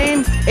us,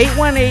 lame,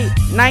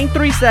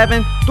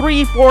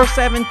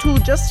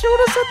 818-937-3472. Just shoot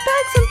us a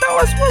text and tell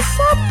us what's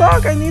up,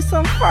 dog. I need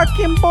some fucking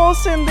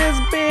balls in this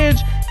bitch.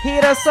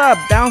 Hit us up,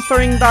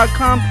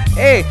 downstaring.com.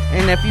 Hey,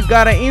 and if you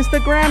got an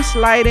Instagram,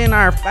 slide in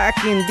our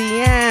fucking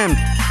DM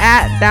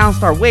at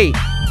Downstar. Wait,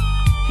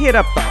 hit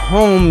up the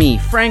homie,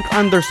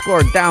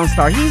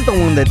 Frank_Downstar. He's the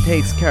one that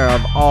takes care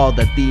of all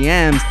the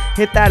DMs.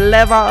 Hit that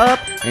level up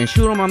and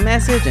shoot him a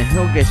message and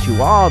he'll get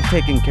you all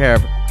taken care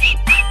of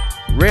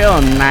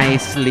real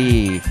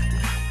nicely.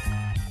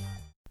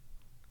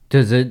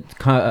 Does it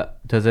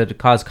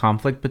cause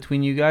conflict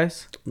between you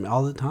guys?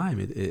 All the time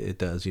it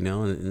does, you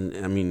know,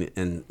 and I mean,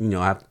 and you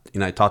know, I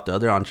talk to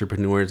other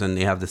entrepreneurs and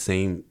they have the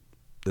same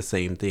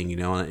thing, you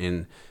know,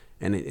 and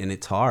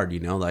it's hard, you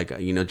know, like,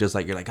 you know, just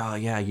like you're like, oh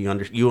yeah,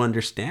 you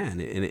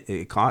understand, and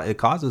it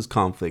causes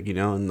conflict, you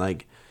know, and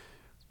like,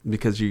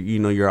 because you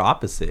know you're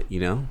opposite, you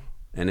know,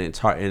 and it's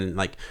hard, and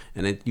like,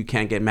 you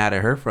can't get mad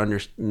at her for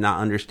not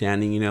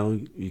understanding, you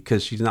know,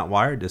 because she's not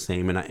wired the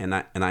same, and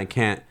I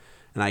can't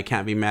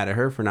be mad at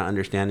her for not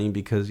understanding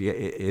because yeah,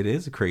 it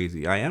is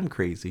crazy. I am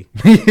crazy.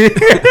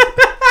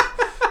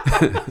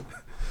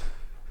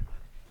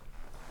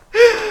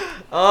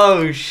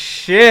 Oh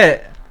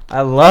shit.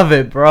 I love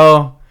it,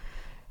 bro.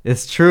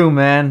 It's true,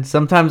 man.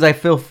 Sometimes I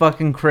feel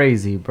fucking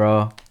crazy,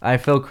 bro. I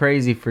feel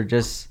crazy for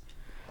just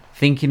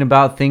thinking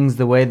about things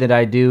the way that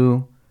I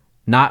do,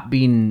 not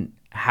being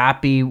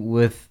happy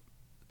with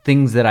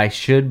things that I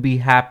should be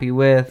happy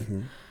with.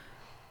 Mm-hmm.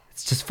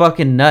 It's just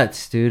fucking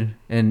nuts, dude.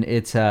 And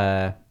it's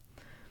I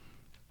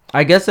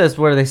guess that's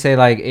where they say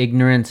like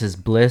ignorance is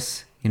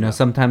bliss. You know,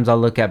 sometimes I'll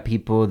look at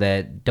people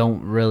that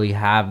don't really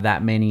have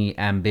that many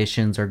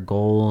ambitions or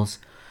goals,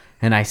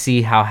 and I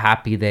see how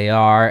happy they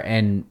are,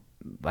 and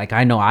like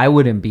I know I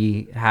wouldn't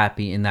be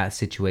happy in that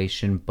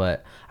situation,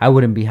 but I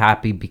wouldn't be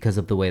happy because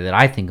of the way that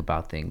I think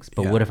about things.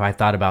 But what if I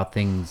thought about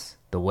things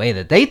the way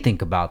that they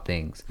think about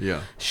things?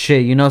 Yeah.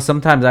 Shit, you know,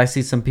 sometimes I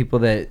see some people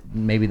that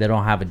maybe they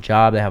don't have a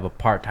job, they have a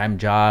part-time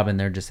job, and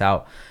they're just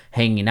out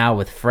hanging out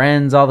with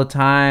friends all the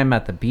time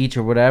at the beach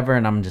or whatever,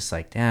 and I'm just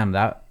like, damn,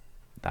 that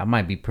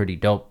might be pretty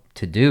dope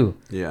to do.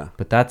 Yeah.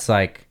 But that's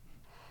like,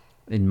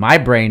 in my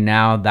brain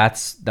now,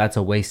 that's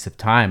a waste of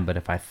time. But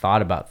if I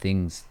thought about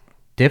things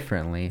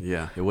differently,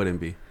 yeah, it wouldn't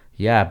be.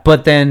 Yeah,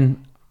 but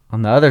then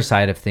on the other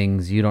side of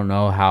things, you don't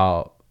know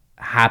how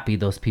happy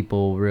those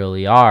people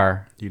really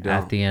are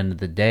at the end of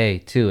the day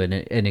too, and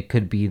it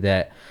could be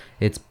that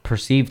it's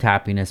perceived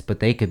happiness, but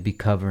they could be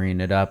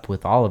covering it up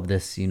with all of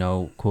this, you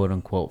know, quote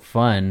unquote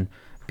fun,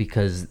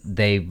 because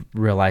they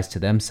realize to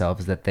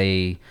themselves that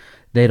they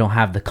don't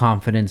have the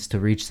confidence to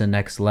reach the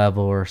next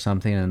level or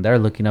something, and they're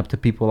looking up to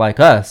people like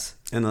us.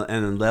 And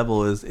the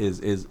level is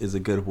a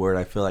good word.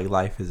 I feel like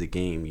life is a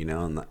game, you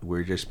know, and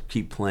we're just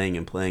keep playing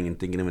and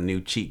thinking of a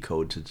new cheat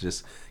code to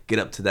just get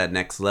up to that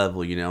next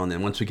level, you know. And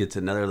then once we get to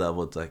another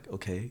level, it's like,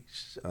 okay,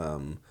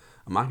 I'm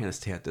not gonna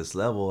stay at this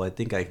level. I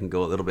think I can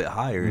go a little bit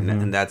higher, mm-hmm.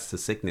 and that's the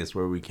sickness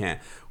where we can't.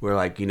 We're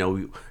like, you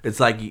know, it's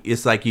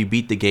like you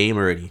beat the game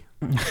already.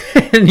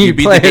 And you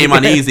beat the game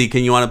on easy.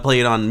 Can you want to play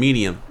it on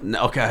medium?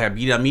 Okay, I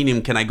beat on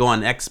medium. Can I go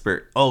on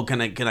expert? Oh,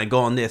 can I go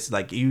on this?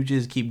 Like, you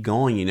just keep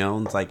going, you know.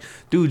 And it's like,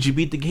 dude, you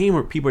beat the game,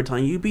 or people are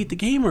telling you beat the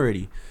game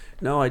already.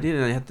 No, I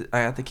didn't. I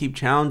have to keep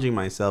challenging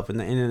myself,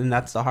 and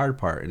that's the hard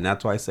part. And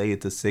that's why I say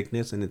it's a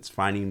sickness, and it's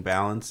finding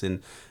balance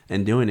and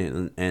doing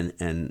it.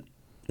 And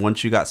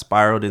once you got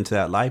spiraled into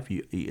that life,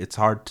 it's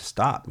hard to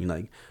stop. You know,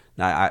 like.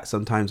 I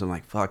sometimes I'm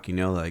like, fuck, you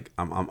know, like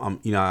I'm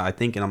you know, I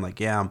think, and I'm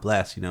like, yeah, I'm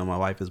blessed, you know, my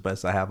wife is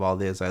blessed, I have all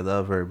this, I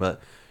love her,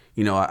 but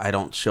you know, I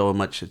don't show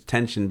much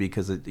attention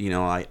because you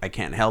know, I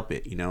can't help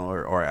it, you know,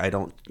 or I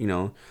don't, you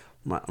know,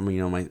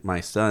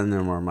 my son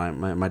or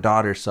my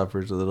daughter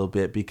suffers a little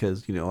bit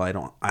because, you know, I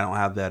don't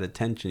have that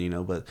attention, you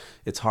know, but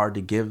it's hard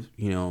to give,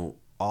 you know,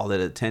 all that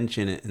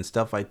attention and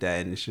stuff like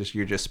that, and it's just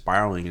you're just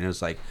spiraling, and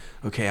it's like,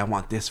 okay, I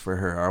want this for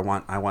her,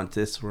 or I want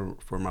this for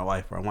my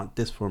wife, or I want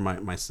this for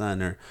my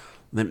son, or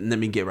let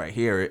me get right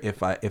here.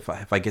 If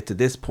I get to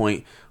this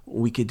point,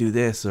 we could do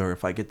this, or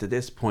if I get to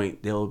this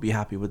point, they'll be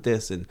happy with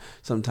this. And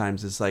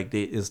sometimes it's like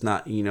it's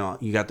not, you know,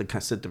 you got to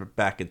kind of sit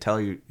back and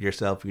tell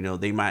yourself, you know,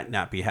 they might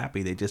not be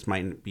happy, they just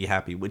might be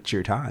happy with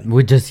your time,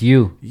 with just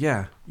you.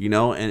 Yeah, you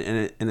know,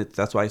 and it's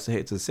that's why I say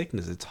it's a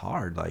sickness. It's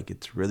hard, like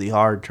it's really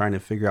hard trying to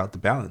figure out the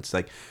balance.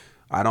 Like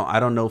I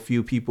don't know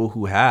few people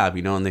who have,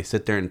 you know, and they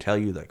sit there and tell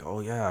you like, oh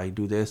yeah, I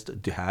do this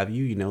to have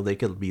you, you know, they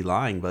could be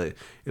lying, but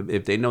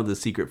if they know the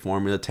secret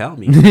formula, tell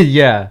me.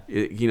 Yeah.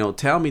 You know,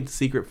 tell me the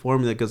secret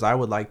formula, because I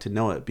would like to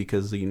know it,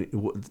 because you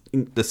know,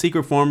 the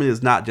secret formula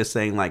is not just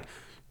saying like,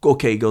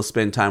 okay, go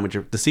spend time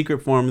with the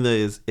secret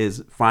formula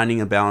is finding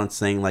a balance,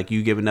 saying like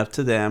you give enough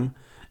to them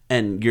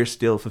and you're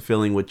still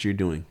fulfilling what you're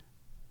doing.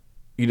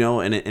 You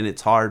know, and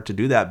it's hard to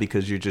do that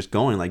because you're just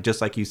going, like,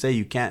 just like you say,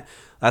 you can't.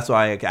 That's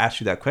why I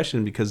asked you that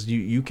question, because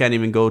you can't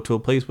even go to a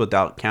place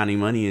without counting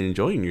money and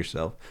enjoying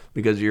yourself,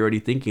 because you're already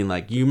thinking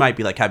like, you might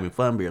be like having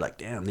fun, but you're like,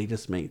 damn, they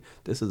just made,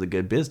 this is a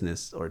good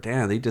business, or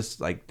damn, they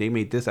just like, they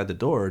made this at the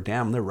door, or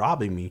damn, they're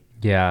robbing me.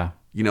 Yeah.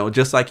 You know,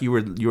 just like you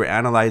were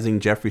analyzing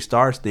Jeffree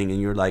Star's thing,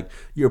 and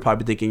you're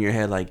probably thinking in your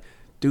head like,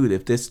 dude,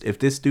 if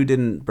this dude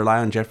didn't rely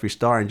on Jeffree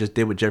Star and just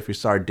did what Jeffree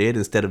Star did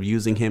instead of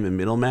using him in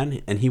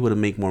middleman, and he would have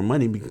made more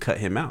money, we can cut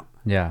him out.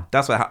 Yeah.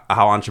 That's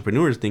how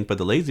entrepreneurs think. But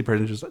the lazy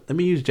person is just like, let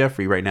me use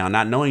Jeffree right now,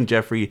 not knowing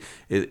Jeffree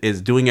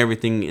is doing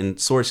everything and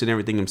sourcing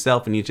everything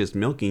himself, and he's just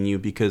milking you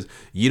because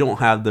you don't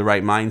have the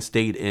right mind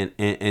state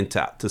and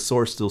to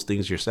source those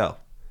things yourself.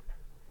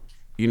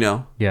 You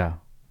know? Yeah.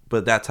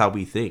 But that's how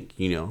we think,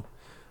 you know.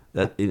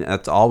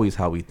 That's always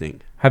how we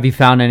think. Have you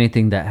found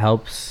anything that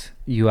helps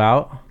you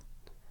out?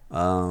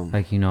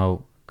 Like, you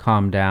know,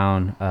 calm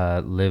down,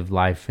 live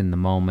life in the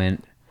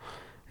moment,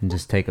 and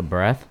just take a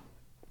breath.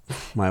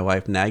 My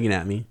wife nagging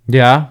at me.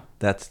 Yeah.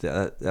 That's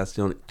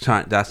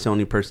the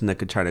only person that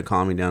could try to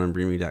calm me down and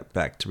bring me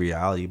back to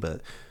reality.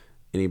 But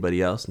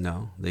anybody else,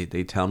 no. They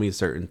tell me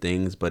certain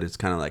things, but it's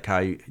kind of like how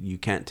you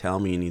can't tell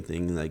me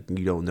anything. Like,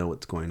 you don't know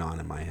what's going on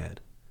in my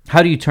head.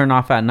 How do you turn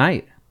off at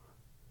night?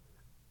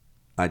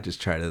 I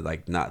just try to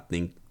like not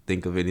think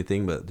of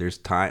anything, but there's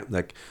times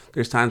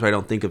where I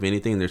don't think of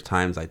anything. There's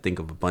times I think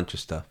of a bunch of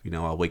stuff. You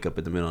know, I'll wake up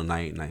in the middle of the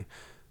night and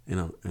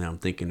I'm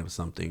thinking of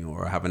something,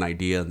 or I have an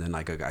idea, and then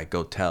like I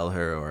go tell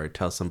her or I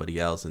tell somebody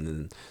else, and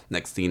then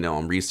next thing you know,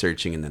 I'm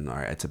researching, and then all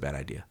right, it's a bad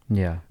idea.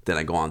 Yeah. Then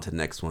I go on to the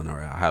next one,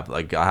 or I have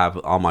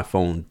on my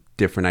phone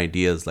different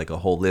ideas, like a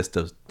whole list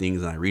of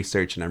things, and I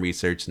research, and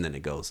then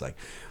it goes like,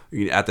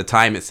 at the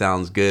time it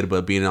sounds good,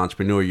 but being an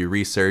entrepreneur, you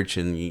research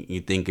and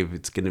you think if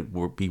it's gonna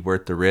be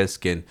worth the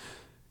risk, and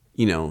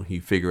you know, you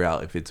figure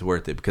out if it's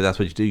worth it, because that's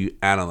what you do. You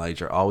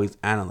analyze. You're always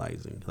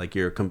analyzing. Like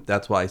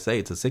that's why I say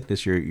it's a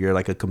sickness. You're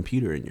like a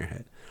computer in your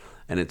head,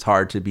 and it's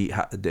hard to be.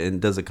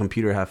 And does a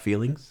computer have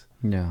feelings?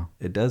 No,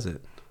 it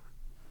doesn't.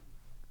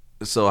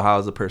 So how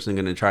is a person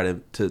going to try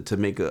to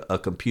make a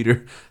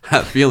computer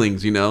have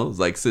feelings? You know, it's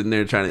like sitting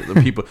there trying to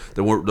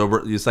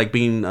it's like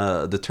being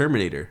the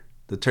Terminator.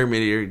 The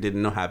Terminator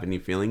didn't have any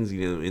feelings,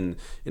 you know. In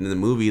the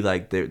movie,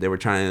 like they were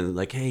trying to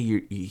like, hey,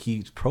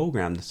 he's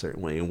programmed a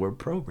certain way, and we're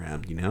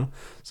programmed, you know.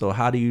 So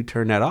how do you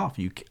turn that off?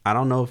 I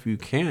don't know if you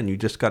can. You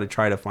just got to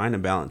try to find a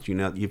balance. You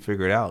know, you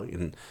figure it out,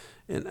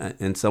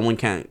 and someone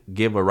can't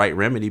give a right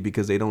remedy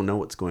because they don't know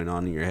what's going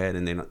on in your head,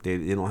 and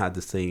they don't have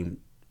the same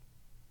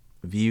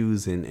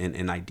views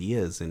and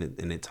ideas, and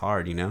it's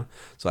hard, you know.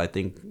 So I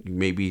think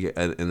maybe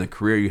in the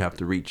career you have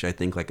to reach, I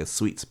think, like a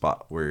sweet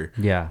spot where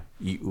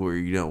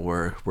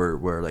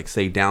where like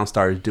say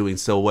Downstar is doing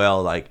so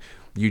well, like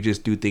you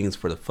just do things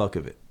for the fuck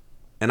of it.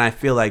 And I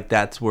feel like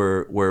that's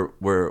where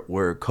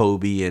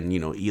Kobe and, you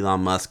know,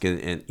 Elon Musk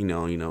and you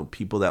know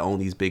people that own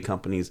these big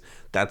companies,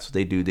 that's what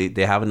they do.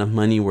 They have enough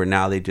money where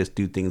now they just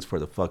do things for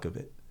the fuck of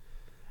it.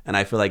 And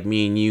I feel like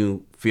me and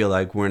you feel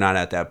like we're not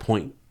at that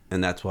point.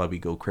 And that's why we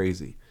go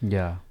crazy.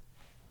 Yeah.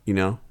 You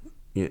know,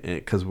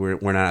 because we're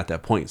not at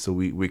that point. So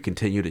we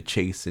continue to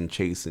chase and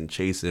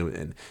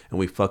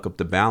we fuck up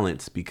the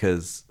balance,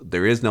 because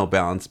there is no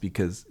balance,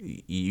 because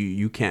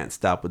you can't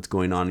stop what's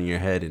going on in your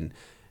head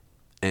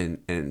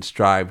and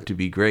strive to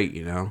be great,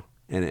 you know,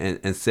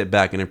 and sit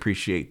back and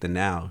appreciate the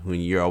now when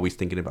you're always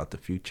thinking about the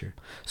future.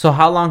 So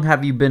how long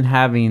have you been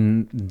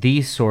having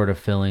these sort of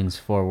feelings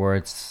for, where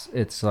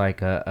it's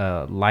like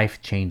a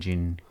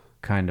life-changing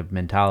kind of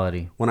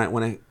mentality?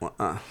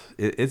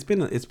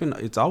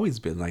 It's always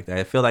been like that.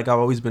 I feel like I've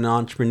always been an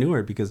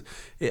entrepreneur, because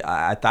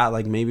I thought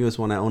like maybe it was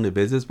when I owned a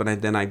business,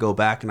 but then I go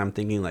back and I'm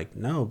thinking like,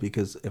 no,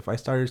 because if I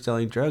started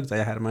selling drugs, I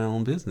had my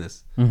own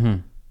business. Mm-hmm.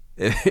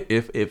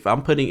 If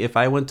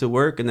I went to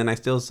work and then I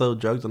still sell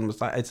drugs on the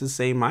side, it's the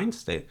same mind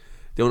state.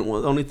 The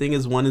only thing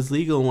is one is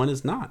legal and one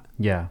is not.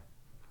 Yeah.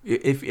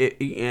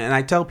 And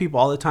I tell people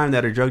all the time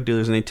that are drug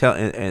dealers, and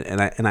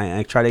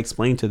I try to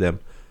explain to them,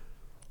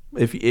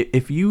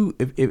 if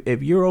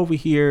you're over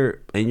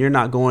here and you're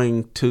not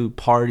going to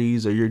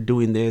parties, or you're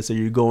doing this, or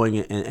you're going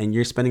and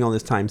you're spending all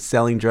this time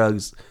selling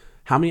drugs,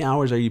 How many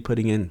hours are you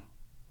putting in?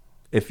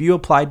 If you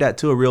applied that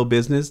to a real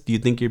business, do you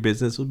think your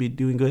business would be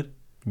doing good?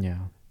 Yeah.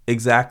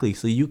 Exactly.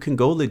 So you can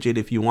go legit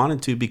if you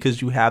wanted to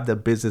because you have the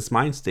business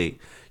mind state.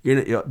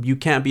 You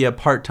can't be a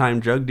part-time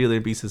drug dealer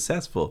and be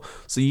successful.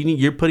 So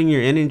you're putting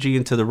your energy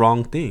into the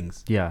wrong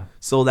things. Yeah.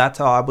 So that's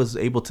how I was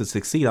able to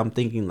succeed. I'm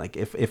thinking like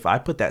if I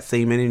put that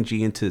same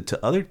energy into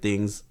other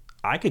things,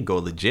 I could go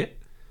legit.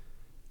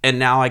 And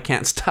now I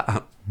can't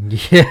stop.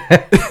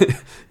 Yeah.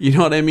 You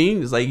know what I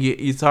mean? It's like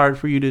it's hard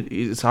for you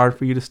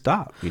to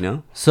stop, you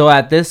know? So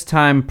at this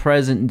time,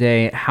 present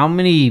day, how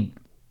many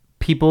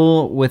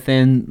people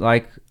within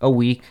like a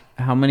week,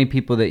 how many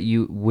people that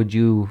you would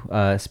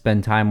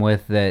spend time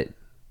with that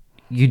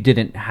you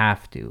didn't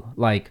have to?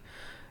 Like,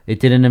 it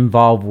didn't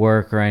involve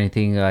work or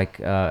anything. Like,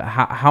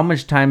 how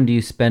much time do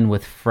you spend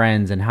with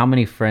friends, and how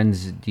many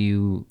friends do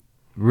you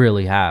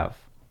really have?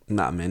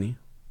 Not many,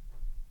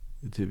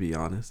 to be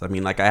honest. I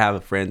mean, like, I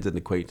have friends and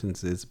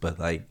acquaintances, but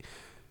like,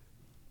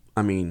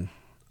 I mean,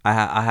 I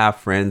have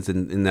friends,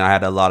 and I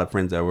had a lot of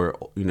friends that were,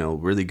 you know,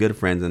 really good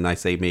friends, and I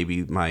say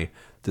maybe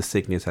the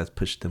sickness has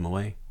pushed them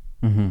away.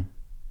 Mm-hmm.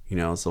 You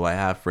know, so I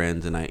have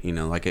friends, and I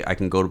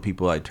can go to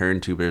people I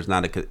turn to, but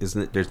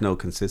there's no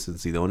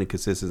consistency. The only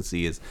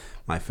consistency is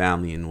my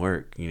family and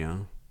work. You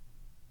know,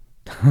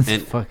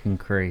 That's fucking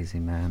crazy,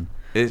 man.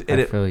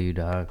 I feel you,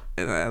 dog.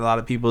 And a lot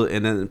of people,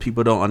 and then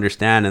people don't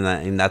understand,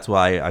 and that's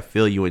why I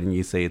feel you when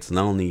you say it's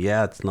lonely.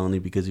 Yeah, it's lonely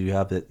because you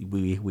have that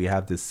we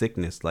have this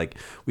sickness. Like,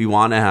 we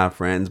want to have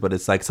friends, but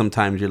it's like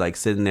sometimes you're like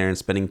sitting there and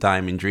spending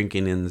time and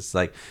drinking, and it's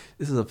like,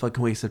 this is a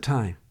fucking waste of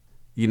time.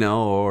 You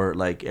know, or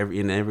like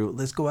every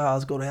let's go out,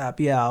 let's go to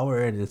happy hour,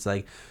 and it's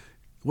like,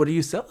 what are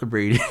you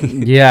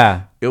celebrating?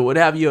 Yeah. What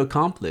have you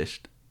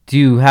accomplished? Do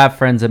you have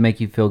friends that make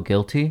you feel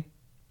guilty?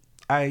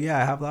 I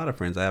have a lot of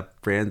friends. I have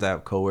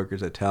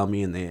coworkers that tell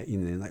me, and they're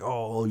like,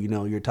 oh, you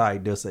know, you're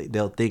tired.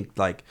 They'll think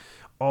like,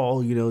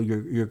 oh, you know,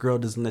 your girl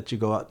doesn't let you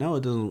go out. No,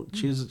 it doesn't.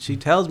 She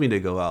tells me to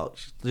go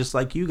out, just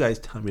like you guys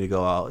tell me to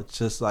go out. It's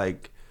just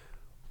like,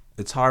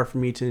 it's hard for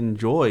me to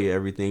enjoy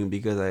everything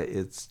because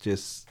it's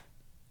just.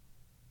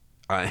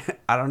 I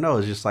don't know.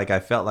 It's just like I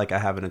felt like I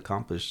haven't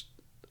accomplished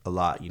a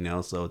lot, you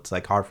know. So it's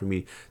like hard for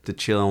me to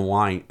chill and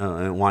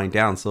wind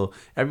down. So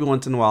every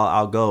once in a while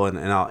I'll go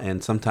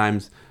and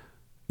sometimes,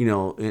 you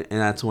know, and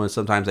that's when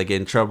sometimes I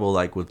get in trouble,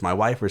 like with my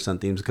wife or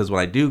something, because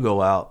when I do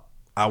go out,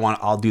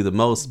 I'll do the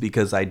most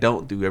because I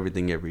don't do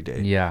everything every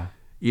day. Yeah.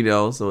 You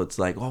know, so it's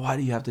like, oh, why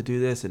do you have to do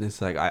this? And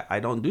it's like, I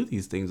don't do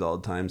these things all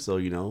the time. So,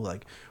 you know,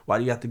 like, why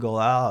do you have to go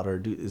out or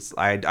do this?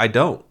 I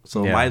don't.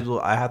 So Yeah. might as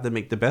well, I have to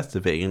make the best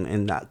of it.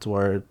 And that's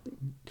where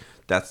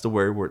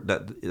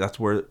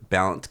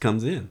balance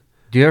comes in.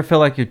 Do you ever feel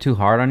like you're too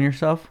hard on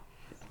yourself?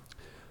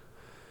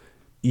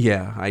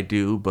 Yeah, I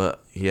do.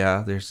 But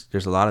yeah,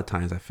 there's a lot of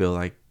times I feel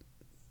like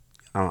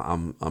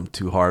I'm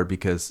too hard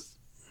because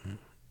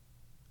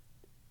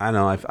I don't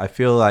know. I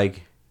feel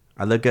like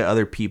I look at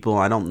other people.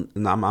 I don't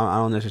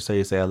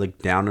necessarily say I look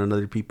down on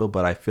other people,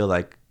 but I feel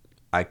like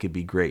I could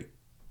be great.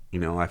 You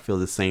know, I feel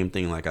the same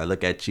thing. Like, I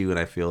look at you and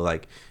I feel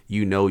like,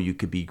 you know, you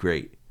could be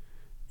great.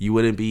 You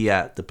wouldn't be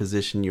at the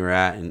position you're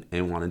at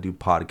and want to do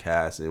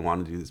podcasts and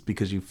want to do this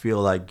because you feel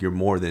like you're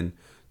more than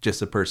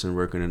just a person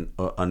working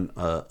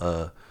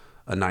a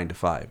 9 to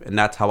 5. And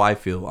that's how I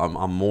feel.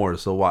 I'm more.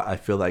 So I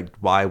feel like,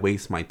 why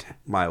waste my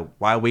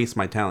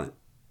talent?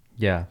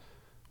 Yeah.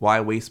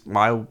 Why waste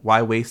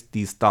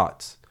these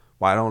thoughts?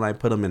 Why don't I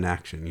put them in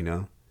action, you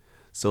know?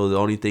 So the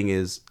only thing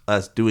is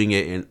us doing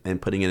it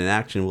and putting it in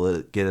action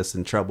will get us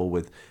in trouble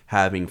with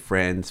having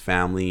friends,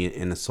 family,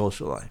 and a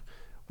social life.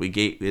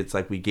 It's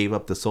like we gave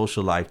up the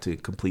social life to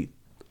complete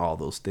all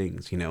those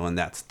things, you know, and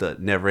that's the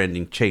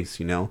never-ending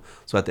chase, you know?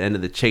 So at the end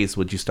of the chase,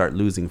 would you start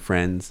losing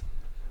friends?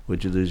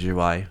 Would you lose your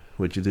wife?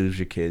 Would you lose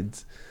your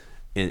kids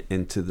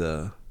into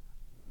the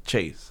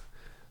chase?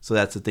 So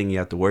that's the thing you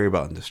have to worry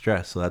about in the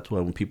stress. So that's why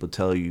when people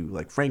tell you,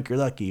 like, Frank, you're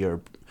lucky,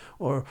 or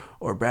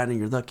Brandon,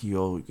 you're lucky,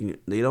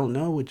 they don't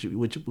know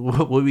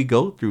what we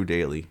go through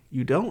daily.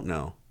 You don't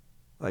know.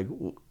 Like,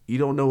 you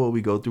don't know what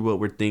we go through, what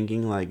we're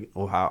thinking, like,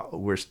 or how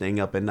we're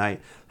staying up at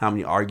night, how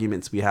many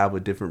arguments we have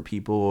with different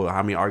people, or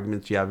how many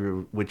arguments you have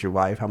with your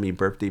wife, how many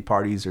birthday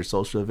parties or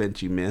social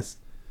events you miss.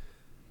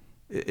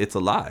 It's a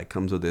lot. It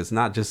comes with it. It's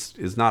not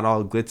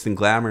all glitz and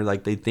glamour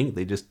like they think.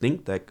 They just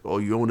think that, oh,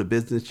 you own a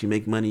business, you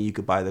make money, you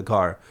could buy the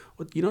car.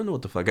 What? You don't know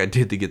what the fuck I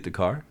did to get the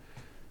car.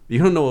 You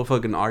don't know what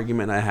fucking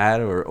argument I had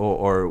or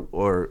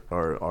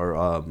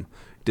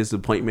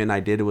disappointment I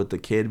did with the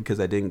kid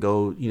because I didn't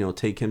go, you know,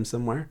 take him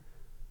somewhere.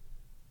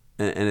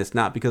 And it's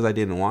not because I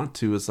didn't want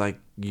to. It's like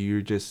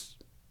it's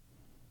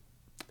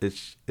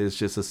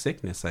just a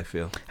sickness, I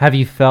feel. Have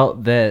you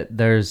felt that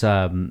there's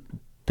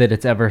that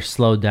it's ever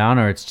slowed down,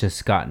 or it's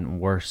just gotten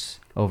worse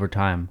over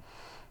time?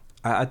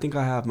 I think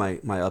I have my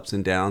ups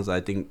and downs.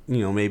 I think, you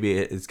know, maybe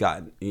it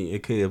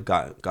could have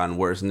gotten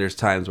worse. And there's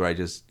times where I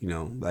just, you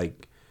know,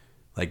 like,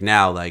 Like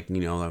now, like,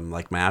 you know, I'm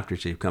like my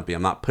aftershave company.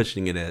 I'm not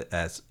pushing it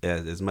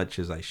as much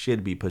as I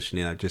should be pushing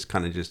it. I just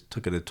kind of just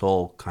took it a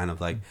toll, kind of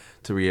like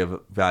to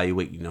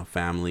reevaluate, you know,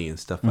 family and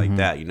stuff like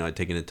that. You know, I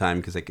taking the time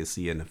because I could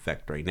see an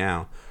effect right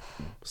now.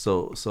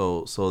 So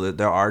that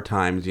there are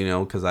times, you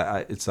know, because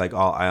I it's like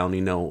I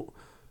only know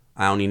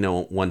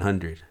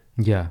 100.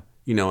 Yeah.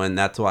 You know, and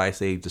that's why I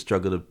say the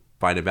struggle to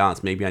find a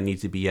balance. Maybe I need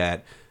to be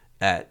at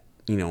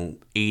you know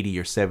 80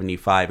 or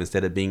 75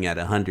 instead of being at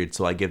 100.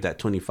 So I give that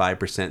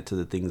 25% to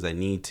the things I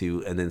need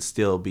to, and then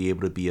still be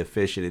able to be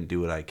efficient and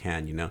do what I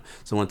can. You know,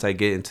 so once I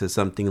get into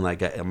something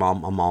like I'm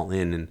all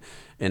in,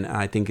 and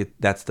I think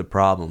that's the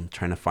problem,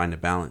 trying to find a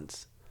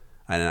balance.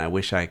 And I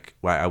wish I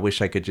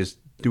could just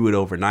do it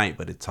overnight,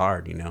 but it's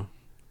hard. You know.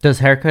 Does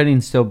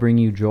haircutting still bring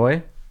you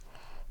joy?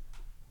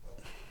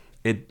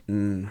 I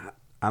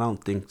don't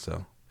think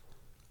so.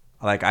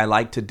 Like I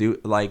like to do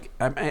like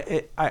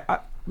I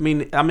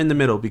mean I'm in the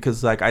middle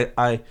because like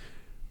I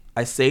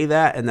say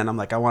that and then I'm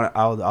like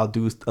I'll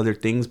do other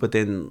things, but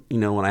then you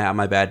know when I have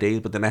my bad days,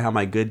 but then I have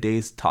my good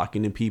days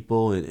talking to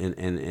people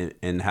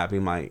and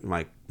having my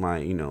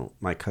you know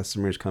my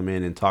customers come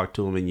in and talk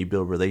to them and you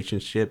build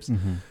relationships.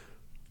 Mm-hmm.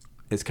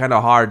 It's kind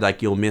of hard,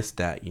 like you'll miss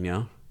that, you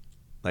know.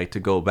 Like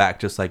to go back,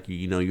 just like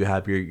you know, you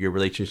have your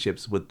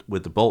relationships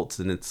with the Bolts,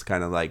 and it's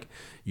kind of like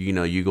you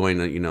know you going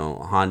to you know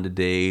Honda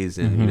days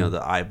and you know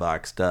the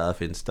iBox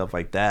stuff and stuff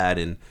like that,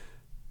 and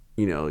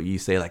you know you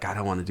say like I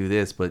don't want to do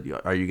this, but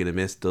are you gonna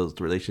miss those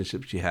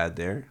relationships you had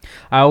there?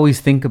 I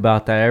always think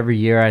about that every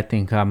year. I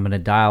think I'm gonna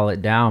dial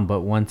it down, but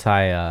once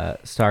I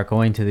start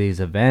going to these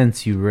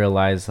events, you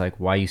realize like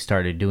why you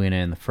started doing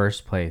it in the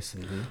first place.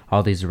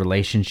 All these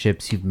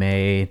relationships you've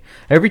made.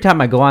 Every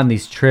time I go on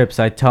these trips,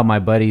 I tell my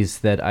buddies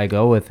that I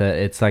go with it,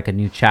 it's like a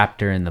new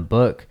chapter in the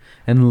book.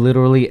 And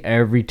literally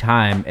every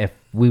time, if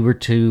we were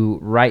to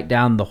write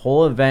down the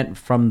whole event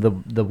from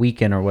the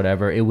weekend or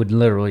whatever, it would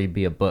literally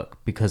be a book.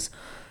 Because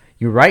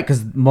you're right,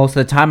 because most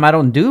of the time I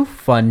don't do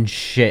fun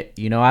shit.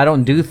 You know, I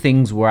don't do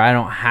things where I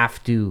don't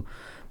have to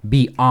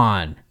be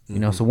on. You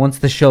know, so once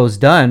the show's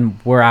done,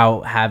 we're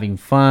out having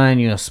fun,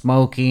 you know,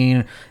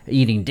 smoking,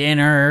 eating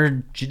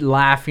dinner,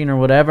 laughing or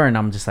whatever. And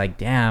I'm just like,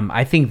 damn,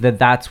 I think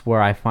that's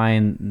where I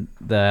find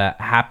the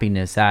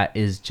happiness at,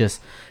 is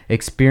just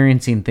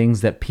experiencing things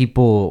that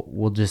people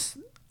will just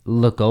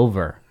look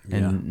over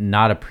and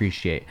not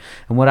appreciate.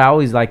 And what I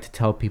always like to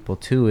tell people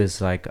too is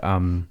like,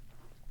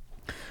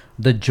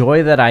 the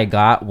joy that I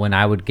got when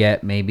I would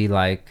get maybe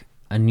like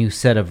a new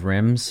set of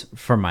rims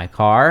for my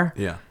car.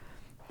 Yeah.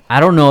 I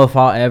don't know if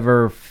I'll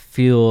ever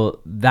feel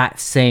that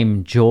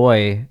same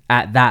joy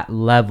at that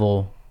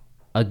level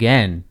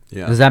again.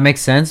 Yeah. Does that make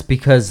sense?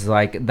 Because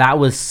like that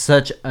was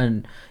such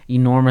an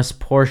enormous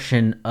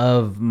portion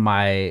of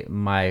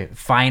my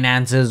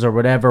finances or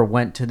whatever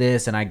went to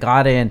this, and I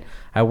got in.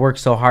 I worked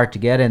so hard to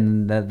get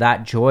in.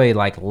 That joy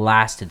like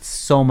lasted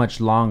so much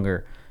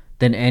longer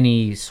than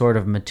any sort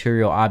of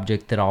material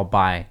object that I'll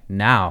buy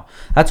now.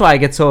 That's why I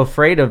get so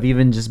afraid of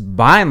even just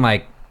buying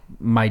like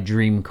my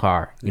dream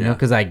car, you know,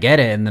 because I get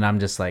it and then I'm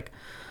just like,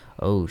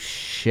 oh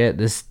shit,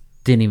 this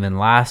didn't even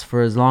last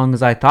for as long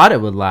as I thought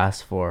it would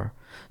last for.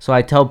 So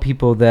I tell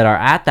people that are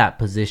at that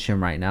position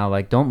right now,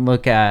 like, don't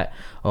look at,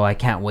 oh, I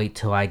can't wait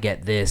till I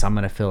get this, I'm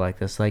gonna feel like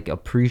this. Like,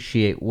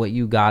 appreciate what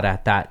you got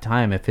at that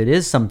time. If it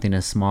is something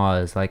as small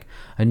as like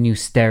a new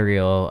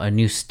stereo, a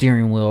new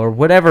steering wheel, or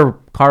whatever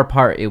car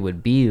part it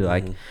would be,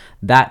 like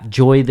that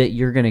joy that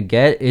you're gonna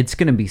get, it's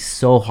gonna be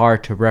so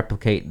hard to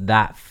replicate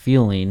that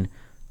feeling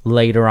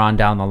later on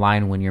down the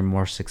line when you're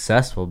more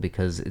successful,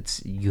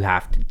 because you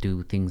have to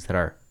do things that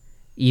are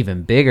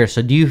even bigger.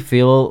 So do you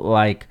feel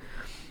like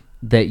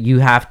that you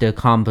have to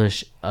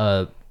accomplish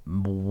a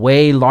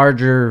way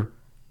larger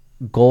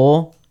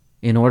goal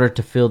in order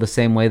to feel the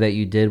same way that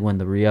you did when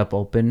the re-up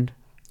opened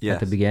at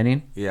the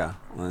beginning? Yeah,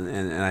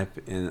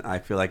 and I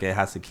feel like it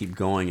has to keep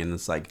going, and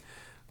it's like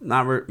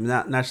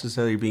not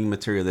necessarily being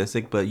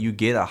materialistic, but you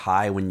get a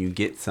high when you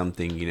get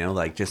something, you know,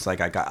 like just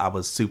like I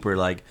was super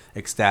like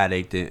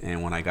ecstatic,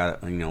 and when I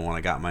got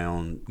my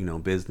own, you know,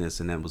 business,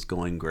 and it was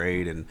going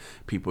great, and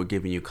people were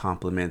giving you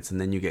compliments,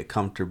 and then you get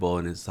comfortable,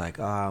 and it's like,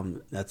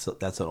 that's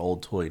an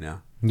old toy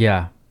now.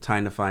 Yeah,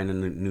 time to find a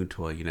new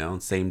toy, you know.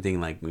 Same thing,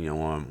 like, you know,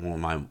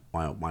 when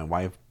my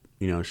wife,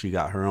 you know, she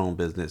got her own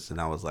business, and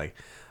I was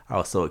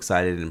so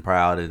excited and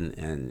proud,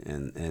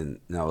 and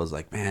I was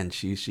like, man,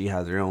 she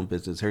has her own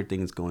business, her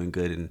thing's going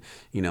good, and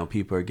you know,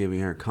 people are giving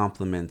her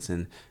compliments,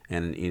 and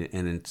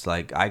it's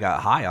like I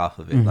got high off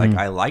of it. Mm-hmm. Like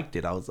I liked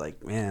it. I was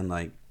like, man,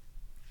 like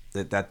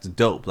that's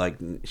dope. Like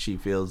she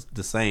feels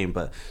the same,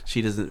 but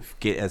she doesn't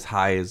get as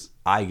high as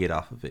I get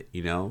off of it,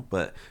 you know.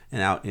 But and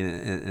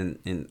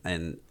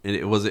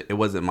it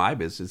wasn't my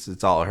business.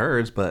 It's all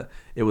hers, but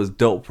it was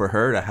dope for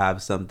her to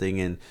have something,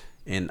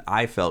 and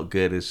I felt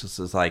good.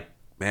 It's like,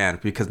 man,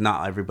 because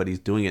not everybody's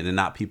doing it, and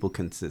not people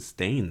can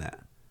sustain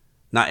that.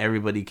 Not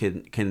everybody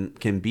can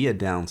be a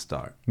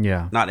Downstar.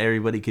 Yeah. Not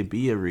everybody could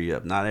be a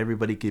re-up. Not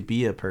everybody could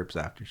be a Perps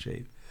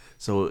aftershave.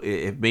 So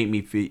it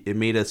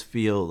made us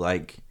feel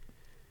like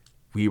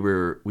we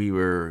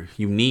were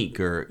unique,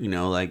 or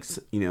like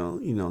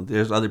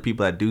there's other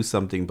people that do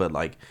something, but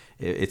like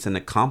it's an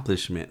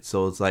accomplishment.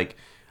 So it's like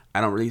I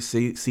don't really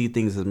see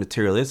things as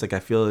materialistic. I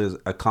feel it as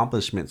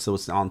accomplishment, so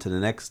it's on to the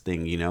next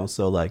thing.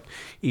 So like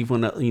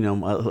even when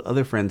my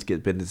other friends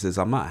get businesses,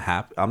 I'm not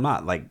happy. I'm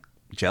not like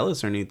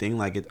jealous or anything.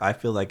 Like I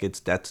feel like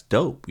that's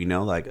dope.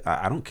 Like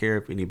I don't care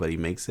if anybody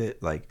makes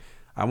it. Like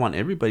I want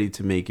everybody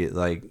to make it.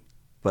 Like,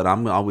 but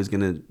I'm always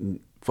gonna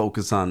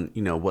focus on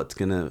what's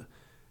gonna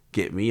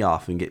get me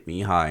off and get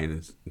me high,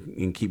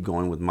 and keep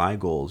going with my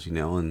goals,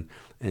 and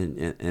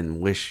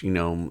wish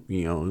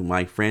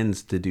my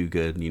friends to do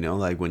good.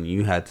 Like when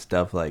you had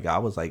stuff, like I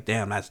was like,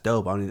 damn, that's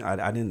dope. I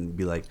didn't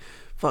be like,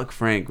 fuck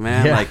Frank,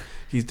 man. Yeah. Like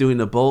he's doing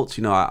the bolts.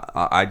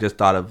 I just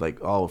thought of like,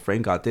 oh,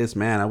 Frank got this,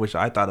 man. I wish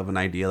I thought of an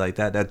idea like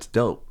that. That's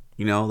dope.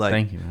 Like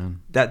Thank you,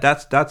 man.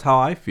 That's how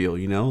I feel.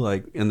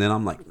 Like, and then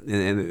I'm like,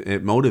 and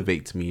it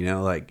motivates me.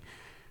 Like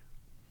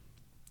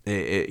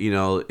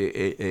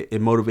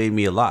it motivated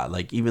me a lot.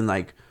 Like even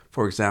like,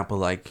 for example,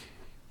 like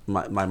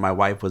my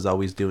wife was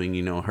always doing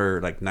her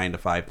like 9 to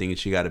 5 thing, and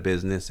she got a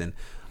business, and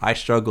I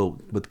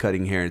struggled with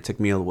cutting hair. It took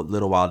me a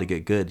little while to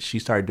get good. She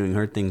started doing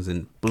her things,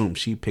 and boom,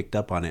 she picked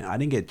up on it. I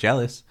didn't get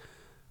jealous.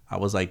 I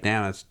was like,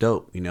 damn, that's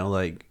dope.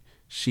 Like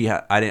she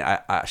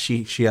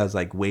has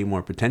like way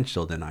more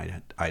potential than I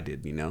did. I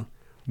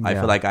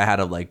feel like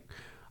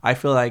I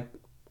feel like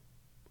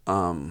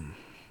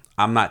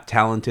I'm not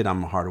talented.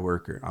 I'm a hard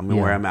worker. I'm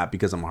where I'm at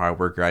because I'm a hard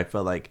worker. I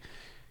felt like,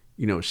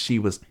 she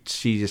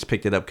just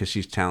picked it up because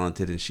she's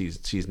talented and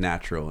she's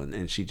natural,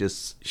 and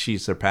she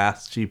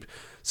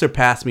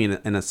surpassed me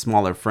in a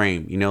smaller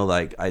frame.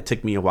 Like it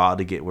took me a while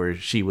to get where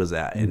she was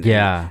at,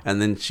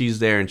 and then she's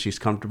there and she's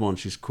comfortable and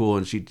she's cool,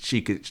 and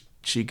she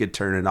could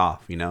turn it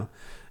off,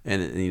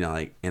 and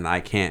like, and I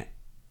can't.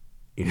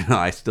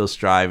 I still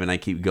strive and I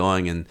keep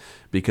going, and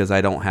because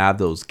I don't have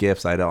those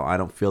gifts, I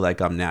don't feel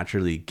like I'm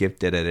naturally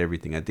gifted at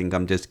everything. I think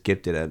I'm just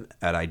gifted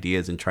at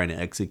ideas and trying to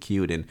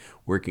execute and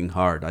working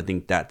hard. I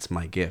think that's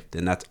my gift,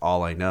 and that's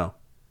all I know.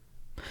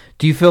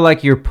 Do you feel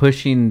like you're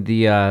pushing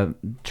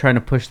trying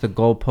to push the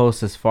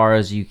goalposts as far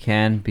as you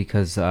can?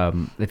 Because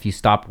if you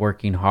stop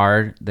working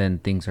hard, then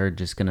things are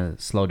just gonna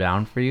slow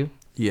down for you.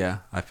 Yeah,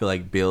 I feel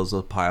like bills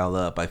will pile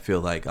up. I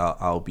feel like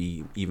I'll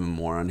be even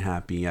more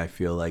unhappy. I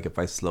feel like if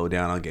I slow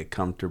down, I'll get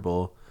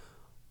comfortable.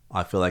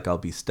 I feel like I'll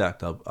be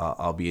stuck.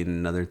 I'll be in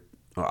another,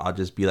 or I'll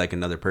just be like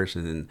another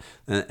person,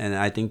 and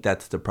I think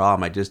that's the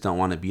problem. I just don't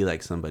want to be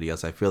like somebody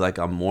else. I feel like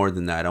I'm more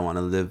than that. I don't want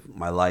to live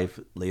my life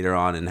later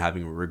on and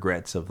having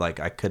regrets of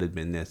like I could have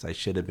been this, I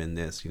should have been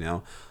this.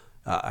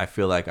 I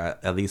feel like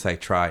at least I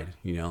tried.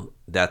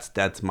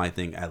 That's my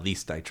thing. At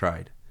least I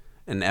tried.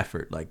 An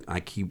effort. Like I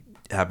keep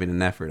having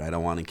an effort. I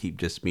don't want to keep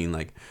just being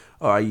like,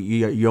 oh,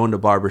 you owned a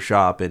barber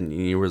shop and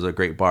you was a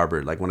great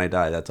barber. Like when I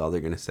die, that's all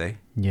they're gonna say.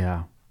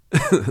 Yeah.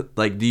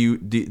 Like,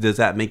 does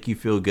that make you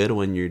feel good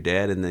when you're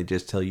dead and they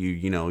just tell you,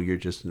 you're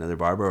just another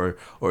barber,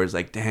 or it's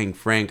like, dang,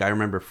 Frank, I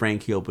remember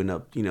Frank, he opened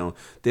up,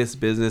 this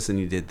business and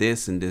you did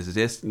this and this,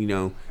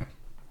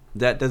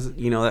 that doesn't,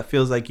 that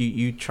feels like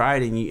you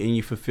tried and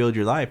you fulfilled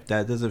your life.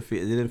 That doesn't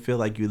feel, it didn't feel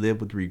like you lived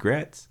with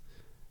regrets.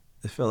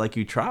 It felt like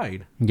you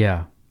tried.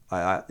 Yeah.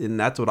 And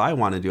that's what I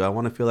want to do. I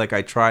want to feel like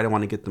I tried. I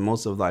want to get the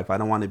most of life. I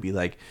don't want to be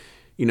like,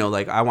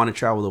 like I want to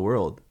travel the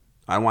world.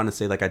 I want to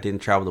say like I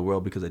didn't travel the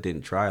world because I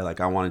didn't try.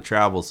 Like I want to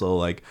travel, so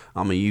like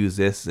I'm gonna use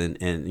this and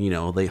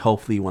like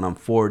hopefully when I'm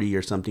 40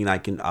 or something,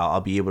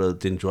 I'll be able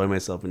to enjoy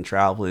myself and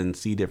travel and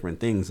see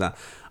different things. I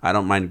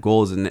don't mind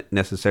goals and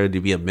necessarily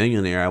to be a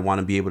millionaire. I want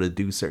to be able to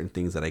do certain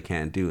things that I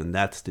can't do, and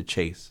that's the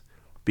chase.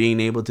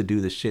 Being able to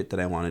do the shit that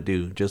I want to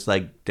do. Just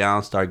like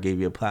Downstar gave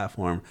you a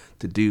platform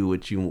to do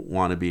what you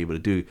want to be able to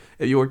do.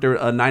 If you worked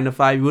a 9 to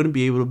 5, you wouldn't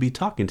be able to be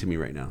talking to me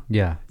right now.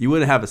 Yeah. You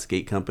wouldn't have a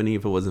skate company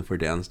if it wasn't for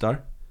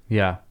Downstar.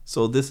 Yeah.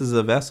 So this is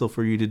a vessel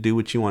for you to do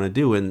what you want to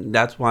do. And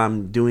that's why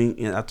I'm doing,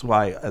 that's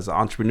why as an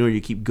entrepreneur, you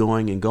keep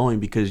going and going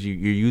because you're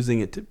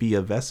using it to be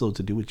a vessel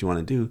to do what you want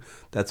to do.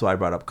 That's why I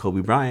brought up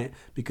Kobe Bryant,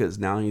 because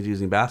now he's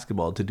using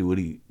basketball to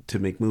do to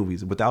make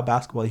movies. Without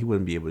basketball, he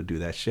wouldn't be able to do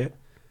that shit.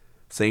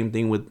 Same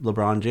thing with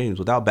LeBron James.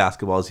 Without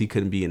basketballs, he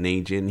couldn't be an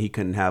agent. He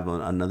couldn't have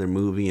another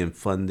movie and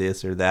fund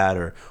this or that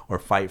or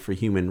fight for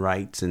human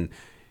rights. And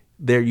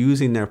they're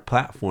using their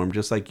platform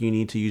just like you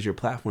need to use your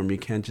platform. You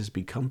can't just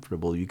be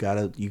comfortable. You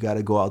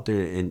gotta go out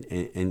there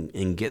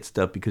and get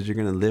stuff, because you're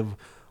gonna live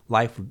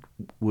life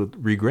with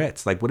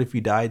regrets. Like, what if you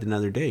died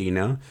another day?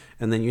 And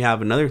then you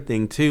have another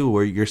thing too,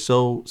 where you're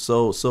so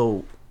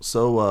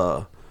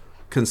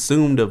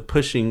consumed of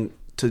pushing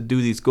to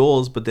do these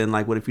goals, but then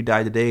like, what if you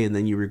die today and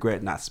then you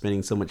regret not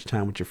spending so much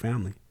time with your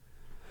family?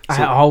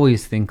 I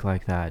always think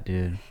like that,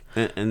 dude.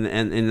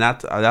 And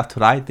that's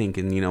what I think,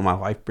 and my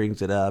wife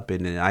brings it up,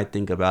 and I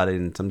think about it,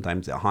 and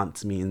sometimes it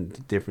haunts me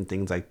and different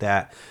things like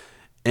that,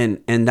 and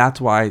that's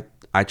why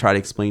I try to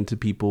explain to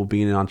people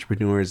being an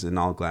entrepreneur isn't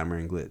all glamour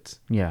and glitz.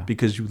 Yeah,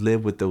 because you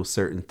live with those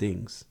certain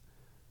things.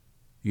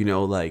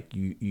 Like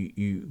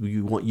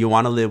you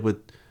want to live with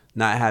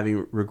not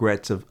having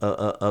regrets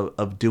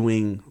of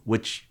doing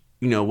which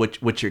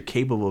what you're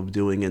capable of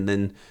doing, and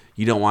then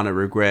you don't want to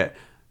regret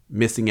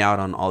missing out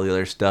on all the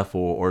other stuff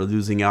or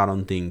losing out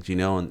on things,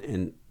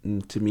 and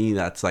to me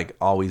that's like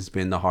always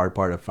been the hard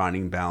part of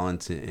finding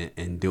balance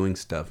and doing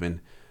stuff, and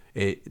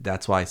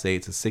that's why I say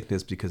it's a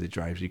sickness, because it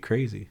drives you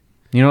crazy.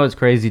 You know what's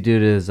crazy,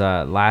 dude, is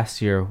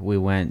last year we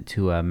went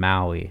to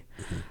Maui.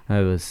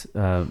 It was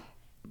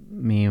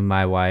me and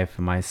my wife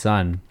and my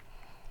son.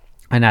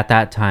 And at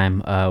that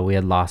time, we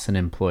had lost an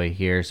employee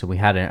here. So we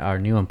had our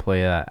new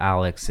employee,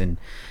 Alex, and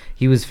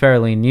he was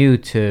fairly new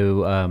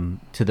to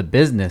the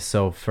business.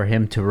 So for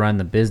him to run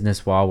the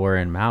business while we're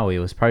in Maui, it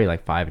was probably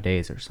like 5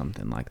 days or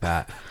something like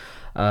that.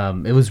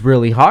 It was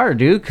really hard,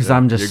 dude, because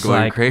I'm just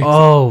like, crazy.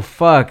 Oh,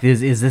 fuck,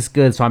 is this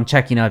good? So I'm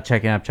checking up.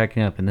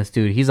 And this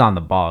dude, he's on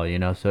the ball,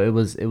 So it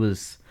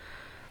was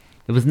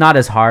not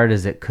as hard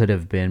as it could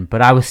have been,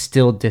 but I was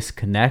still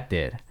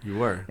disconnected. You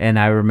were. And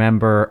I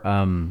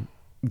remember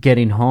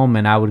getting home,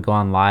 and I would go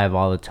on live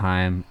all the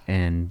time,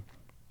 and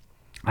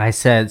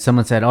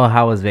someone said, oh,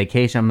 how was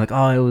vacation? I'm like,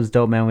 oh, it was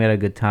dope, man. We had a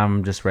good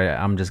time.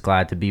 I'm just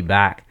glad to be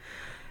back.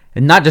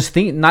 And not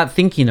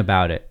thinking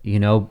about it,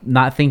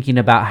 not thinking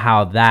about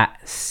how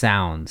that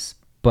sounds.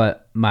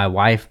 But my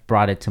wife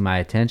brought it to my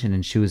attention,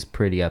 and she was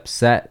pretty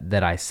upset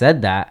that I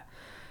said that,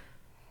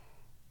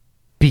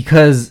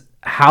 because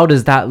how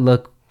does that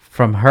look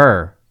from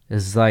her?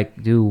 It's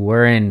like, dude,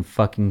 we're in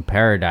fucking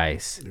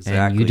paradise. Exactly.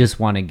 And you just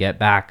want to get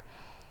back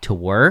to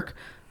work.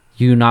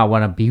 You not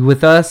want to be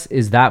with us.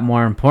 Is that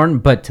more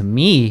important? But to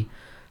me,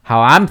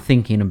 how I'm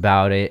thinking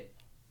about it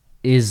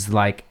is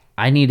like,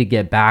 I need to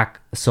get back,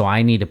 so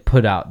I need to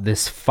put out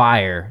this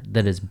fire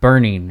that is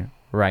burning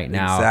right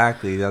now.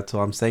 Exactly. That's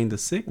what I'm saying, the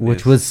sickness.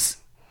 Which was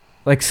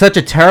like such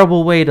a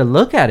terrible way to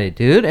look at it,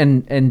 dude.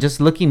 And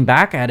just looking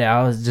back at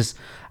it,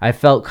 I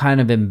felt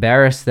kind of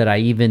embarrassed that I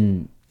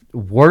even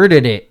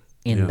worded it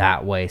in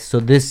that way. So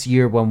this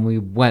year when we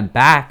went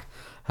back,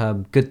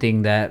 good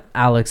thing that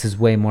Alex is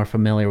way more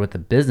familiar with the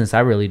business. I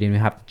really didn't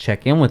even have to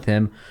check in with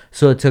him.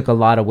 So it took a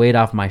lot of weight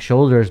off my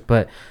shoulders.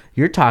 But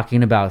you're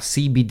talking about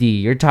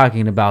CBD. You're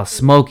talking about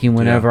smoking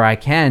whenever I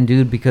can,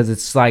 dude, because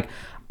it's like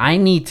I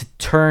need to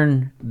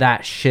turn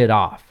that shit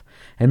off.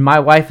 And my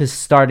wife is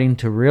starting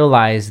to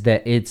realize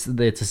that it's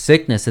a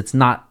sickness. It's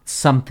not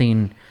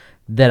something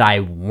that I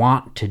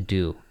want to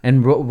do.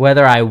 And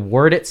whether I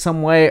word it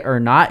some way or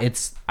not,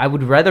 I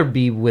would rather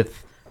be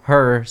with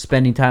her,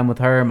 spending time with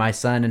her and my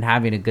son and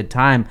having a good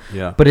time.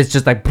 Yeah. But it's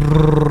just like,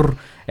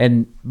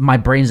 and my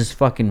brain's just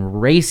fucking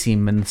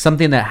racing. And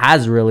something that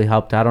has really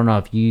helped, I don't know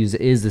if you use,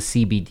 is the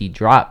CBD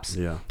drops.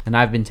 Yeah. And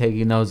I've been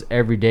taking those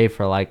every day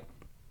for like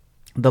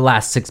the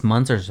last 6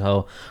 months or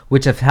so,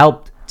 which have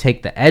helped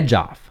take the edge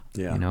off.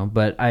 Yeah.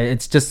 But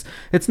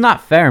it's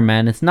not fair,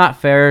 man. It's not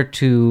fair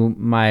to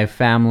my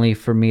family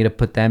for me to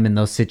put them in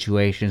those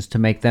situations, to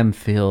make them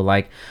feel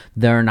like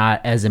they're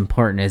not as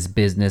important as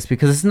business,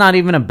 because it's not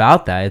even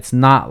about that. It's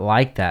not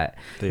like that.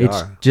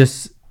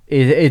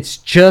 It's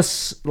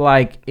just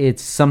like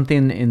it's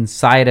something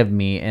inside of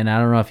me, and I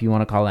don't know if you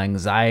want to call it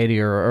anxiety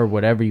or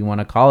whatever you want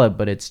to call it,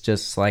 but it's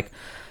just like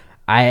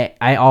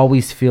I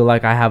always feel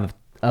like I have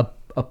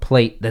a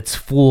plate that's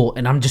full,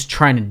 and I'm just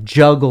trying to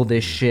juggle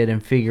this shit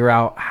and figure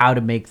out how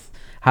to make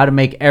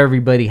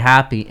everybody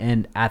happy.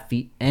 And at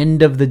the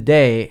end of the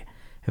day,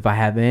 if I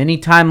have any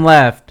time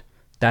left,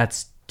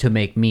 that's to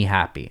make me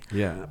happy.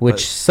 Yeah,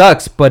 which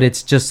sucks, but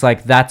it's just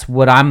like that's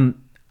what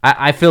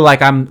I feel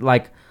like I'm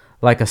like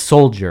a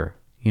soldier.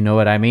 You know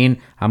what I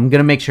mean? I'm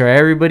gonna make sure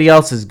everybody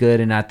else is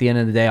good, and at the end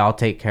of the day, I'll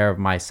take care of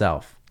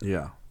myself.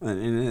 Yeah.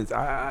 And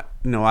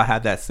I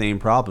had that same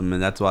problem,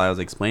 and that's why I was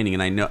explaining.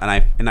 And I know,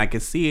 and I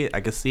can see it.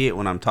 I can see it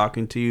when I'm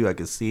talking to you. I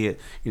can see it,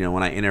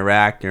 when I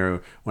interact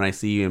or when I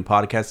see you in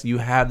podcasts. You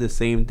have the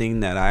same thing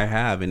that I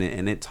have, and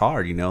it's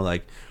hard.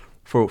 Like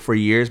for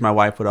years, my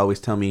wife would always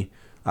tell me,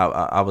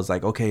 I was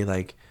like, okay,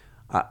 like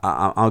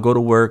I'll go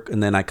to work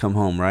and then I come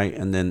home, right?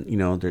 And then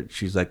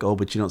she's like, oh,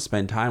 but you don't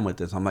spend time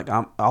with us. I'm like,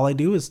 all I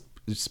do is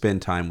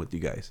spend time with you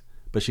guys.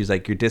 But she's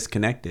like, you're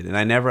disconnected, and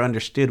I never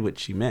understood what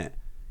she meant.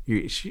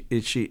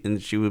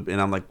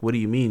 And I'm like, what do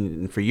you mean?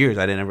 And for years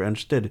I never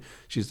understood.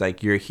 She's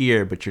like, you're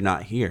here but you're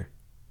not here.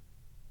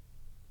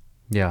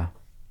 Yeah.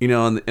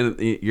 And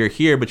you're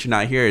here but you're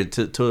not here.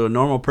 To a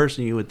normal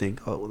person you would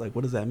think, oh, like,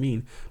 what does that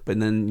mean? But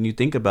then you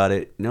think about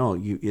it, no,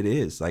 it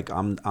is like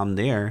I'm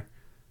there,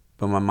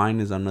 but my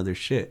mind is on other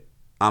shit.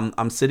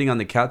 I'm sitting on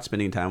the couch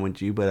spending time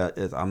with you, but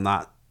I'm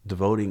not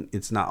devoting,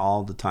 it's not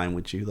all the time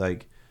with you.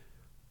 Like,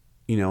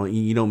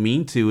 you don't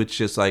mean to. It's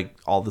just like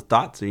all the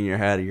thoughts are in your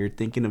head. You're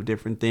thinking of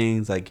different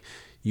things. Like,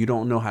 you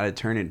don't know how to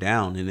turn it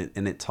down,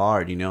 and it's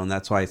hard, and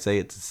that's why I say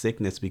it's a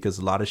sickness, because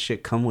a lot of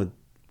shit come with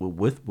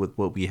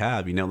what we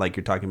have. Like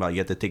you're talking about, you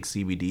have to take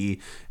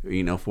CBD,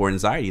 for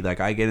anxiety. Like,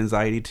 I get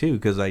anxiety too,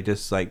 because I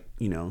just like,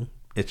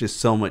 it's just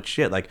so much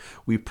shit. Like,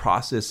 we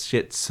process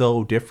shit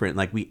so different.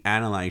 Like, we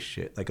analyze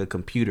shit like a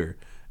computer,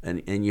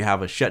 and you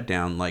have a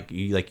shutdown. Like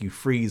you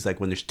freeze like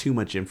when there's too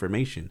much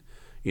information.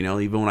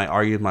 Even when I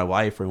argue with my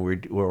wife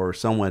or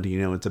someone,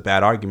 it's a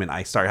bad argument,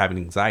 I start having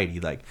anxiety.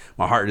 Like,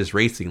 my heart is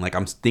racing. Like,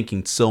 I'm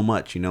thinking so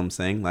much, you know what I'm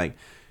saying? Like,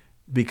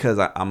 because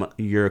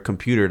you're a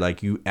computer,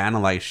 like you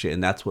analyze shit,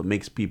 and that's what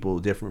makes people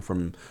different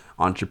from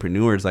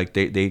entrepreneurs. Like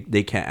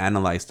they can't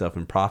analyze stuff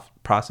and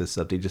process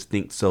stuff. They just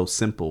think so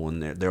simple,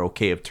 and they're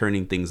okay of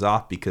turning things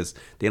off because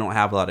they don't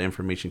have a lot of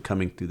information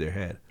coming through their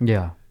head.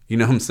 Yeah. You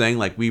know what I'm saying?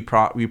 Like we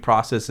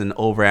process and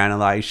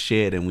overanalyze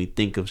shit, and we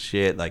think of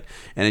shit like,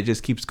 and it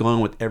just keeps going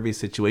with every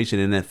situation,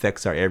 and it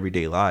affects our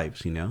everyday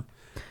lives. You know.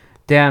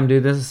 Damn,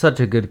 dude, this is such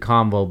a good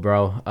combo,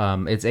 bro.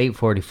 It's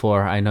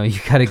 8:44. I know you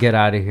gotta get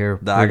out of here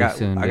pretty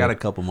soon. I got a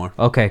couple more.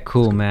 Okay,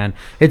 cool, man.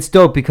 It's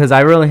dope because I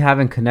really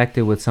haven't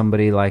connected with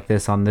somebody like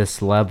this on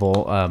this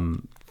level.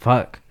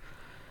 Fuck.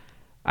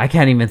 I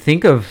can't even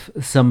think of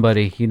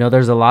somebody. You know,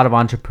 there's a lot of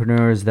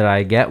entrepreneurs that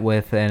I get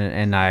with,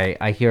 and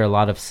I hear a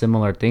lot of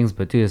similar things.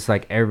 But dude, it's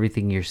like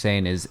everything you're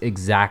saying is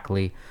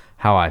exactly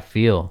how I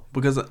feel.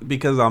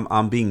 Because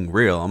I'm being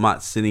real. I'm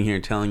not sitting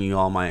here telling you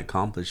all my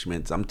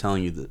accomplishments. I'm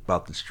telling you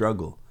about the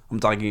struggle. I'm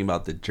talking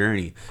about the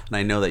journey, and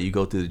I know that you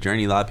go through the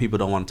journey. A lot of people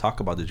don't want to talk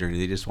about the journey.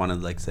 They just want to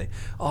like say,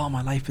 "Oh,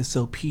 my life is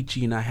so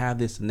peachy, and I have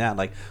this and that."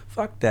 Like,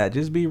 fuck that.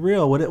 Just be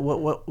real.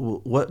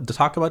 What?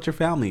 Talk about your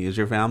family. Is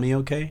your family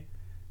okay?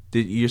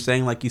 You're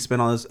saying like you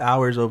spent all those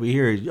hours over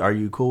here. Are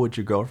you cool with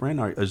your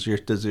girlfriend? Or does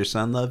your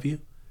son love you?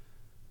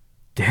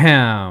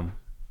 Damn.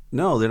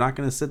 No, they're not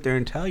going to sit there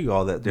and tell you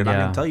all that. They're not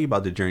going to tell you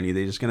about the journey.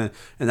 They're just going to,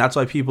 and that's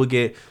why people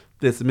get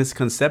this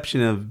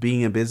misconception of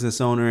being a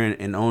business owner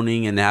and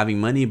owning and having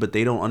money, but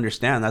they don't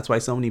understand. That's why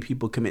so many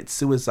people commit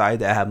suicide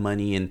that have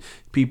money, and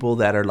people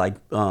that are like,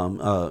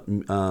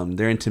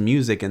 they're into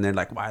music and they're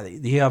like, why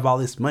they have all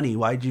this money?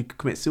 Why'd you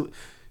commit suicide?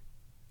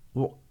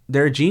 Well,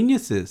 they're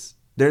geniuses.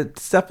 Their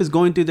stuff is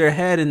going through their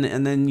head,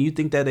 and then you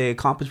think that they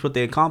accomplished what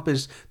they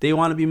accomplished. They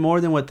want to be more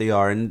than what they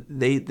are, and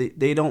they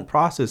don't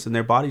process, and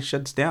their body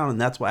shuts down,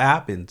 and that's what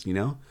happens. You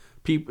know,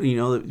 people. You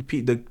know,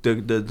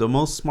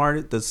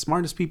 the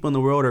smartest people in the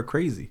world are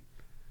crazy.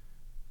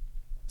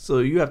 So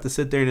you have to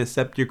sit there and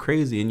accept you're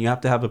crazy, and you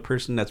have to have a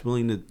person that's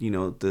willing to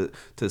to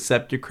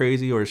accept you're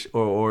crazy or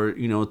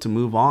to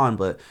move on.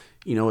 But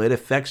it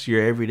affects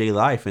your everyday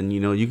life, and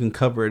you can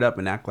cover it up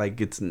and act like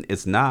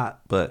it's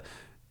not, but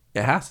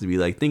it has to be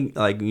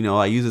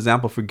I use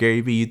example for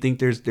Gary Vee. You think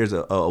there's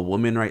a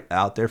woman right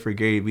out there for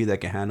Gary Vee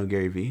that can handle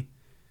Gary Vee?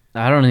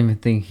 I don't even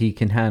think he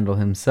can handle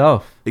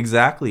himself.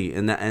 Exactly.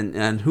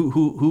 And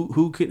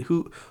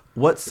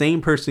what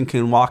sane person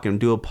can walk and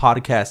do a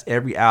podcast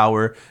every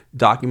hour,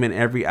 document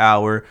every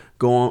hour,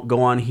 go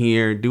on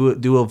here, do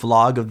a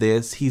vlog of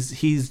this.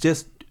 He's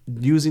just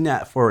using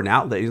that for an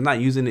outlet. He's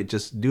not using it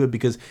just to do it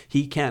because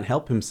he can't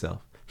help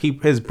himself.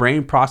 His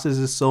brain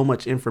processes so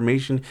much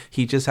information,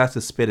 he just has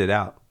to spit it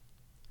out.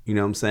 You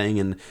know what I'm saying?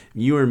 And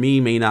you or me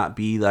may not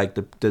be like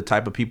the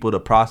type of people to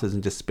process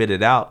and just spit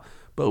it out.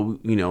 But,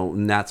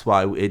 and that's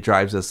why it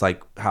drives us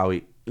like how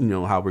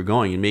we're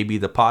going. And maybe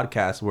the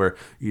podcast where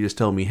you just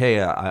told me, hey,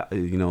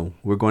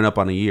 we're going up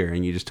on a year.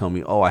 And you just told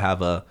me, oh, I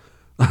have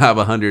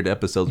 100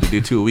 episodes. We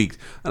do 2 weeks.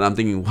 And I'm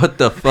thinking, what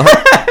the fuck?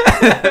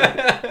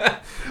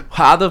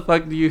 How the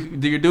fuck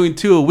you're doing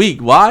 2 a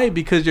week? Why?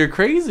 Because you're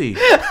crazy.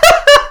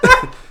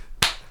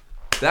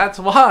 That's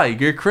why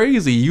you're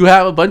crazy. You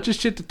have a bunch of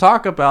shit to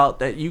talk about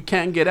that you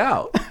can't get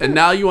out, and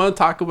now you want to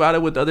talk about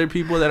it with other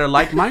people that are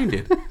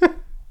like-minded.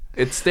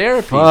 It's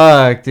therapy.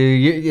 Fuck,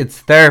 dude. It's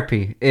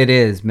therapy. It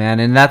is, man.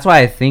 And that's why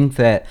I think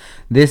that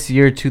this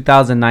year,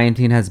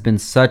 2019, has been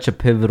such a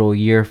pivotal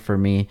year for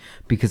me,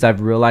 because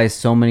I've realized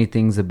so many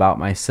things about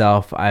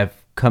myself. I've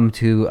come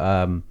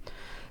to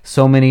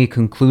so many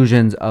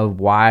conclusions of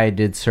why I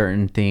did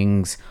certain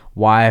things,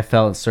 why I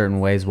felt certain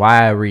ways,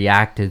 why I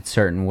reacted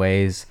certain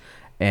ways.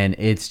 And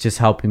it's just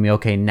helping me.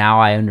 Okay, now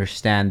I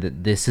understand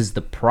that this is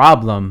the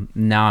problem.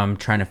 Now I'm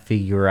trying to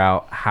figure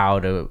out how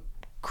to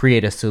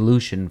create a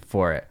solution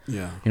for it.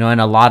 Yeah. And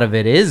a lot of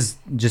it is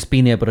just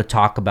being able to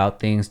talk about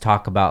things,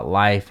 talk about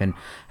life, and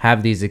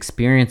have these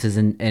experiences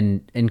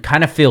and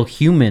kind of feel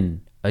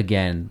human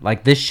again.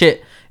 Like this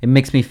shit, it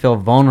makes me feel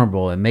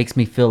vulnerable. It makes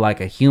me feel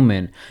like a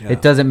human. Yeah.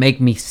 It doesn't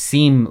make me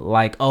seem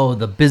like, oh,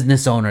 the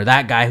business owner,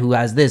 that guy who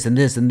has this and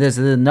this and this.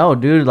 No,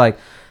 dude, like,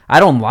 I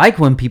don't like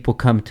when people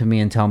come to me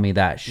and tell me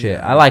that shit.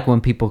 Yeah. I like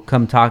when people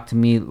come talk to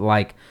me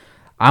like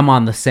I'm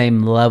on the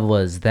same level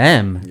as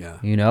them. Yeah.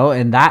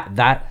 And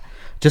that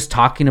just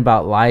talking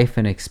about life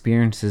and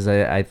experiences,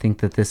 I think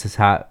that this has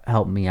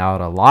helped me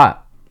out a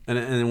lot.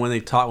 And when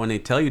they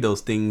tell you those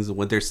things,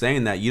 when they're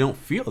saying that, you don't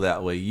feel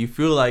that way. You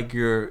feel like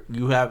you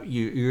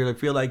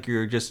feel like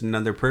you're just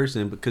another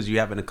person because you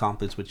haven't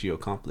accomplished what you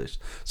accomplished.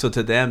 So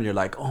to them, you're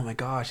like, oh my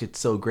gosh, it's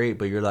so great.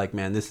 But you're like,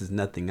 man, this is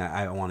nothing.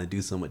 I want to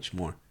do so much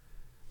more.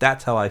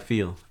 That's how I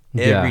feel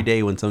every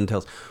day when someone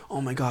tells,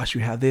 oh my gosh,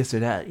 you have this or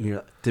that.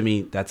 To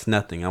me, that's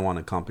nothing. I want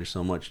to accomplish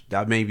so much.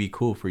 That may be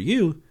cool for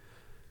you,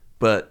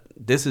 but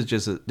this is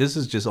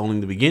just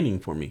only the beginning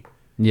for me.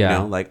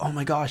 Yeah. Like, oh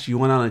my gosh, you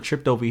went on a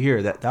trip over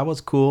here. That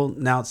was cool.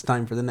 Now it's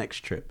time for the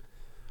next trip.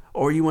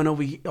 Or you went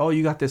over here. Oh,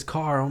 you got this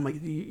car. Oh my,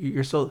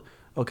 you're so.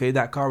 okay,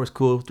 that car was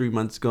cool 3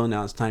 months ago.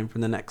 Now it's time for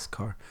the next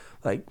car.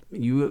 Like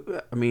you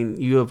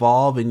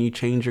evolve and you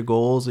change your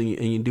goals and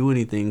you do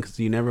anything because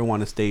you never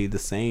want to stay the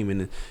same.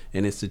 And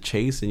it's a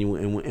chase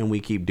and we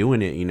keep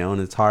doing it,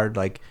 and it's hard.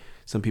 Like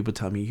some people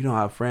tell me you don't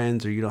have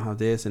friends or you don't have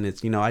this, and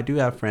it's I do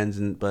have friends,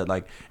 but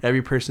like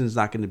every person is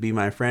not going to be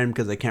my friend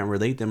because I can't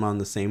relate them on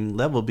the same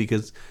level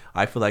because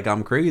I feel like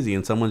I'm crazy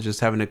and someone's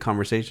just having a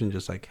conversation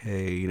just like,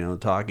 hey,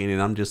 talking,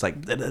 and I'm just like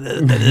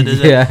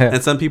Yeah.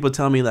 And some people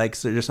tell me like,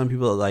 so there's some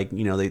people that like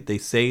they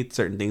say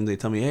certain things. They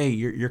tell me, hey,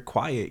 you're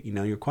quiet,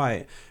 you're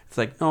quiet. It's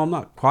like, no, I'm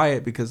not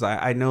quiet because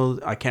I know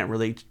I can't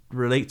relate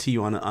to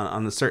you on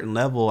a certain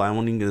level. I'm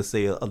only going to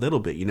say a little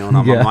bit, and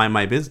I'm gonna mind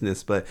my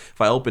business. But if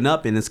I open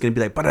up and it's going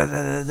to be like,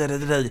 and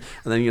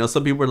then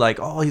some people are like,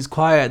 oh, he's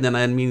quiet, and then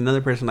I meet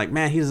another person like,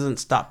 man, he doesn't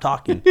stop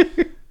talking.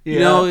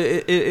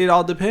 It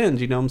all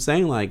depends. What I'm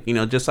saying, like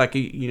just like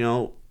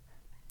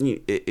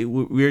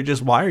we're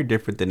just wired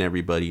different than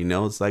everybody.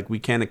 It's like we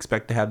can't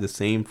expect to have the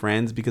same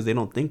friends because they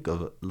don't think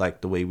of it like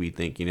the way we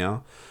think.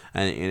 And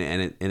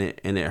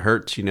it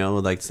hurts,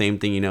 like same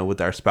thing,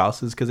 with our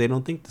spouses because they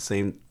don't think the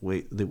same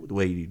way the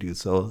way you do.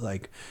 So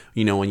like,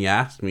 when you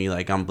asked me,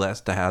 like I'm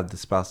blessed to have the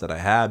spouse that I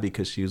have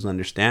because she was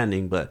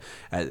understanding, but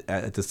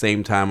at the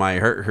same time I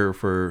hurt her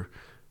for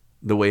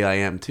the way I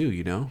am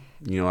too.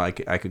 I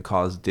could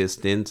cause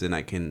distance and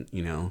I can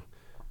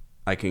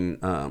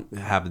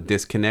have a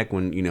disconnect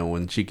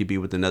when she could be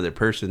with another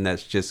person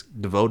that's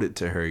just devoted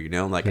to her,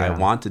 like I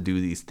want to do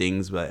these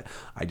things, but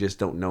I just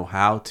don't know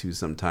how to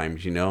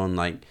sometimes, and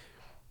like,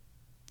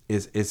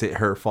 is it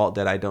her fault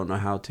that I don't know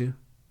how to?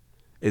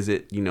 Is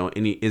it,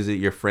 is it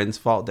your friend's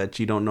fault that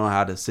you don't know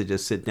how to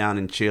just sit down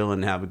and chill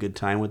and have a good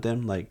time with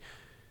them? Like,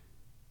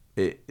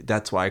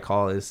 that's why I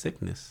call it a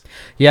sickness.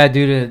 Yeah,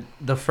 dude,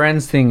 the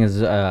friends thing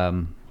is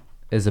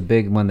a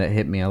big one that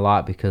hit me a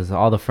lot because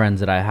all the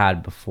friends that I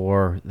had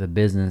before the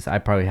business, I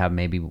probably have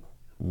maybe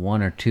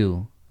one or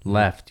two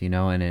left,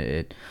 and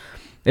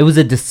it was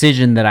a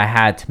decision that I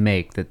had to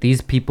make, that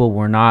these people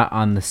were not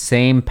on the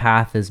same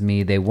path as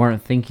me. They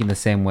weren't thinking the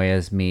same way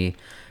as me,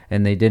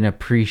 and they didn't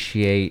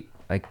appreciate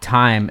like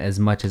time as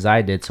much as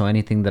I did. So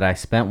anything that I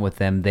spent with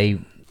them,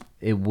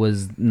 it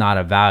was not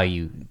a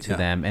value to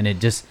them, and it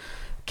just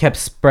kept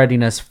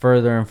spreading us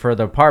further and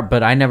further apart.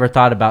 But I never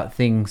thought about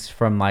things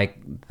from like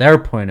their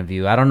point of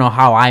view. I don't know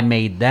how I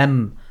made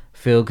them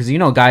feel because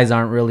guys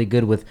aren't really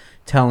good with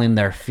telling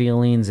their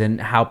feelings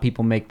and how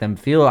people make them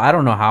feel. I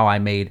don't know how I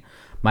made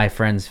my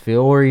friends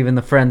feel, or even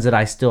the friends that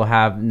I still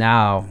have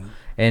now.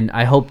 And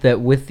I hope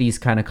that with these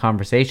kind of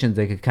conversations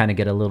they could kind of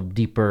get a little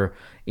deeper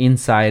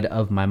inside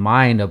of my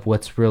mind of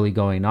what's really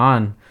going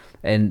on.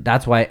 And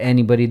that's why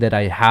anybody that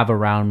I have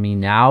around me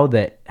now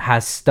that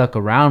has stuck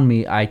around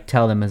me, I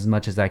tell them as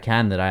much as I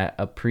can that I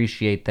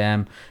appreciate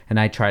them, and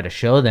I try to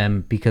show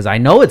them because I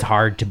know it's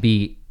hard to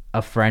be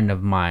a friend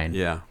of mine.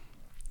 Yeah.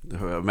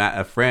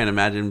 A friend,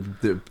 imagine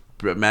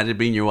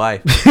being your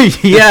wife.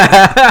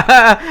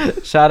 Yeah.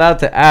 Shout out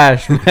to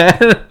Ash,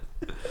 man.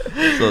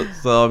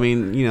 So I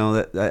mean,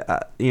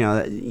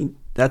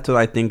 that's what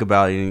I think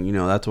about, and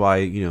that's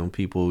why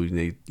people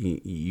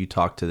you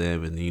talk to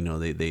them, and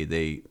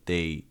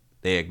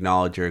they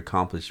acknowledge your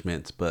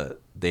accomplishments,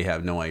 but they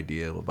have no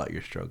idea about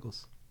your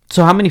struggles.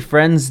 So how many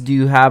friends do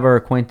you have or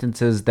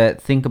acquaintances that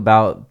think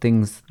about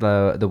things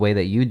the way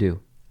that you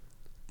do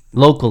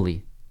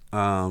locally?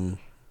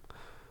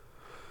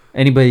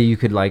 Anybody you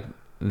could like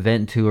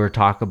vent to or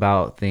talk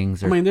about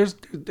things? Or... I mean,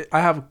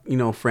 I have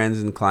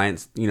friends and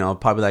clients,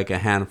 probably like a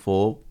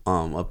handful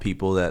of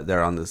people that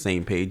they're on the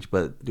same page.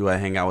 But do I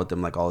hang out with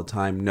them like all the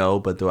time? No,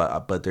 but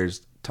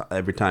there's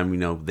every time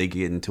they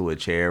get into a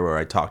chair or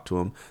I talk to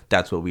them,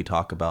 that's what we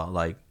talk about.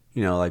 Like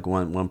like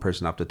one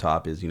person off the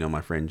top is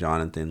my friend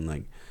Jonathan.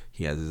 Like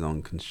he has his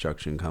own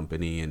construction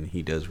company and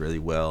he does really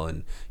well.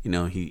 And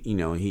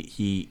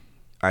he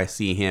I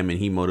see him and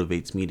he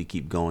motivates me to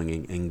keep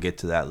going and get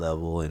to that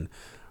level and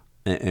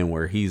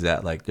where he's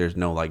at. Like there's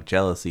no like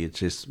jealousy, it's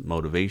just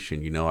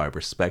motivation. I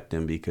respect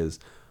him because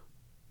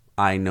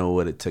I know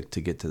what it took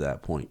to get to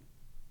that point.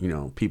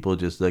 People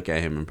just look at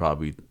him and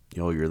probably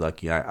you're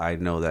lucky. I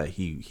know that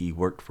he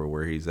worked for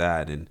where he's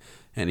at and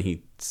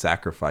he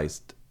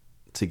sacrificed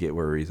to get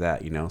where he's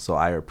at. So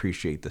I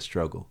appreciate the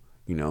struggle.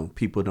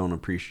 People don't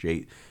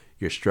appreciate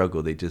your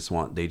struggle, they just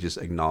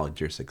acknowledge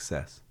your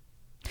success.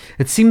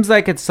 It seems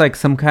like it's like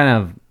some kind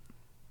of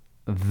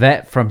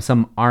vet from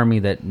some army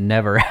that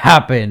never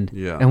happened.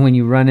 Yeah. And when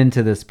you run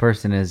into this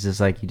person, it's just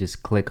like you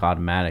just click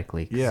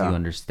automatically because you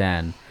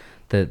understand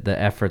the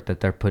effort that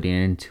they're putting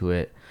into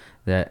it.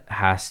 That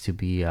has to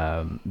be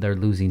they're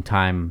losing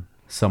time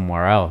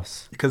somewhere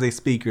else because they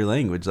speak your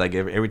language. Like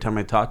every time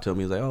I talk to him,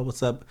 he's like, oh,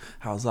 what's up,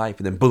 how's life?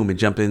 And then boom, and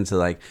jump into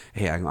like,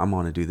 hey, I'm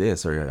going to do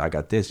this, or I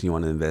got this, you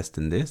want to invest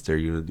in this,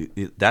 or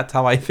that's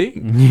how I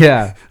think.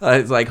 Yeah.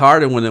 It's like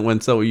hard when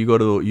you go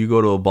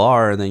to a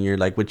bar and then you're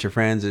like with your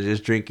friends and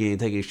just drinking and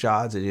taking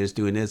shots and you're just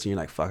doing this and you're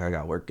like, fuck, I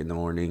got work in the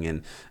morning,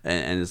 and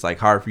it's like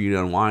hard for you to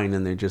unwind,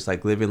 and they're just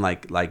like living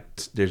like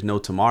there's no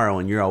tomorrow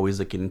and you're always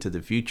looking into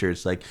the future.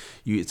 It's like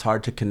it's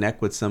hard to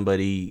connect with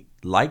somebody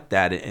like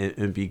that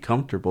and be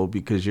comfortable,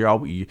 because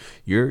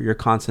you're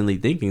constantly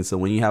thinking. So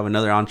when you have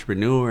another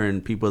entrepreneur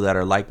and people that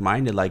are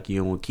like-minded like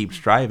you and will keep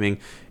striving,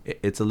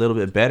 it's a little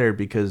bit better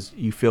because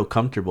you feel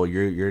comfortable.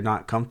 You're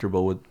not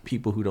comfortable with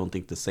people who don't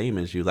think the same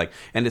as you. Like,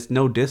 and it's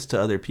no diss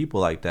to other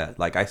people like that.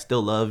 Like, I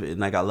still love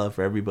and I got love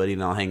for everybody,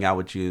 and I'll hang out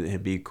with you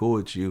and be cool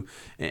with you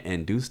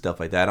and do stuff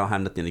like that. I don't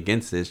have nothing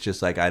against it. It's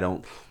just like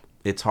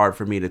it's hard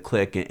for me to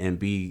click and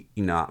be,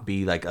 not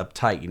be like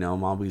uptight,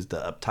 I'm always the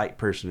uptight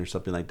person or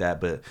something like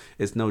that. But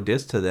it's no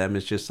diss to them.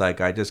 It's just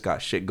like, I just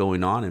got shit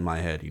going on in my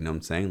head, you know what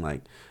I'm saying?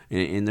 Like,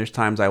 and there's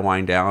times I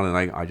wind down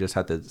and I just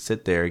have to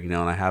sit there, and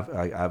I have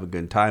a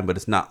good time, but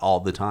it's not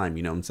all the time,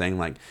 you know what I'm saying?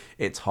 Like,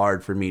 it's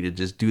hard for me to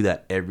just do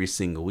that every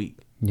single week.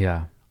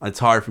 Yeah. It's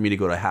hard for me to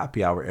go to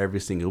happy hour every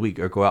single week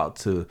or go out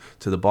to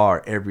the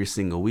bar every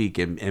single week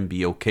and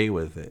be okay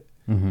with it.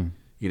 Mm-hmm.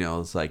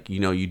 It's like,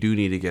 you do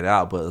need to get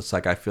out, but it's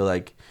like, I feel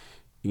like,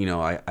 you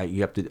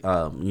have to,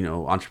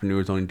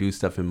 entrepreneurs only do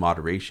stuff in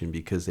moderation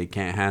because they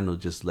can't handle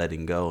just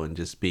letting go and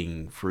just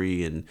being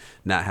free and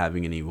not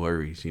having any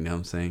worries. You know what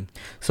I'm saying?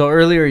 So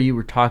earlier you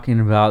were talking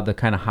about the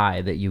kind of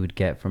high that you would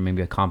get from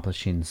maybe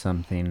accomplishing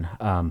something.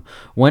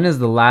 When is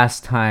the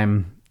last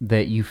time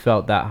that you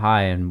felt that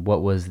high, and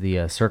what was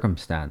the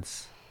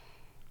circumstance?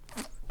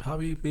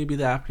 Probably maybe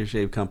the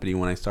aftershave company.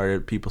 When I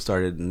started, people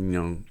started,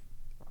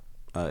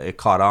 it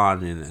caught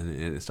on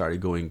and it started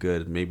going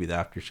good. Maybe the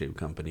aftershave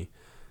company.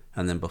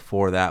 And then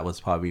before that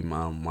was probably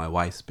my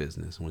wife's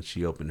business, when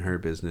she opened her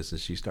business and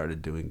she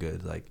started doing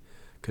good. Like,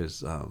 cause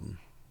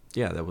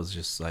that was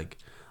just like,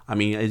 I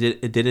mean,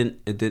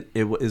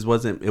 it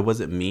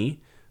wasn't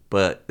me,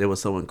 but it was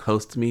someone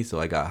close to me, so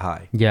I got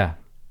high. Yeah.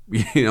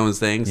 You know what I'm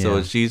saying?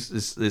 Yeah.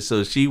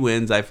 So she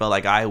wins. I felt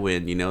like I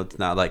win. It's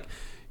not like,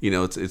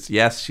 it's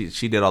yes,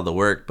 she did all the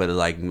work, but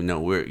like,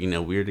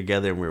 we're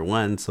together and we're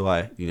one. So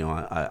I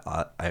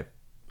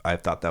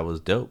thought that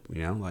was dope.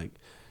 Like,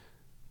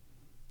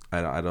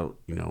 I don't,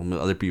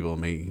 other people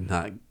may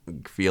not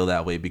feel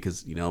that way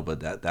because,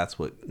 but that's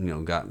what,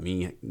 got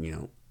me,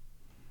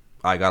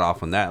 I got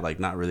off on that, like,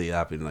 not really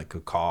having like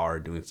a car or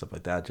doing stuff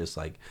like that. Just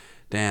like,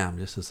 damn,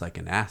 this is like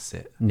an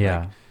asset. Yeah.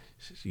 Like,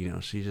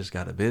 she just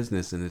got a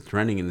business and it's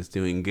running and it's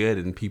doing good,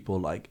 and people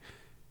like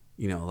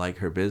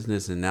her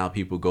business, and now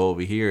people go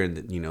over here and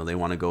they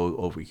want to go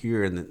over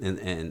here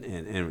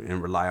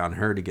and rely on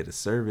her to get a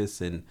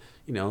service, and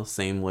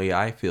same way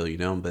I feel,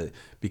 but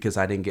because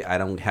I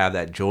don't have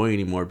that joy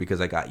anymore because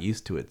I got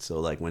used to it.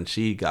 So like when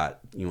she got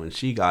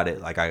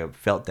it, like I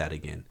felt that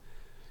again,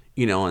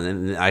 and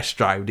then I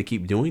strive to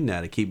keep doing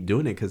that. I keep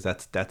doing it because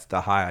that's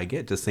the high I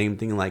get. The same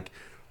thing like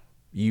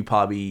you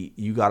got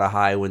a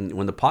high when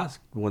the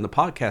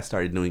podcast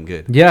started doing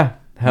good. Yeah.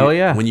 Hell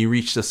yeah. When you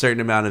reach a certain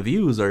amount of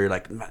views, or you're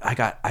like, I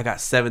got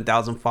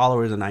 7,000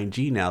 followers on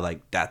IG now,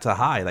 like that's a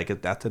high,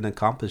 like that's an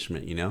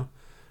accomplishment,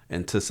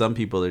 And to some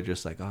people, they're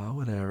just like, oh,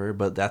 whatever.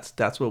 But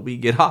that's what we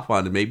get off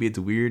on. And maybe it's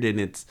weird and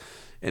it's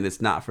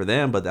not for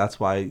them, but that's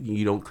why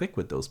you don't click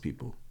with those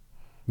people.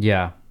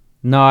 Yeah.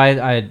 No,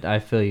 I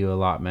feel you a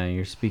lot, man.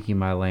 You're speaking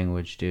my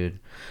language, dude.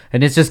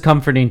 And it's just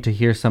comforting to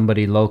hear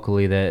somebody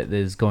locally that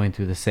is going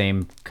through the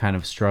same kind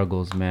of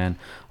struggles, man.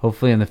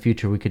 Hopefully in the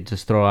future we could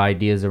just throw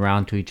ideas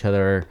around to each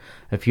other.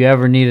 If you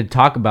ever need to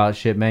talk about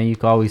shit, man, you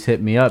can always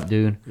hit me up,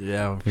 dude.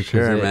 Yeah, for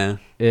sure, man.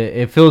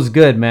 It feels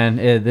good, man.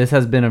 This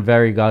has been a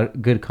very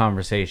good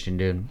conversation,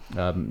 dude.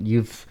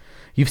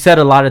 You've said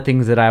a lot of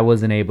things that I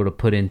wasn't able to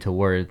put into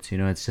words.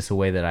 It's just a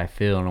way that I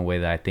feel and a way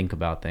that I think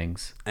about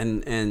things.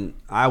 And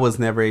I was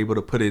never able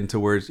to put it into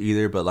words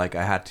either, but like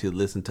I had to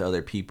listen to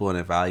other people and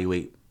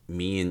evaluate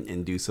me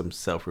and do some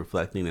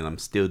self-reflecting, and I'm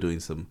still doing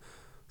some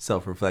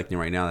self-reflecting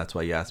right now. That's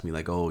why you asked me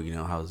like, oh,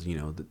 how's,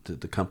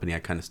 the company. I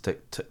kind of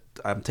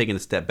I'm taking a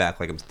step back,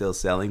 like I'm still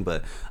selling,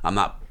 but I'm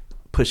not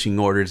pushing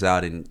orders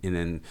out and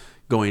then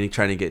going and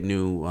trying to get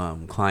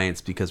new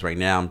clients, because right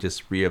now I'm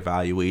just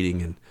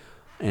reevaluating and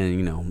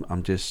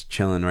I'm just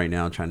chilling right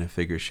now, trying to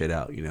figure shit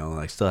out.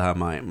 I still have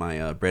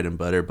my bread and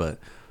butter, but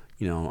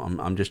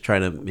I'm just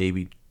trying to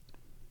maybe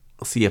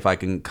see if I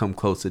can come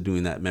close to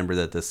doing that. Remember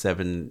that the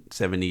 70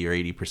 or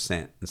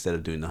 80% instead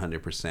of doing the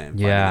 100%.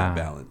 Yeah, that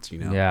balance.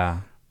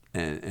 Yeah,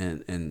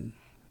 and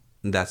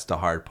that's the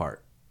hard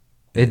part.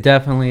 It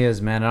definitely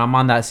is, man. And I'm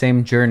on that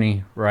same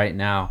journey right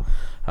now.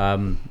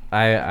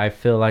 I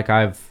feel like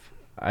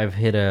I've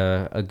hit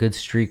a good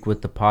streak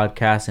with the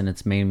podcast, and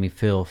it's made me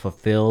feel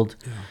fulfilled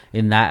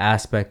in that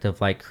aspect of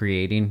like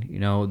creating,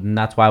 and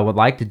that's why I would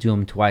like to do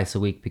them twice a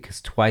week,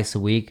 because twice a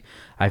week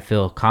I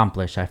feel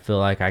accomplished. I feel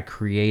like I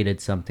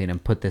created something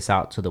and put this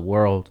out to the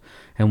world.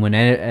 And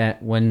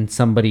when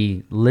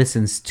somebody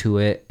listens to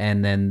it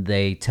and then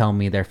they tell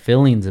me their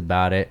feelings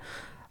about it,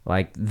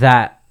 like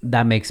that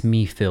makes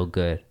me feel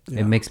good.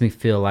 It makes me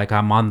feel like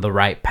I'm on the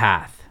right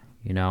path.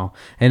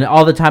 And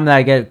all the time that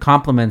I get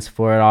compliments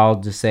for it, I'll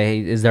just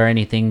say, hey, is there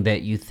anything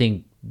that you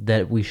think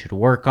that we should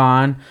work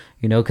on,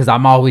 you know, because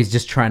I'm always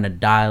just trying to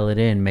dial it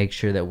in, make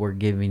sure that we're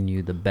giving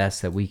you the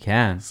best that we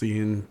can.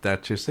 Seeing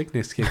that's your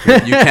sickness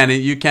kicker.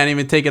 You can't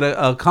even take it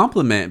a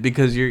compliment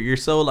because you're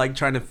so like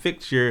trying to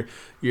fix your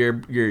you're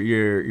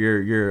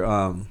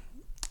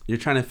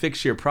trying to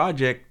fix your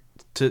project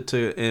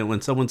to and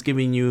when someone's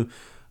giving you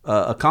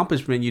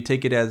accomplishment, you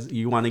take it as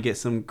you want to get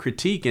some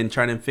critique and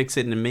try to fix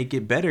it and make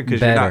it better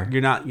because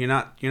you're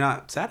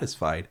not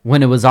satisfied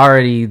When it was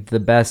already the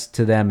best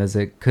to them as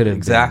it could have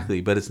exactly,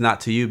 but it's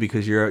not to you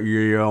because you're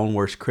your own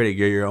worst critic.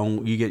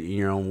 You get in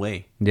your own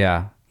way. been.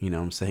 Yeah. You know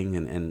what I'm saying?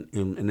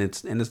 And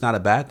it's not a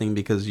bad thing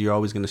because you're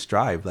always going to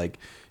strive. Like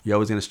you're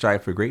always going to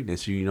strive for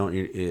greatness.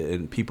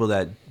 And people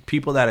that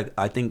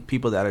I think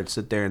people that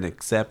sit there and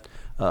accept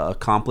a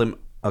compliment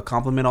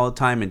all the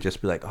time and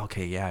just be like,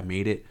 okay, yeah, I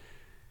made it.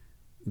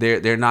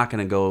 They're not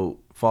going to go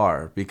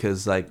far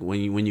because like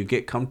when you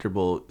get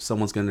comfortable,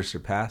 someone's going to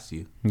surpass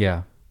you.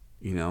 Yeah.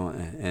 You know,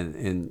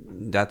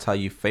 and that's how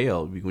you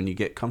fail when you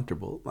get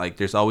comfortable. Like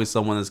there's always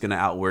someone that's going to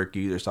outwork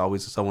you. There's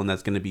always someone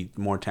that's going to be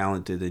more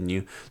talented than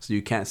you. So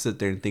you can't sit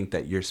there and think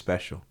that you're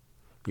special.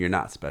 You're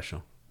not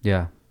special.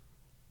 Yeah.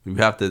 You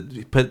have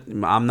to put,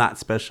 I'm not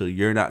special.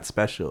 You're not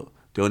special.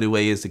 The only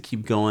way is to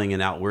keep going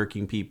and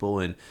outworking people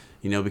and,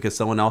 you know, because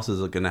someone else is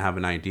going to have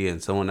an idea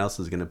and someone else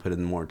is going to put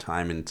in more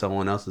time and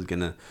someone else is going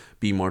to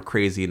be more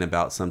crazy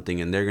about something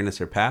and they're going to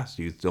surpass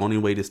you. The only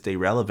way to stay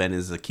relevant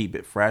is to keep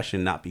it fresh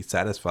and not be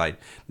satisfied.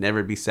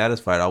 Never be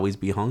satisfied. Always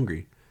be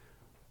hungry.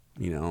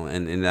 You know,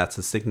 and that's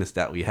a sickness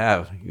that we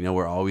have. You know,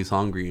 we're always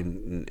hungry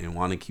and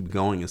want to keep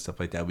going and stuff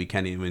like that. We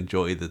can't even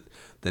enjoy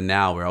the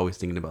now. We're always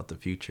thinking about the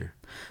future.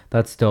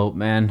 That's dope,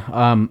 man.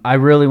 I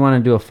really want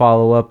to do a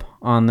follow-up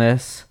on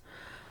this.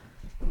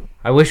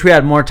 I wish we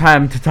had more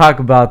time to talk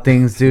about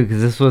things, dude,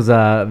 because this was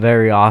a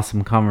very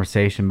awesome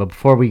conversation. But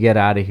before we get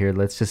out of here,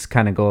 let's just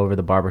kind of go over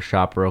the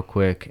barbershop real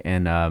quick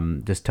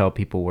and just tell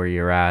people where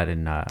you're at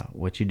and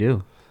what you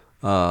do.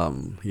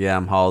 Yeah,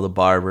 I'm Hall the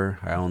Barber.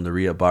 I own the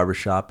Re-Up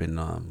Barbershop,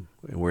 and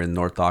we're in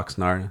North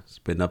Oxnard. It's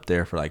been up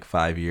there for like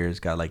 5 years.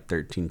 Got like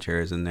 13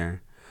 chairs in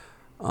there.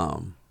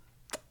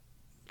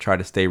 Try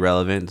to stay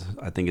relevant.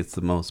 I think it's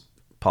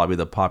probably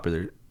the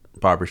popular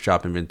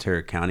barbershop in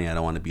Ventura County. I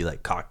don't want to be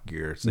like cocky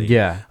or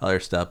say other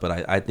stuff,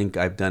 but I think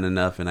I've done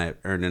enough and I've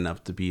earned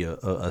enough to be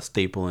a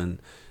staple in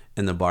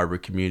the barber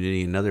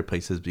community and other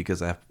places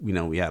because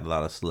we had a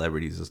lot of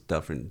celebrities and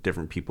stuff and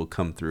different people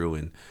come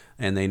through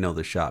and they know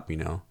the shop, you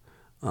know.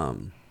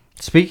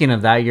 Speaking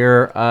of that,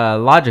 you're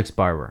Logic's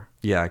barber.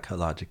 Yeah, I cut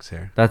Logic's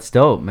hair. That's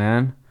dope,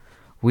 man.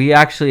 We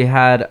actually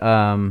had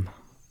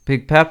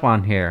Big Pep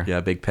on here.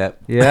 Yeah, Big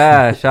Pep.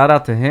 Yeah, shout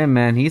out to him,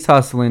 man. He's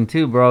hustling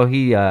too, bro.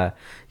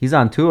 He's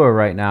on tour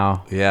right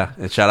now. Yeah,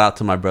 and shout out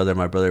to my brother.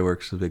 My brother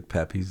works with Big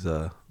Pep. He's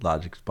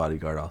Logic's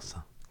bodyguard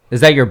also.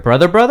 Is that your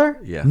brother?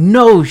 Yeah.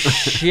 No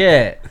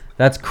shit.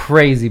 That's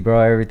crazy, bro.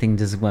 Everything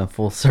just went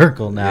full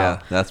circle now.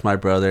 Yeah, that's my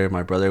brother.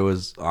 My brother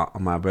was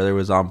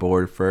on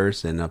board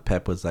first, and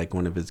Pep was like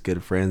one of his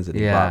good friends, and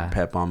he brought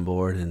Pep on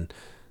board, and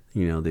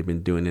you know they've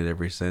been doing it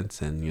ever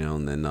since. And you know,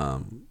 and then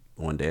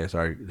one day I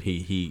started.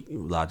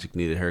 Logic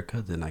needed a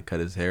haircut, then I cut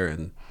his hair,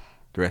 and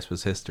the rest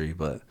was history.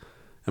 But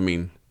I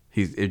mean,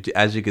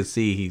 as you can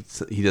see,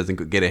 he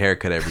doesn't get a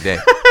haircut every day,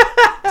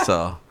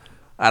 so.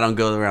 I don't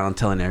go around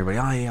telling everybody,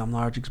 "Oh yeah, I'm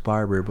Logic's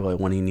barber," but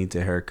when he needs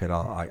a haircut,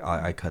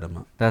 I cut him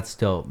up. That's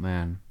dope,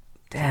 man.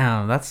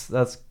 Damn,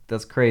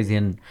 that's crazy.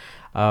 And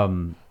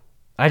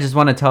I just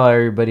want to tell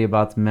everybody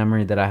about the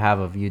memory that I have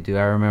of you, dude.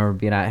 I remember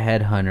being at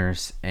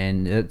Headhunters,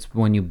 and it's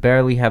when you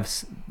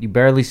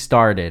barely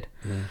started.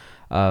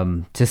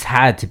 Just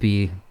had to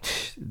be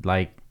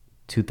like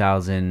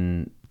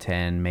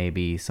 2010,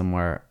 maybe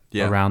somewhere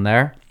around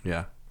there.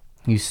 Yeah.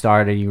 You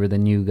started. You were the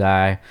new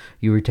guy.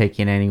 You were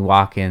taking any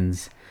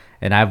walk-ins.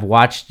 And I've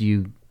watched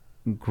you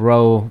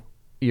grow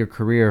your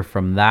career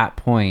from that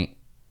point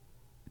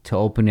to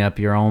opening up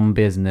your own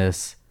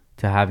business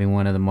to having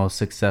one of the most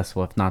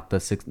successful, if not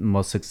the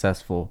most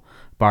successful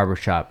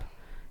barbershop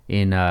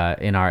in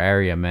our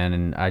area, man.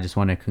 And I just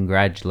want to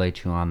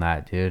congratulate you on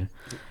that, dude.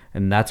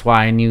 And that's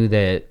why I knew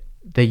that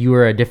you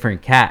were a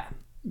different cat,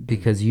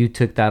 because you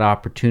took that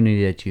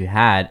opportunity that you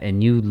had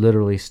and you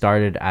literally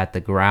started at the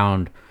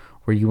ground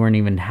where you weren't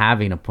even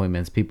having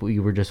appointments.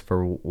 You were just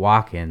for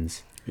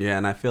walk-ins. Yeah,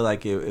 and I feel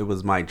like it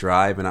was my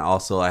drive, and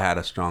I had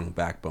a strong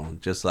backbone.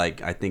 Just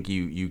like I think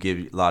you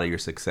give a lot of your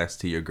success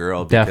to your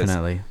girl. Because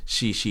definitely.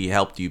 She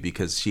helped you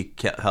because she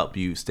helped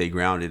you stay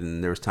grounded.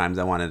 And there was times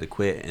I wanted to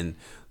quit, and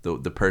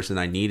the person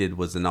I needed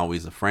wasn't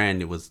always a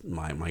friend. It was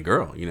my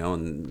girl, you know,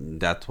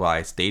 and that's why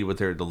I stayed with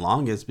her the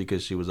longest,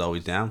 because she was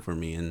always down for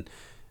me. And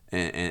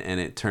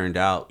it turned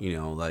out, you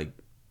know, like,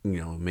 you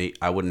know,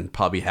 I wouldn't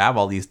probably have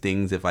all these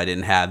things if I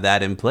didn't have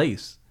that in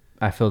place.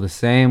 I feel the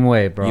same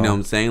way, bro. You know what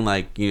I'm saying?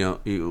 Like, you know,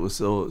 it was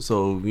so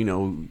you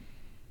know,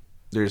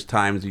 there's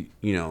times,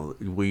 you know,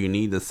 where you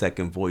need a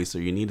second voice,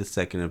 or you need a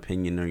second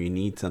opinion, or you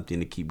need something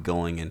to keep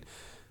going. And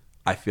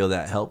I feel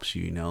that helps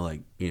you, you know,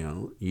 like, you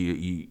know,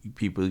 you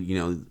people, you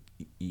know,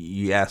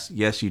 yes,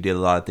 you did a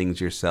lot of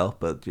things yourself,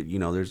 but you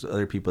know, there's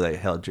other people that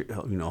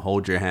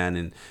hold your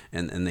hand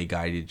and they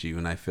guided you.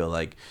 And I feel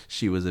like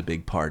she was a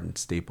big part and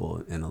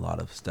staple in a lot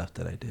of stuff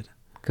that I did.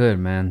 Good,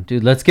 man.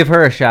 Dude, let's give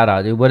her a shout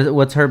out, dude.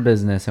 What's her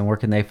business and where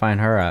can they find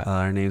her at?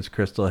 Her name's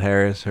Crystal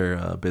Harris.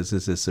 Her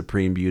business is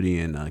Supreme Beauty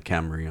in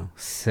Camarillo.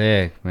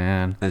 Sick,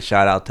 man. And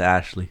shout out to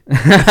Ashley.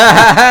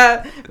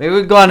 Maybe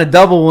we go on a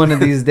double one of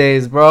these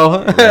days,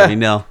 bro. Let me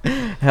know.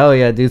 Hell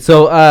yeah, dude.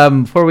 So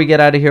before we get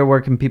out of here,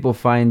 where can people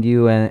find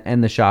you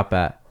and the shop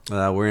at?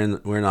 We're in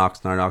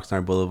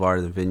Oxnard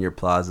Boulevard, the Vineyard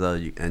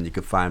Plaza, and you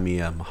can find me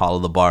Hollow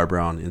the Barber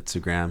on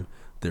Instagram,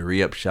 the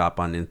Re-Up Shop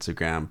on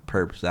Instagram,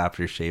 Perps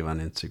Aftershave on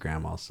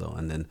Instagram also,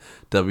 and then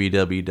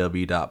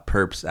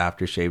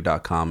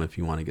www.perpsaftershave.com if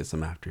you want to get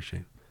some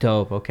aftershave.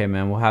 Dope. Okay,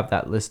 man. We'll have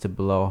that listed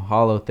below.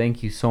 Hollow,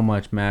 thank you so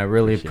much, man. I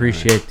really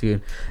appreciate it,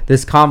 dude.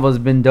 This convo's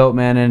been dope,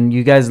 man. And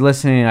you guys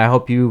listening, I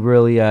hope you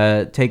really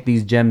take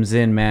these gems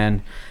in,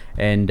 man,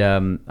 and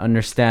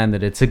understand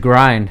that it's a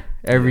grind.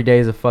 Every day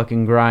is a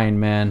fucking grind,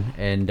 man.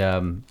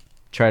 And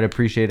try to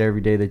appreciate every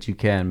day that you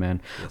can,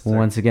 man. Yes,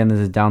 once again, this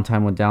is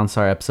Downtime with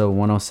Downstar, episode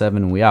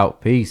 107. We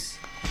out. Peace.